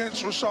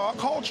against Rashad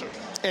Coulter.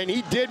 And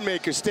he did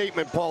make a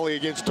statement, Paulie,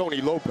 against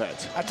Tony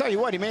Lopez. I tell you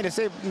what, he made a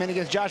statement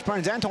against Josh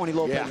Burns and Tony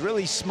Lopez. Yeah.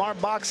 Really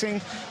smart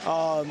boxing.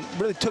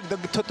 Really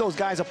took those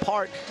guys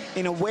apart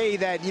in a way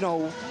that, you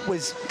know,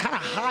 was kind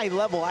of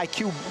high-level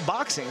IQ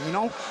boxing, you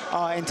know.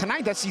 And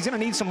tonight, he's going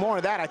to need some more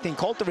of that. I think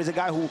Coulter is a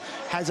guy who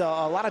has a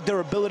lot of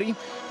durability.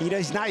 He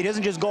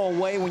doesn't just go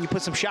away when you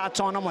put some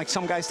shots on him like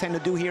some guys tend to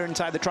do here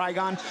inside the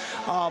Trigon.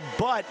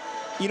 But,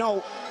 you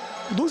know,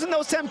 losing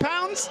those 10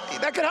 pounds,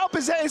 that could help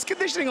his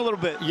conditioning a little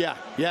bit. Yeah,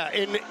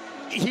 and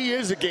he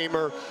is a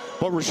gamer,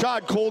 but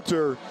Rashad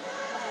Coulter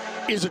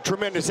is a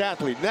tremendous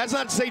athlete. And that's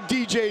not to say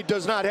DJ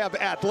does not have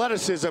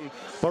athleticism,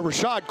 but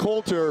Rashad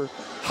Coulter,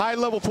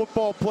 high-level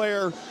football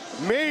player,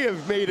 may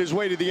have made his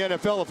way to the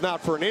NFL if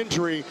not for an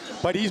injury,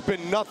 but he's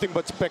been nothing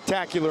but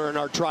spectacular in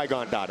our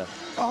Trigon, Dada.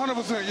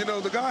 100%. You know,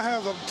 the guy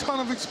has a ton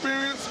of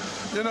experience.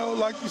 You know,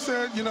 like you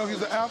said, you know,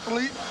 he's an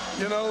athlete.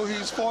 You know,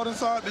 he's fought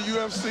inside the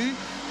UFC.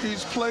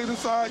 He's played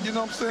inside, you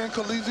know what I'm saying,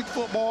 collegiate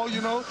football,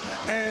 you know,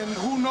 and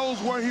who knows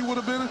where he would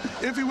have been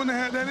if he wouldn't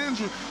have had that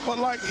injury. But,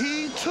 like,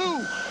 he,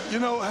 too, you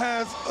know,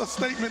 has a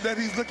statement that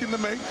he's looking to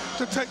make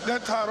to take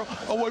that title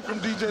away from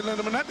DJ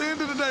Linderman. At the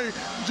end of the day,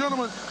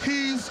 gentlemen,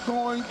 he's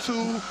going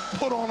to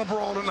put on a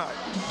brawl tonight.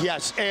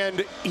 Yes,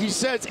 and he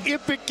says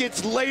if it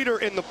gets later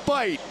in the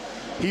fight,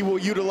 he will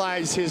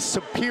utilize his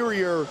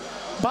superior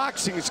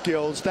boxing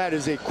skills. That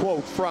is a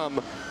quote from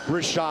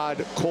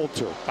Rashad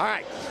Coulter. All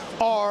right,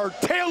 our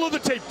tail of the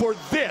tape for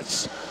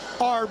this,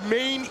 our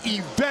main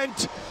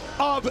event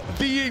of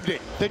the evening.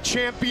 The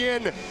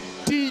champion,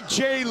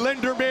 DJ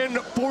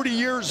Linderman, 40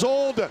 years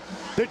old.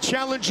 The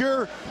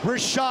challenger,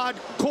 Rashad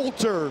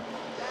Coulter,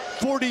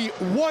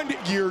 41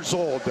 years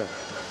old.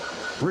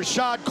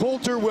 Rashad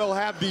Coulter will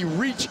have the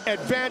reach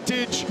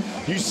advantage.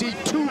 You see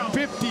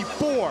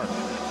 254.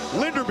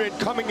 Linderman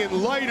coming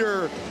in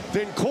lighter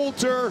than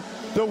Coulter.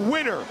 The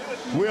winner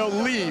will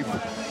leave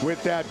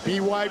with that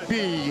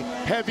BYB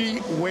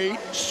heavyweight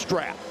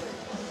strap.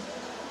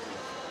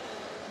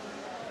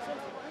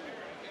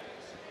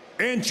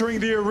 Entering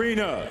the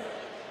arena,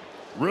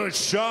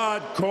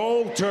 Rashad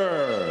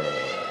Coulter.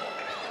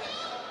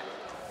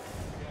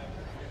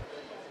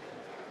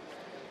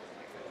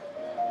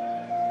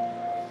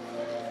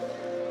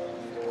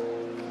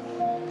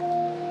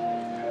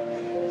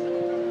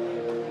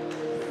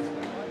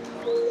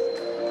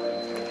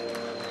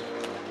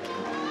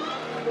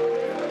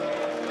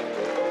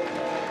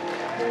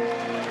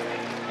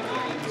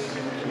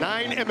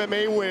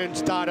 MMA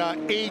wins, Dada,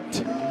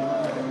 8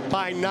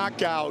 by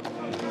knockout.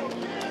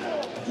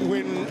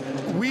 When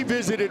we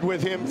visited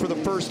with him for the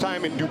first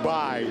time in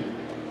Dubai,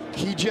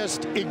 he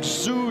just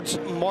exudes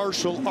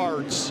martial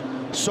arts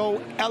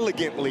so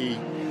elegantly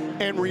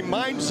and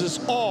reminds us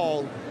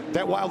all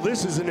that while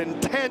this is an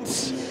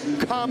intense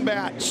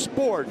combat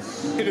sport,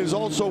 it is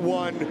also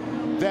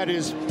one that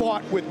is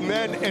fought with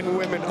men and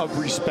women of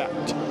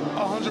respect.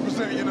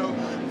 100%. You know,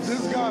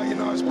 this guy, you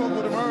know, I spoke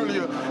with him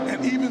earlier,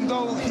 and even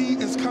though he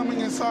is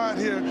coming inside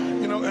here,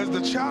 you know, as the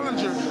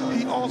challenger,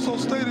 he also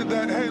stated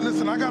that, hey,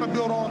 listen, I got to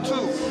build on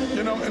too,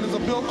 you know, and it's a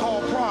build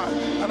called pride,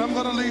 and I'm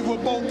going to leave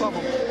with both of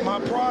them, my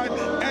pride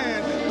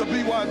and the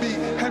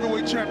BYB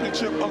Heavyweight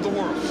Championship of the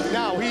world.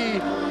 Now, he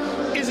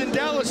is in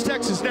Dallas,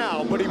 Texas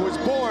now, but he was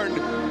born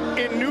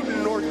in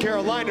Newton, North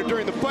Carolina.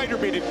 During the fighter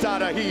meeting,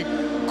 Tada, he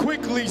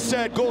quickly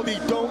said, Goldie,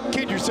 don't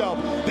kid yourself,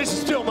 this is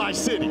still my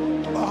city.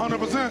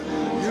 100%,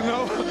 you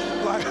know,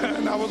 like,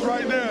 and I was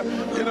right there,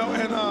 you know,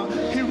 and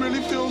he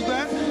really feels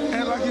that,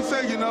 and like he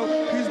said, you know,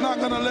 he's not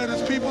gonna let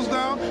his peoples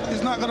down,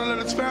 he's not gonna let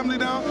his family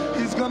down,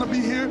 he's gonna be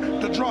here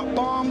to drop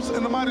bombs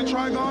in the mighty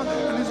Trigon,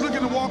 and he's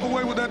looking to walk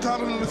away with that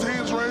title in his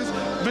hands raised,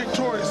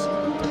 victorious.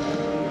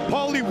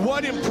 Paulie,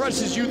 what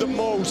impresses you the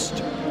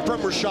most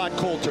from Rashad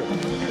Coulter?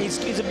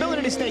 His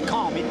ability to stay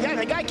calm. Yeah,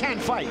 the guy can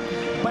fight,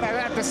 but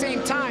at the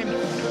same time,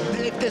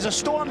 if there's a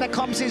storm that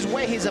comes his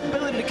way, his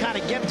ability to kind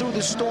of get through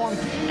the storm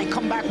and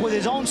come back with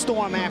his own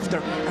storm after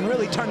and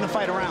really turn the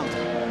fight around.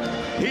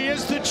 He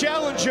is the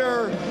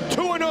challenger,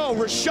 2-0,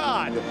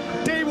 Rashad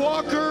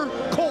Daywalker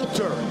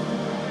Coulter.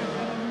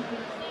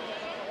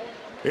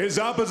 His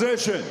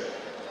opposition,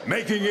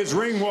 making his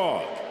ring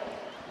walk,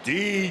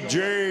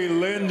 DJ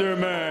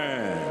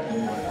Linderman.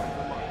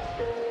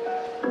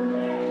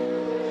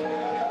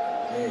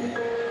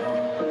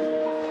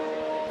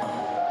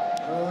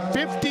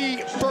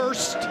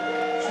 51st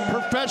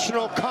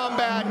professional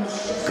combat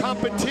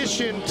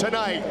competition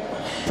tonight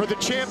for the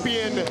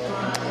champion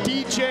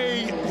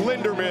DJ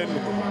Linderman.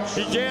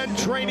 Began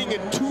training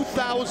in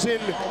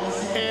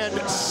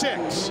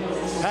 2006.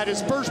 Had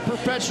his first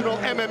professional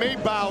MMA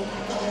bout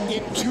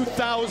in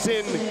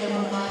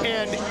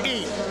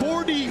 2008.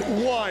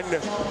 41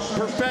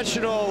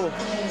 professional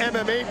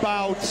MMA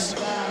bouts,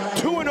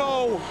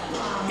 2-0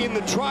 in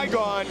the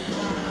Trigon.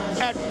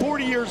 At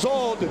 40 years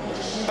old,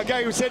 a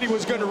guy who said he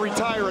was going to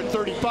retire at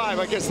 35.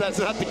 I guess that's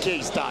not the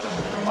case, Donna.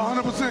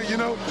 100%. You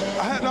know,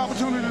 I had the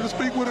opportunity to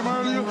speak with him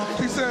earlier.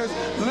 He says,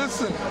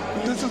 listen,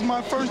 this is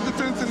my first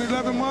defense in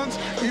 11 months.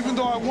 Even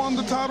though I won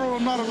the title,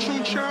 I'm not a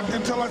true champ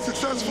until I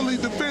successfully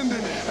defend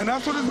it. And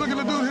that's what he's looking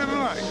to do here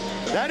tonight.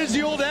 That is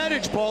the old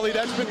adage, Paulie.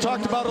 That's been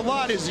talked about a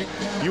lot, is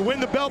you win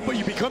the belt, but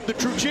you become the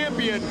true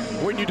champion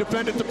when you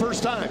defend it the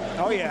first time.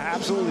 Oh, yeah,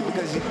 absolutely,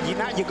 because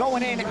you're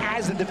going in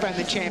as the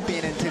defending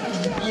champion, and to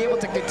be able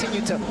to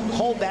continue to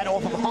hold that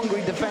off of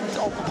hungry defense,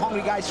 off of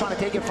hungry guys trying to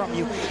take it from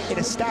you, it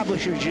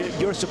establishes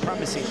your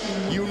supremacy.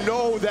 You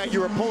know that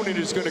your opponent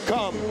is going to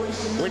come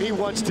when he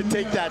wants to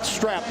take that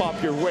strap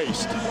off your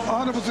waist.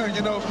 100%.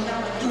 You know,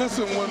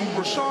 listen, when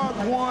Rashad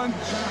won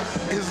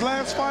his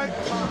last fight,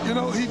 you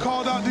know, he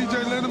called out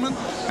DJ Linderman,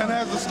 and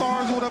as the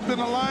stars would have been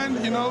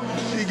aligned, you know,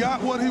 he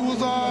got what he was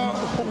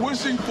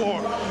wishing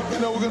for. You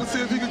know, we're going to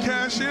see if he can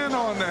cash in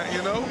on that,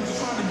 you know.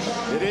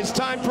 It is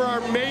time for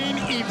our main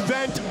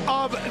event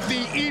of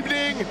the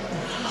evening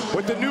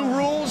with the new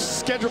rules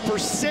scheduled for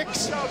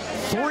 6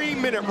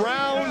 3-minute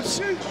rounds.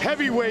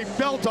 Heavyweight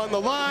belt on the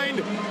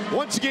line.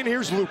 Once again,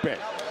 here's Lupe.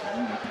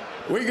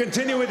 We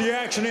continue with the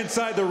action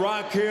inside the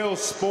Rock Hill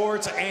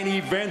Sports and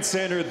Event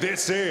Center.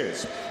 This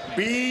is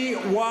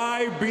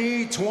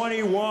BYB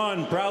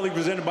 21, proudly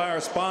presented by our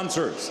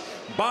sponsors,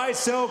 Buy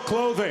Sell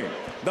Clothing,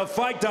 The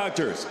Fight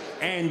Doctors,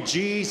 and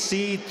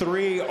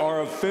GC3.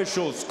 Our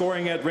officials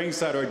scoring at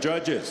ringside, our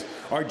judges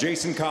are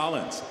Jason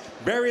Collins,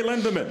 Barry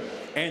Linderman,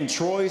 and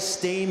Troy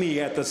Stamey.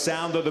 At the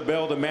sound of the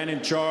bell, the man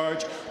in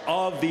charge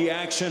of the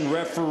action,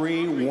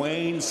 referee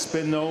Wayne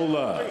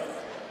Spinola.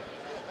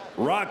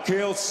 Rock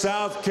Hill,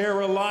 South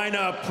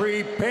Carolina,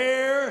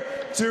 prepare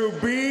to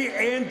be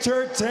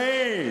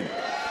entertained.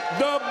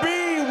 The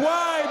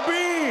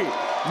BYB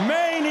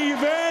main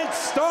event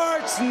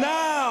starts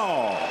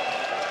now.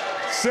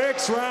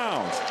 6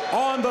 rounds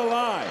on the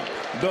line.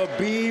 The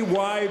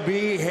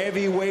BYB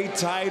heavyweight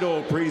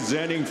title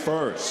presenting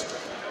first.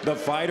 The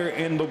fighter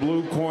in the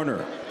blue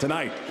corner.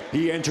 Tonight,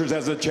 he enters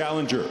as a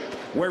challenger.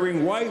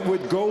 Wearing white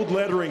with gold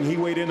lettering, he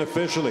weighed in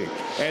officially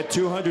at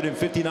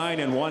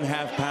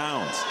 259.5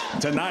 pounds.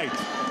 Tonight,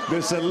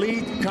 this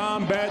elite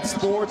combat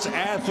sports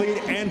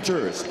athlete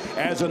enters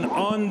as an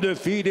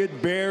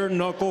undefeated bare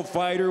knuckle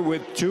fighter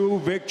with 2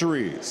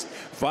 victories.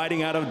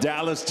 Fighting out of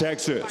Dallas,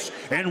 Texas,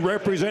 and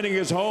representing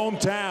his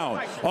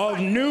hometown of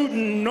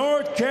Newton,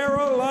 North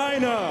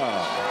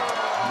Carolina,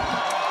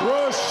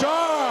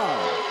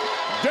 Rashad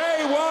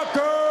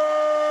Daywalker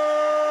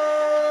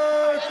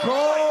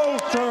Coulter.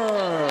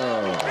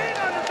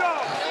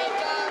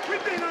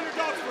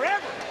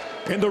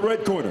 In the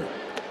red corner,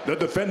 the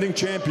defending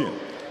champion,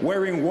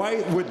 wearing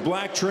white with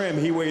black trim,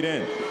 he weighed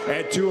in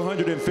at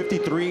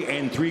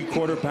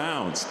 253.75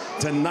 pounds.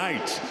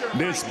 Tonight,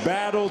 this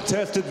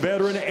battle-tested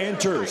veteran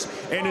enters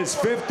in his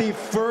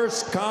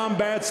 51st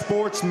combat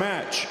sports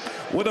match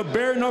with a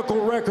bare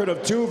knuckle record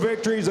of 2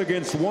 victories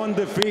against 1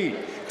 defeat.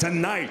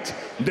 Tonight,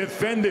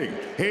 defending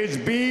his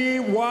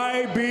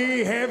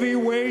BYB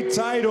heavyweight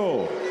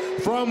title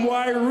from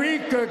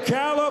Yreka,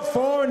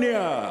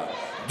 California,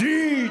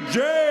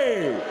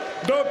 DJ,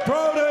 the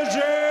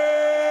protege,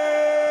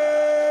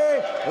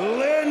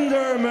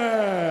 Linderman.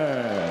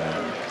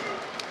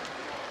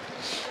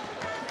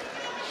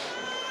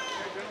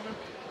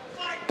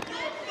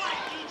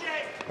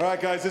 All right,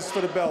 guys, this is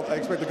for the belt. I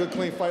expect a good,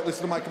 clean fight.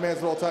 Listen to my commands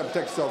at all times.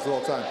 Protect yourselves at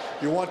all times.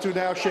 If you want to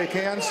now, shake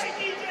hands.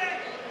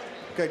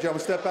 Okay,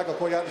 gentlemen, step back. I'll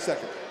call you out in a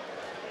second.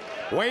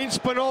 Wayne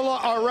Spinola,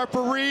 our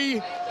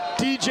referee.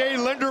 DJ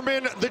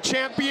Linderman, the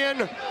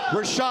champion.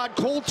 Rashad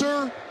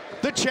Coulter,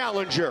 the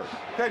challenger.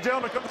 Okay,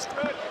 gentlemen, come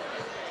straight.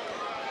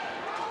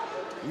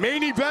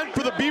 Main event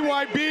for the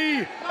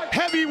BYB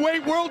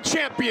Heavyweight World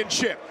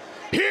Championship.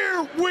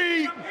 Here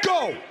we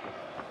go.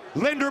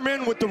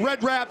 Linderman with the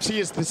red wraps. He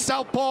is the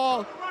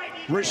southpaw.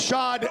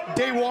 Rashad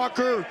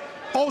Daywalker,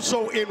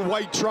 also in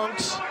white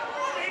trunks.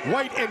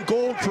 White and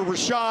gold for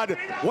Rashad,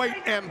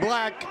 white and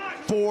black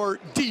for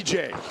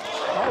DJ.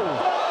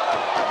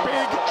 Oh,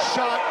 big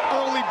shot,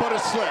 early but a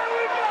slip.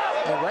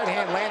 The right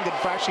hand landed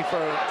actually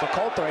for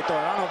Coulter, I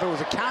thought. I don't know if it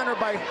was a counter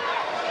by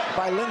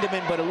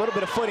Linderman, but a little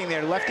bit of footing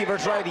there. Lefty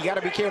versus righty, you got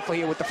to be careful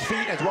here with the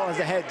feet as well as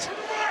the heads.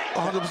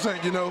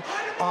 100%, you know,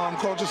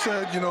 Coulter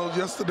said, you know,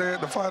 yesterday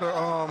at the fighter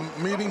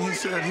meeting, he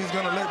said he's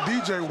going to let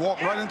DJ walk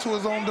right into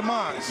his own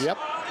demise. Yep,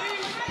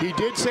 he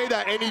did say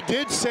that, and he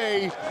did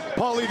say,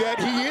 Paulie, that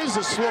he is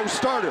a slow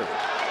starter.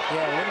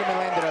 Yeah, Linderman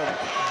landed a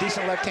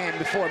decent left hand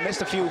before,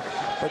 missed a few,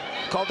 but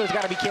Coulter's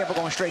got to be careful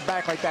going straight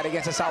back like that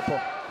against a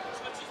southpaw.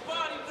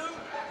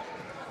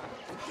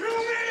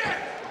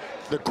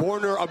 The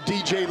corner of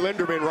DJ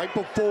Linderman right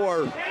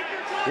before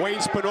Wayne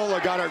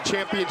Spinola got our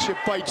championship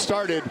fight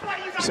started,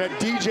 said,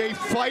 DJ,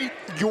 fight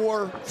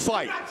your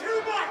fight.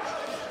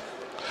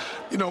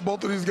 You know,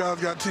 both of these guys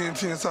got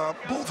TNT inside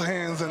both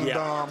hands, and,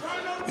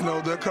 you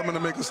know, they're coming to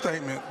make a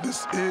statement.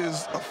 This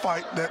is a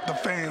fight that the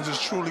fans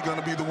is truly going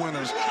to be the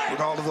winners,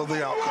 regardless of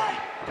the outcome.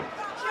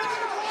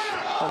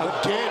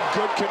 Again,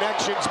 good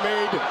connections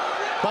made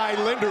by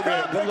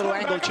Linderman. Good little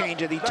angle change.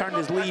 He turned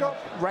his lead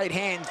right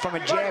hand from a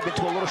jab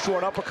into a little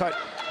short uppercut.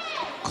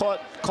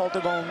 Caught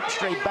Coulter going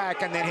straight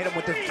back and then hit him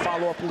with the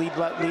follow-up lead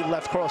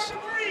left cross.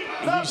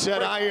 He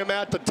said, I am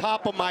at the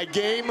top of my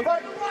game.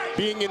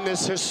 Being in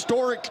this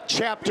historic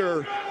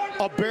chapter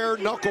of bare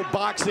knuckle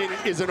boxing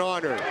is an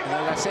honor.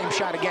 That same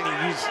shot again.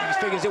 He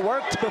figures it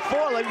worked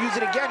before. Let him use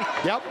it again.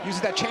 Yep.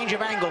 Uses that change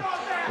of angle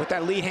with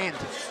that lead hand.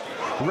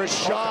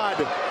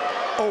 Rashad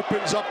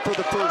opens up for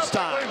the first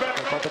time.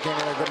 Coulter came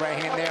in a good right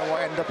hand there. Will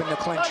end up in the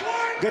clinch.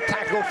 Good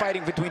tactical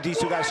fighting between these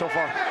two guys so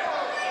far.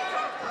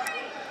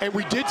 And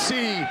we did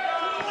see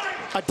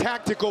a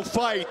tactical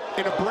fight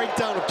in a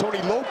breakdown of Tony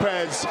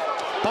Lopez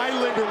by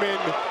Linderman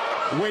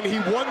when he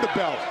won the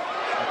belt.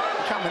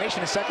 A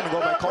combination a second ago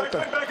by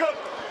Coulter.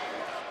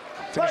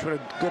 Finished with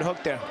a good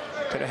hook there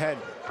to the head.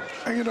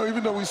 And, you know,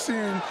 even though we've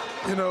seen,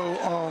 you know,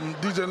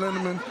 DJ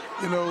Linderman,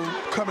 you know,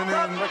 coming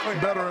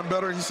in better and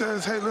better, he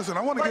says, hey, listen,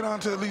 I want to get on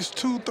to at least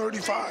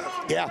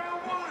 235. Yeah.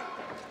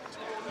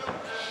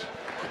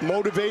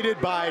 Motivated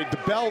by the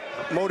belt,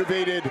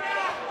 motivated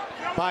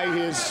by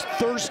his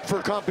thirst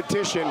for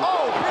competition.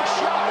 Oh, big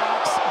shot.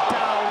 Knocks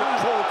down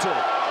Coulter.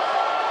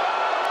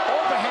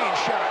 Overhand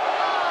shot.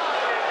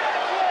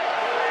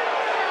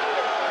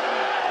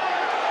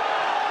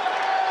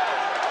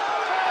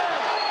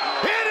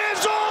 It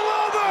is all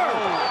over!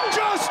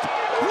 Just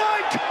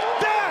like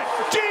that!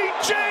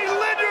 DJ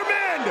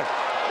Linderman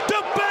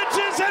defends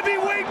his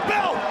heavyweight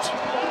belt!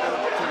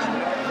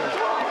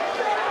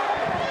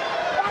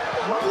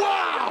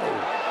 Wow!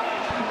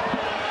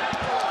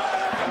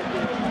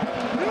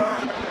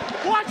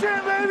 Watch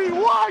it, baby!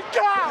 Watch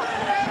out!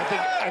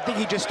 I think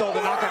he just stole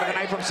the knockout of the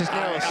night from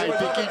Cisneros. I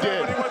think he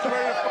did.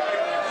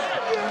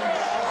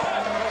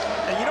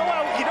 And you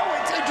know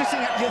what's interesting?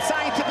 The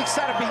scientific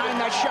setup behind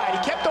that shot.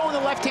 He kept throwing the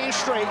left hand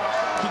straight.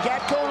 He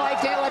got going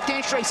left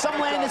hand straight. Some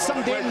landed,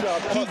 some didn't.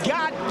 He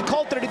got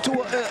Coulter into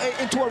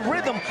a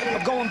rhythm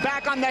of going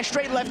back on that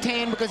straight left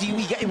hand because he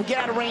would get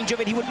out of range of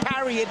it. He would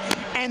parry it,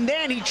 and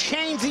then he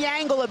changed the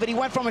angle of it. He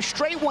went from a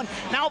straight one.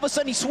 Now all of a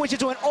sudden he switches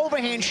to an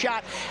overhand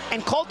shot,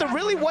 and Coulter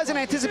really wasn't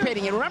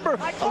anticipating it. Remember,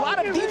 a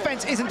lot of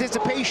defense is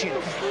anticipation.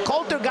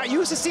 Coulter got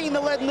used to seeing the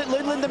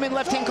Linderman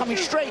left hand coming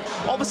straight.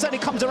 All of a sudden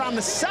it comes around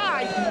the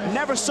side.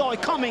 Never saw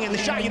it coming, and the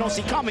shot you don't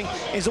see coming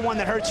is the one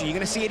that hurts you. You're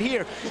going to see it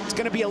here. It's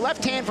going to be a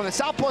left hand from the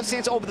southpaw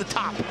stance over the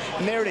top,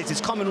 and there it is.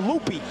 It's coming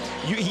loopy.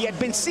 He had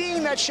been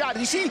seeing that shot.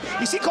 You see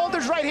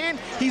Coulter's right hand?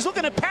 He's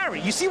looking to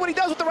parry. You see what he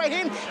does with the right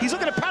hand? He's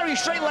looking to parry a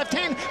straight left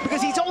hand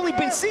because he's only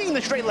been seeing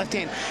the straight left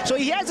hand. So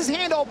he has his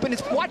hand open.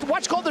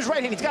 Watch Coulter's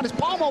right hand. He's got his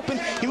palm open.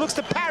 He looks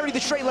to parry the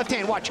straight left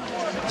hand. Watch.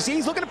 You see,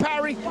 he's looking to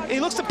parry. He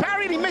looks to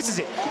parry and he misses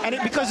it. And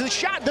because the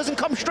shot doesn't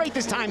come straight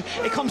this time,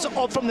 it comes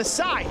from the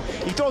side.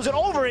 He throws it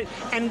over it,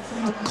 and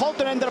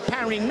Coulter ended up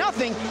parrying nothing.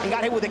 everything and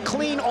got hit with a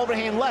clean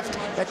overhand left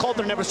that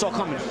Coulter never saw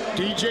coming.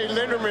 DJ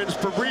Linderman's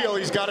for real.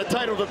 He's got a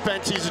title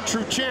defense. He's a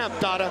true champ,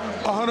 Dada.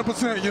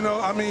 100%. You know,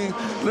 I mean,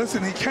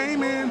 listen, he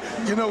came in,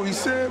 you know, he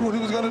said what he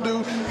was going to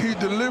do. He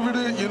delivered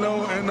it, you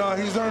know, and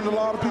he's earned a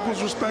lot of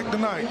people's respect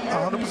tonight.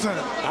 100%.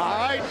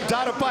 All right,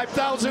 Dada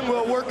 5000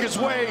 will work his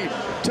way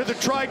to the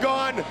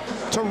Trigon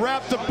to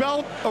wrap the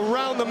belt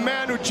around the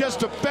man who just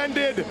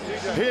defended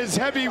his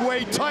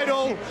heavyweight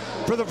title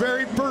for the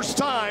very first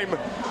time,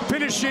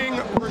 finishing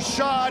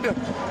Rashad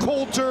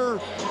Coulter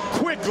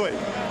quickly.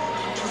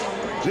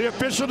 The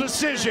official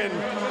decision,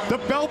 the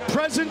belt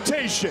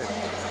presentation,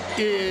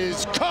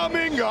 is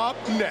coming up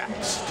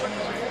next.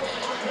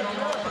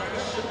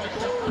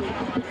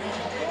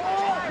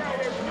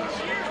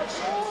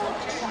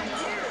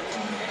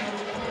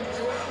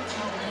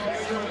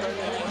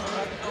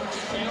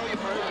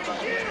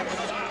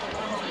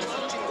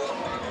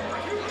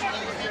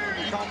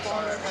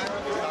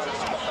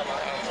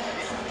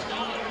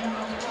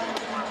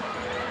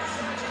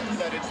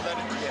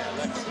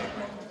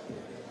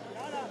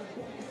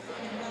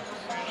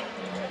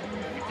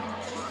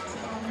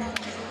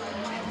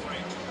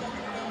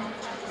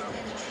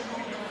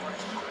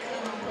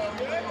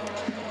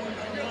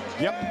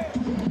 Yep.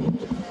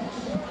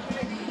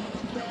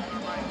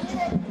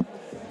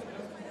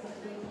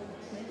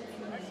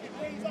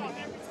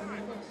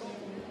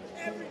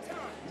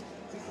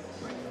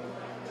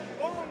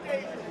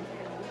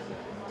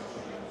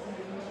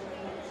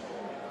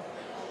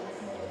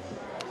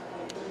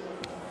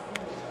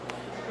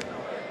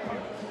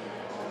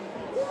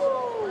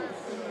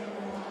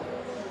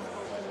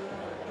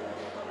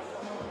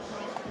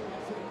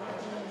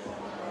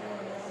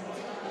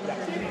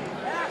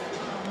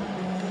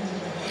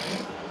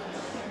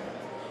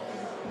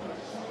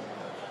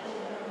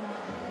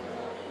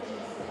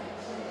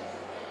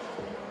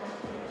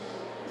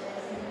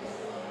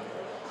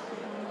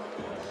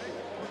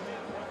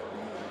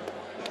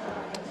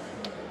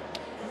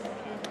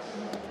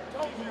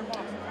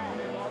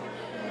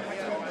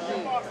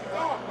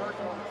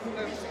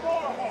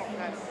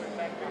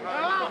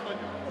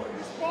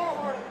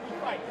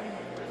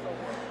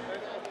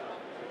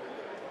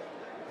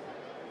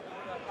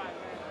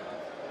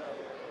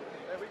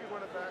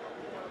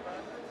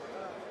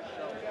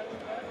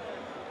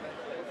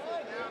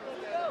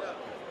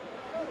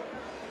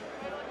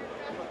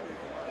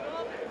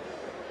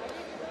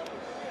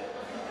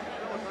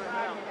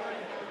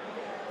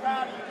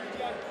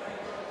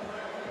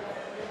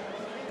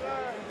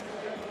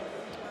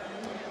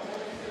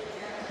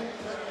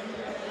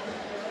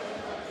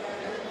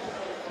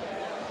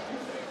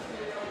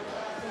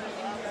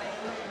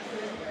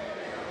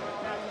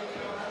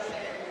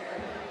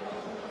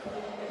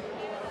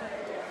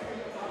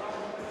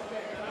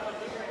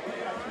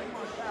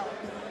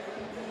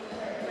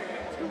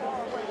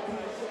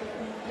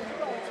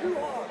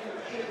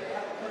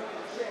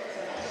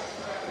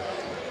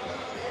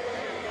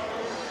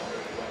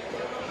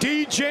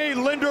 DJ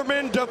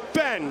Linderman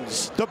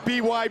defends the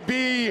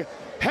BYB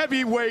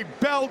heavyweight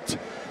belt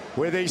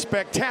with a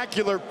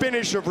spectacular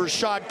finish of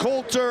Rashad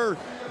Coulter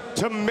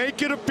to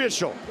make it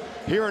official.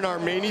 Here in our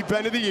main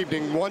event of the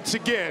evening, once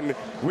again,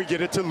 we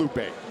get it to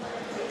Lupe.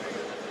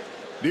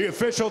 The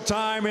official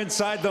time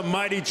inside the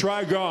mighty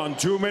Trigon,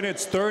 2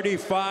 minutes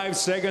 35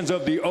 seconds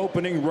of the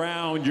opening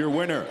round. Your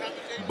winner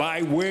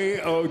by way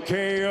of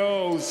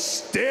KO,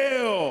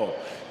 still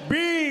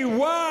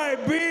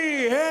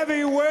BYB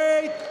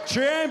heavyweight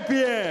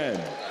champion,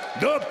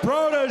 the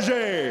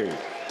protege,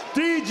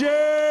 DJ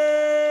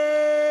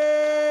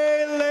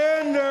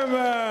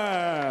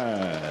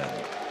Linderman.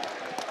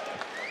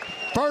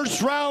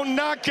 First round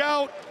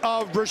knockout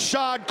of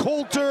Rashad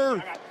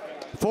Coulter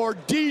for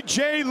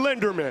DJ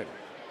Linderman.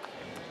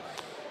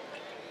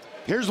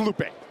 Here's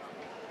Lupe.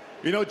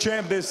 You know,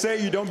 champ, they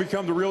say you don't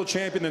become the real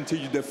champion until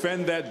you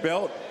defend that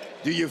belt.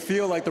 Do you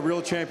feel like the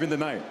real champion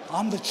tonight?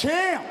 I'm the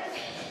champ.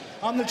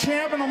 I'm the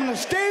champ, and I'm going to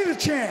stay the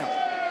champ.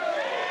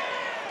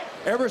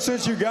 Ever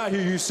since you got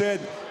here, you said,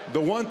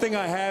 the one thing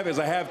I have is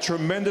I have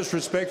tremendous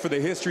respect for the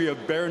history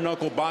of bare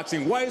knuckle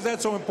boxing. Why is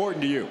that so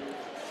important to you?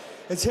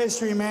 It's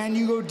history, man.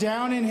 You go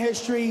down in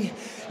history,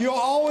 you'll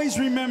always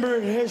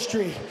remember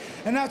history.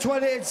 And that's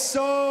what it's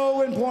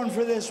so important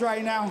for this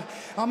right now.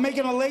 I'm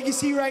making a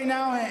legacy right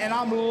now, and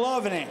I'm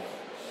loving it.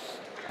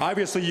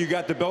 Obviously, you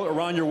got the belt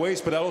around your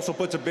waist, but that also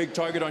puts a big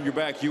target on your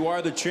back. You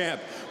are the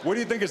champ. What do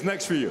you think is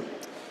next for you?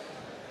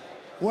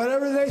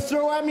 Whatever they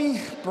throw at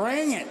me,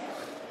 bring it.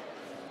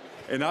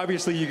 And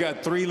obviously, you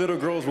got 3 little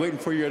girls waiting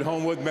for you at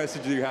home. What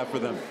message do you have for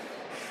them?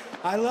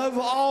 I love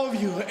all of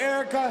you.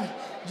 Erica,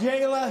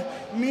 Jayla,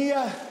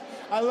 Mia,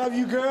 I love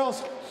you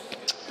girls.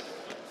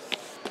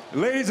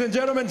 Ladies and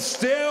gentlemen,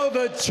 still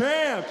the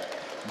champ,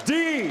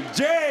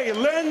 DJ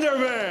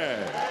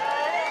Linderman.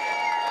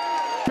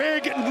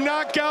 Big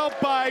knockout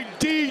by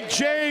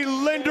DJ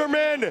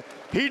Linderman.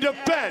 He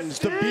defends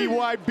the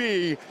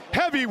BYB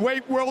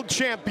Heavyweight World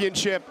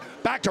Championship.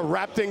 Back to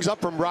wrap things up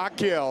from Rock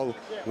Hill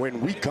when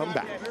we come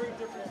back.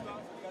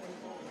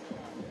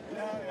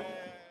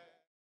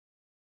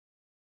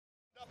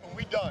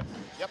 We done.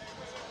 Yep.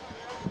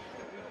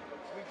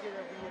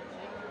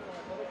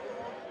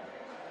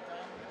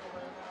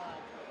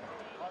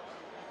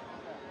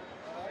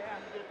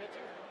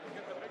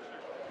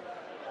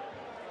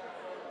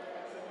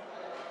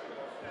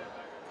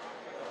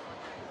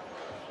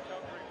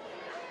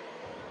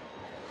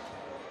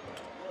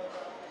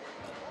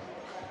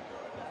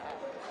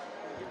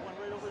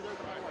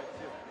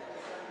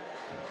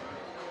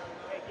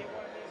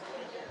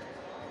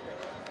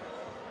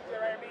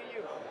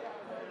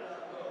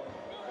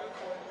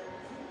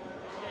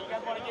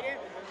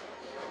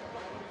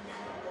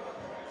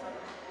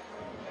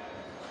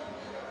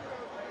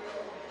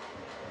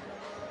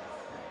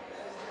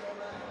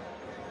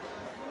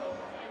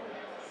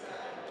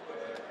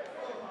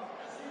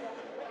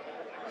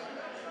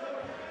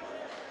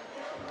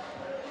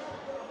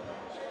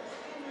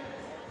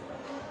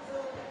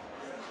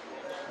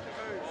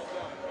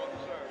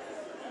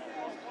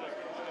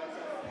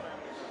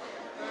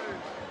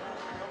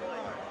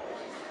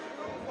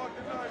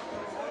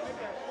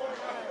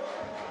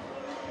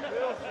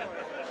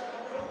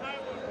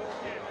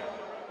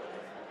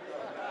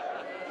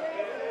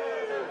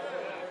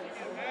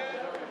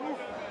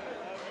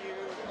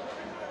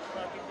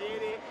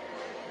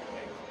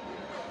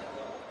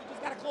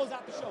 close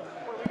out the show.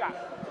 What do we got?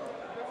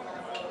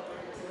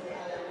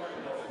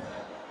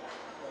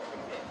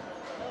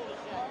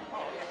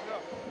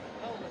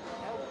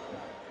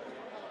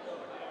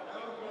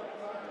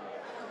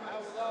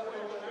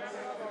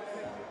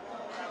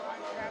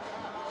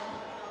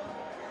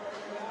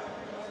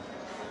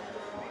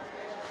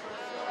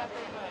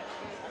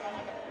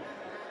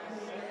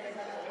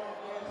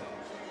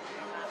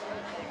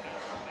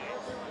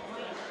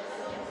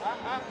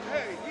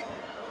 Hey,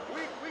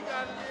 we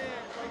got it in.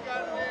 We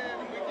got it in.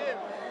 We did it.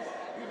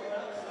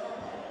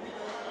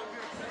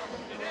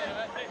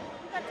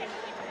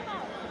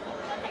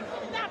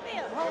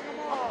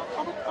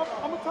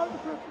 I'm gonna take the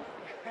picture.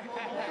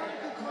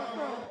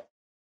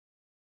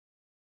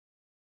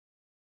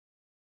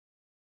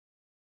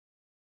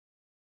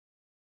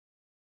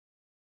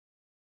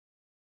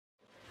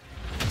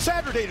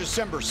 Saturday,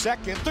 December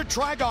 2nd, the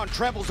Trigon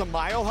travels a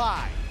mile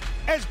high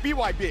as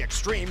BYB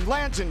Extreme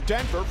lands in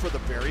Denver for the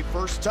very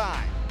first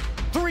time.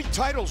 3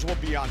 titles will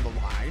be on the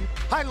line,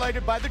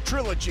 highlighted by the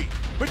trilogy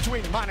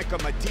between Monica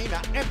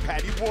Medina and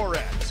Patty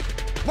Juarez.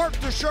 Mark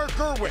the Shark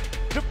Irwin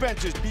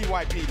defends his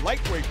BYB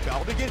lightweight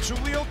belt against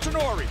Julio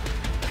Tenori.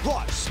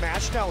 Plus,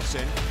 Smash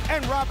Nelson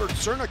and Robert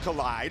Cerna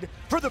collide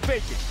for the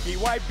vacant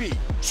BYB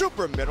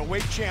Super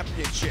Middleweight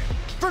Championship.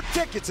 For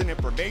tickets and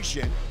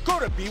information, go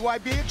to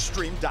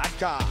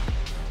BYBExtreme.com.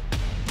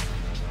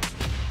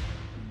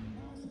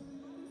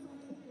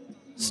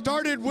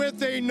 Started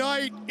with a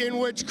night in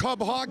which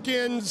Cub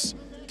Hawkins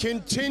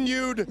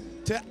continued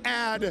to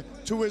add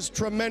to his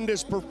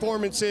tremendous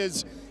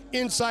performances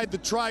inside the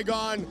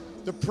Trigon.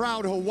 The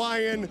proud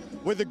Hawaiian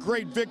with a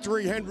great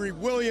victory. Henry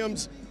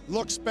Williams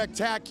looked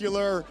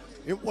spectacular.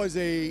 It was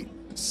a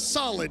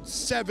solid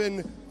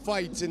 7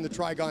 fights in the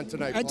Trigon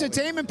tonight.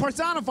 Entertainment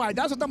personified.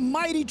 That's what the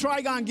mighty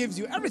Trigon gives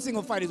you. Every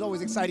single fight is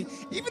always exciting.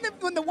 Even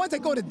when the ones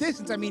that go to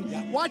distance. I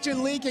mean,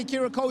 watching Link and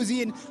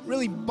Kirakosian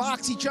really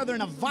box each other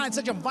in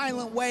such a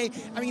violent way.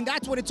 I mean,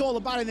 that's what it's all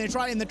about in the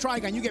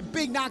Trigon. You get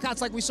big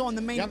knockouts like we saw in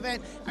the main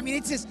event. I mean,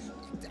 it's just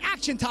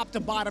action top to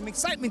bottom,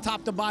 excitement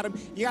top to bottom.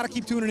 You got to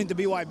keep tuning into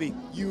BYB.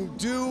 You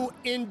do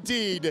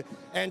indeed.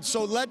 And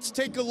so let's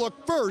take a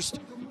look first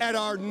at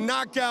our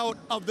knockout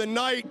of the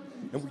night.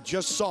 And we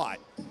just saw it.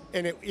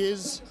 And it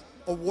is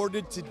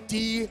awarded to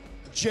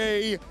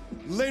DJ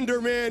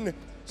Linderman.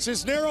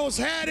 Cisneros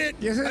had it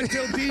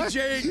until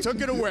DJ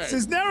took it away.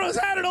 Cisneros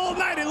had it all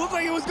night. It looked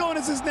like it was going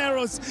to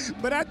Cisneros.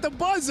 But at the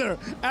buzzer,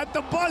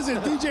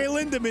 DJ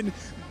Linderman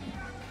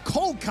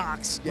cold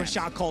cocks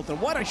Rashad Coulter.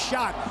 What a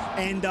shot.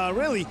 And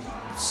really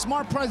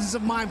smart presence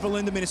of mind for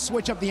Linderman to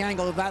switch up the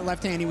angle of that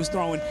left hand he was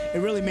throwing. It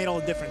really made all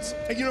the difference.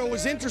 And you know, it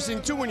was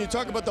interesting too when you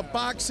talk about the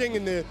boxing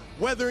and the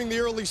weathering the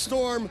early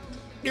storm.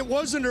 It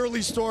was an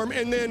early storm,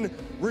 and then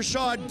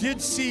Rashad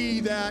did see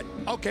that,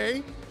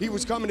 okay, he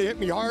was coming to hit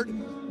me hard,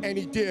 and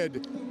he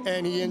did.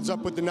 And he ends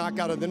up with the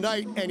knockout of the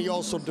night, and he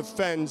also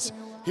defends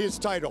his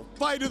title.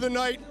 Fight of the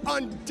night,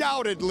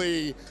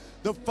 undoubtedly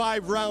the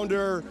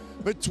 5-rounder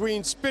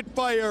between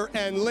Spitfire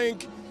and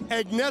Link,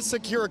 Agnesa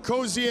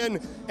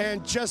Kirakosian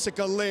and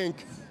Jessica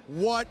Link.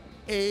 What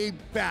a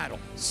battle.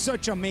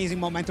 Such amazing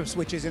momentum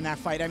switches in that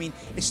fight. I mean,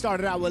 it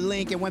started out with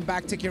Link and went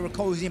back to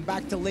Kirakosian,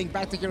 back to Link,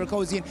 back to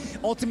Kirakosian.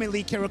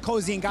 Ultimately,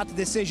 Kirakosian got the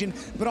decision,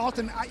 but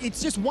ultimately,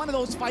 it's just one of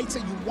those fights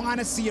that you want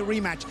to see a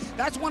rematch.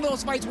 That's one of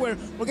those fights where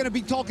we're going to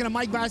be talking to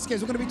Mike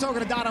Vasquez, we're going to be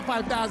talking to Dada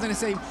 5000 and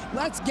say,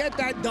 let's get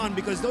that done,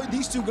 because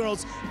these two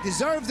girls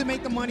deserve to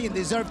make the money and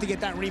deserve to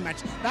get that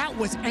rematch. That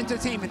was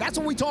entertainment. That's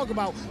what we talk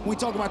about when we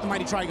talk about the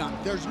mighty Trigon.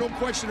 There's no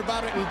question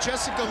about it, and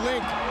Jessica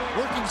Link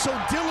working so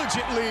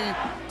diligently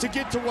to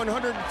get to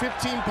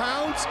 115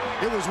 pounds,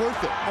 it was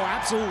worth it. Oh,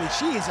 absolutely.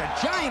 She is a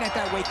giant at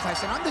that weight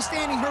class, and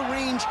understanding her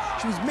range,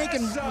 she was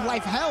making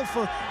life hell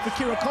for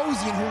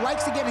Kirakosian, who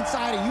likes to get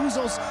inside and use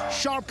those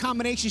sharp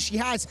combinations she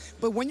has.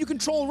 But when you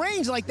control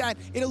range like that,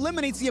 it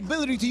eliminates the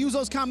ability to use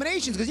those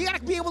combinations, because you got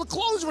to be able to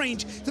close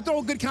range to throw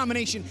a good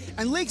combination.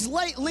 And Link's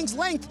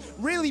length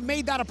really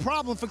made that a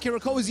problem for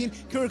Kirakosian.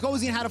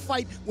 Kirakosian had to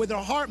fight with her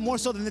heart more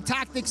so than the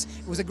tactics.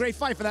 It was a great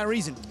fight for that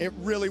reason. It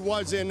really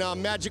was. And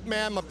Magic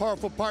Man, my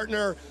powerful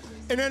partner,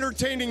 an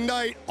entertaining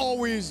night,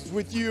 always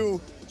with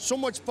you. So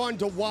much fun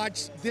to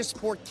watch this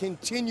sport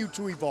continue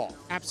to evolve.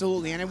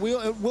 Absolutely, and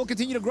we'll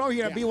continue to grow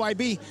here at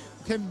BYB.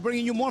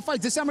 Bringing you more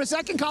fights. December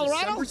 2nd,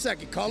 Colorado?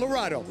 December 2nd,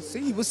 Colorado.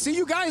 We'll see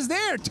you guys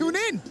there. Tune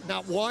in.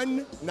 Not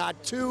 1,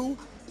 not 2,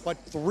 but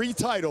 3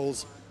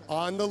 titles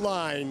on the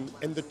line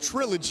in the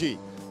trilogy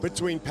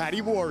between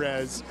Patty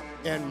Juarez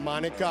and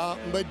Monica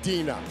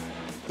Medina.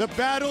 The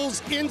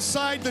battles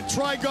inside the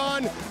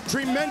Trigon,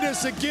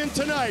 tremendous again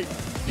tonight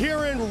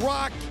here in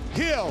Rock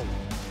Hill.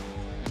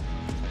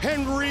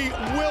 Henry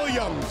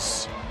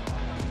Williams,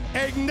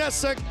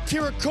 Agnesa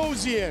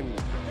Kirakosian,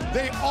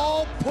 they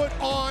all put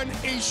on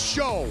a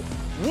show.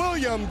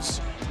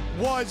 Williams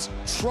was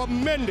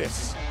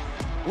tremendous,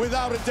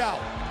 without a doubt.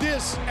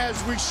 This,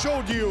 as we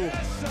showed you,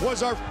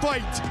 was our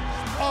fight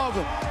of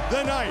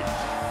the night.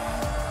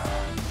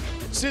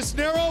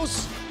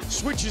 Cisneros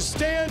switches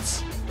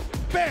stance,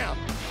 bam!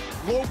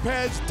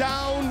 Lopez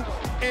down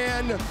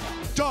and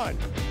done.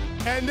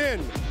 And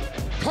then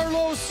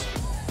Carlos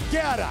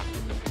Guerra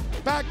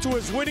back to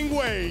his winning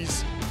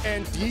ways,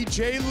 and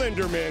DJ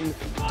Linderman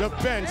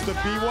defends the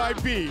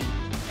BYB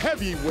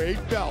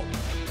heavyweight belt.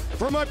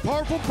 For my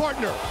powerful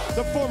partner,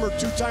 the former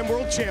two-time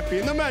world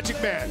champion, the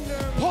Magic Man,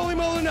 Paulie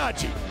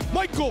Malignaggi,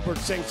 Mike Goldberg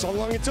saying so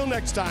long until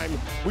next time.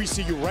 We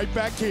see you right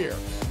back here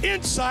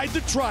inside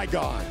the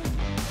Trigon.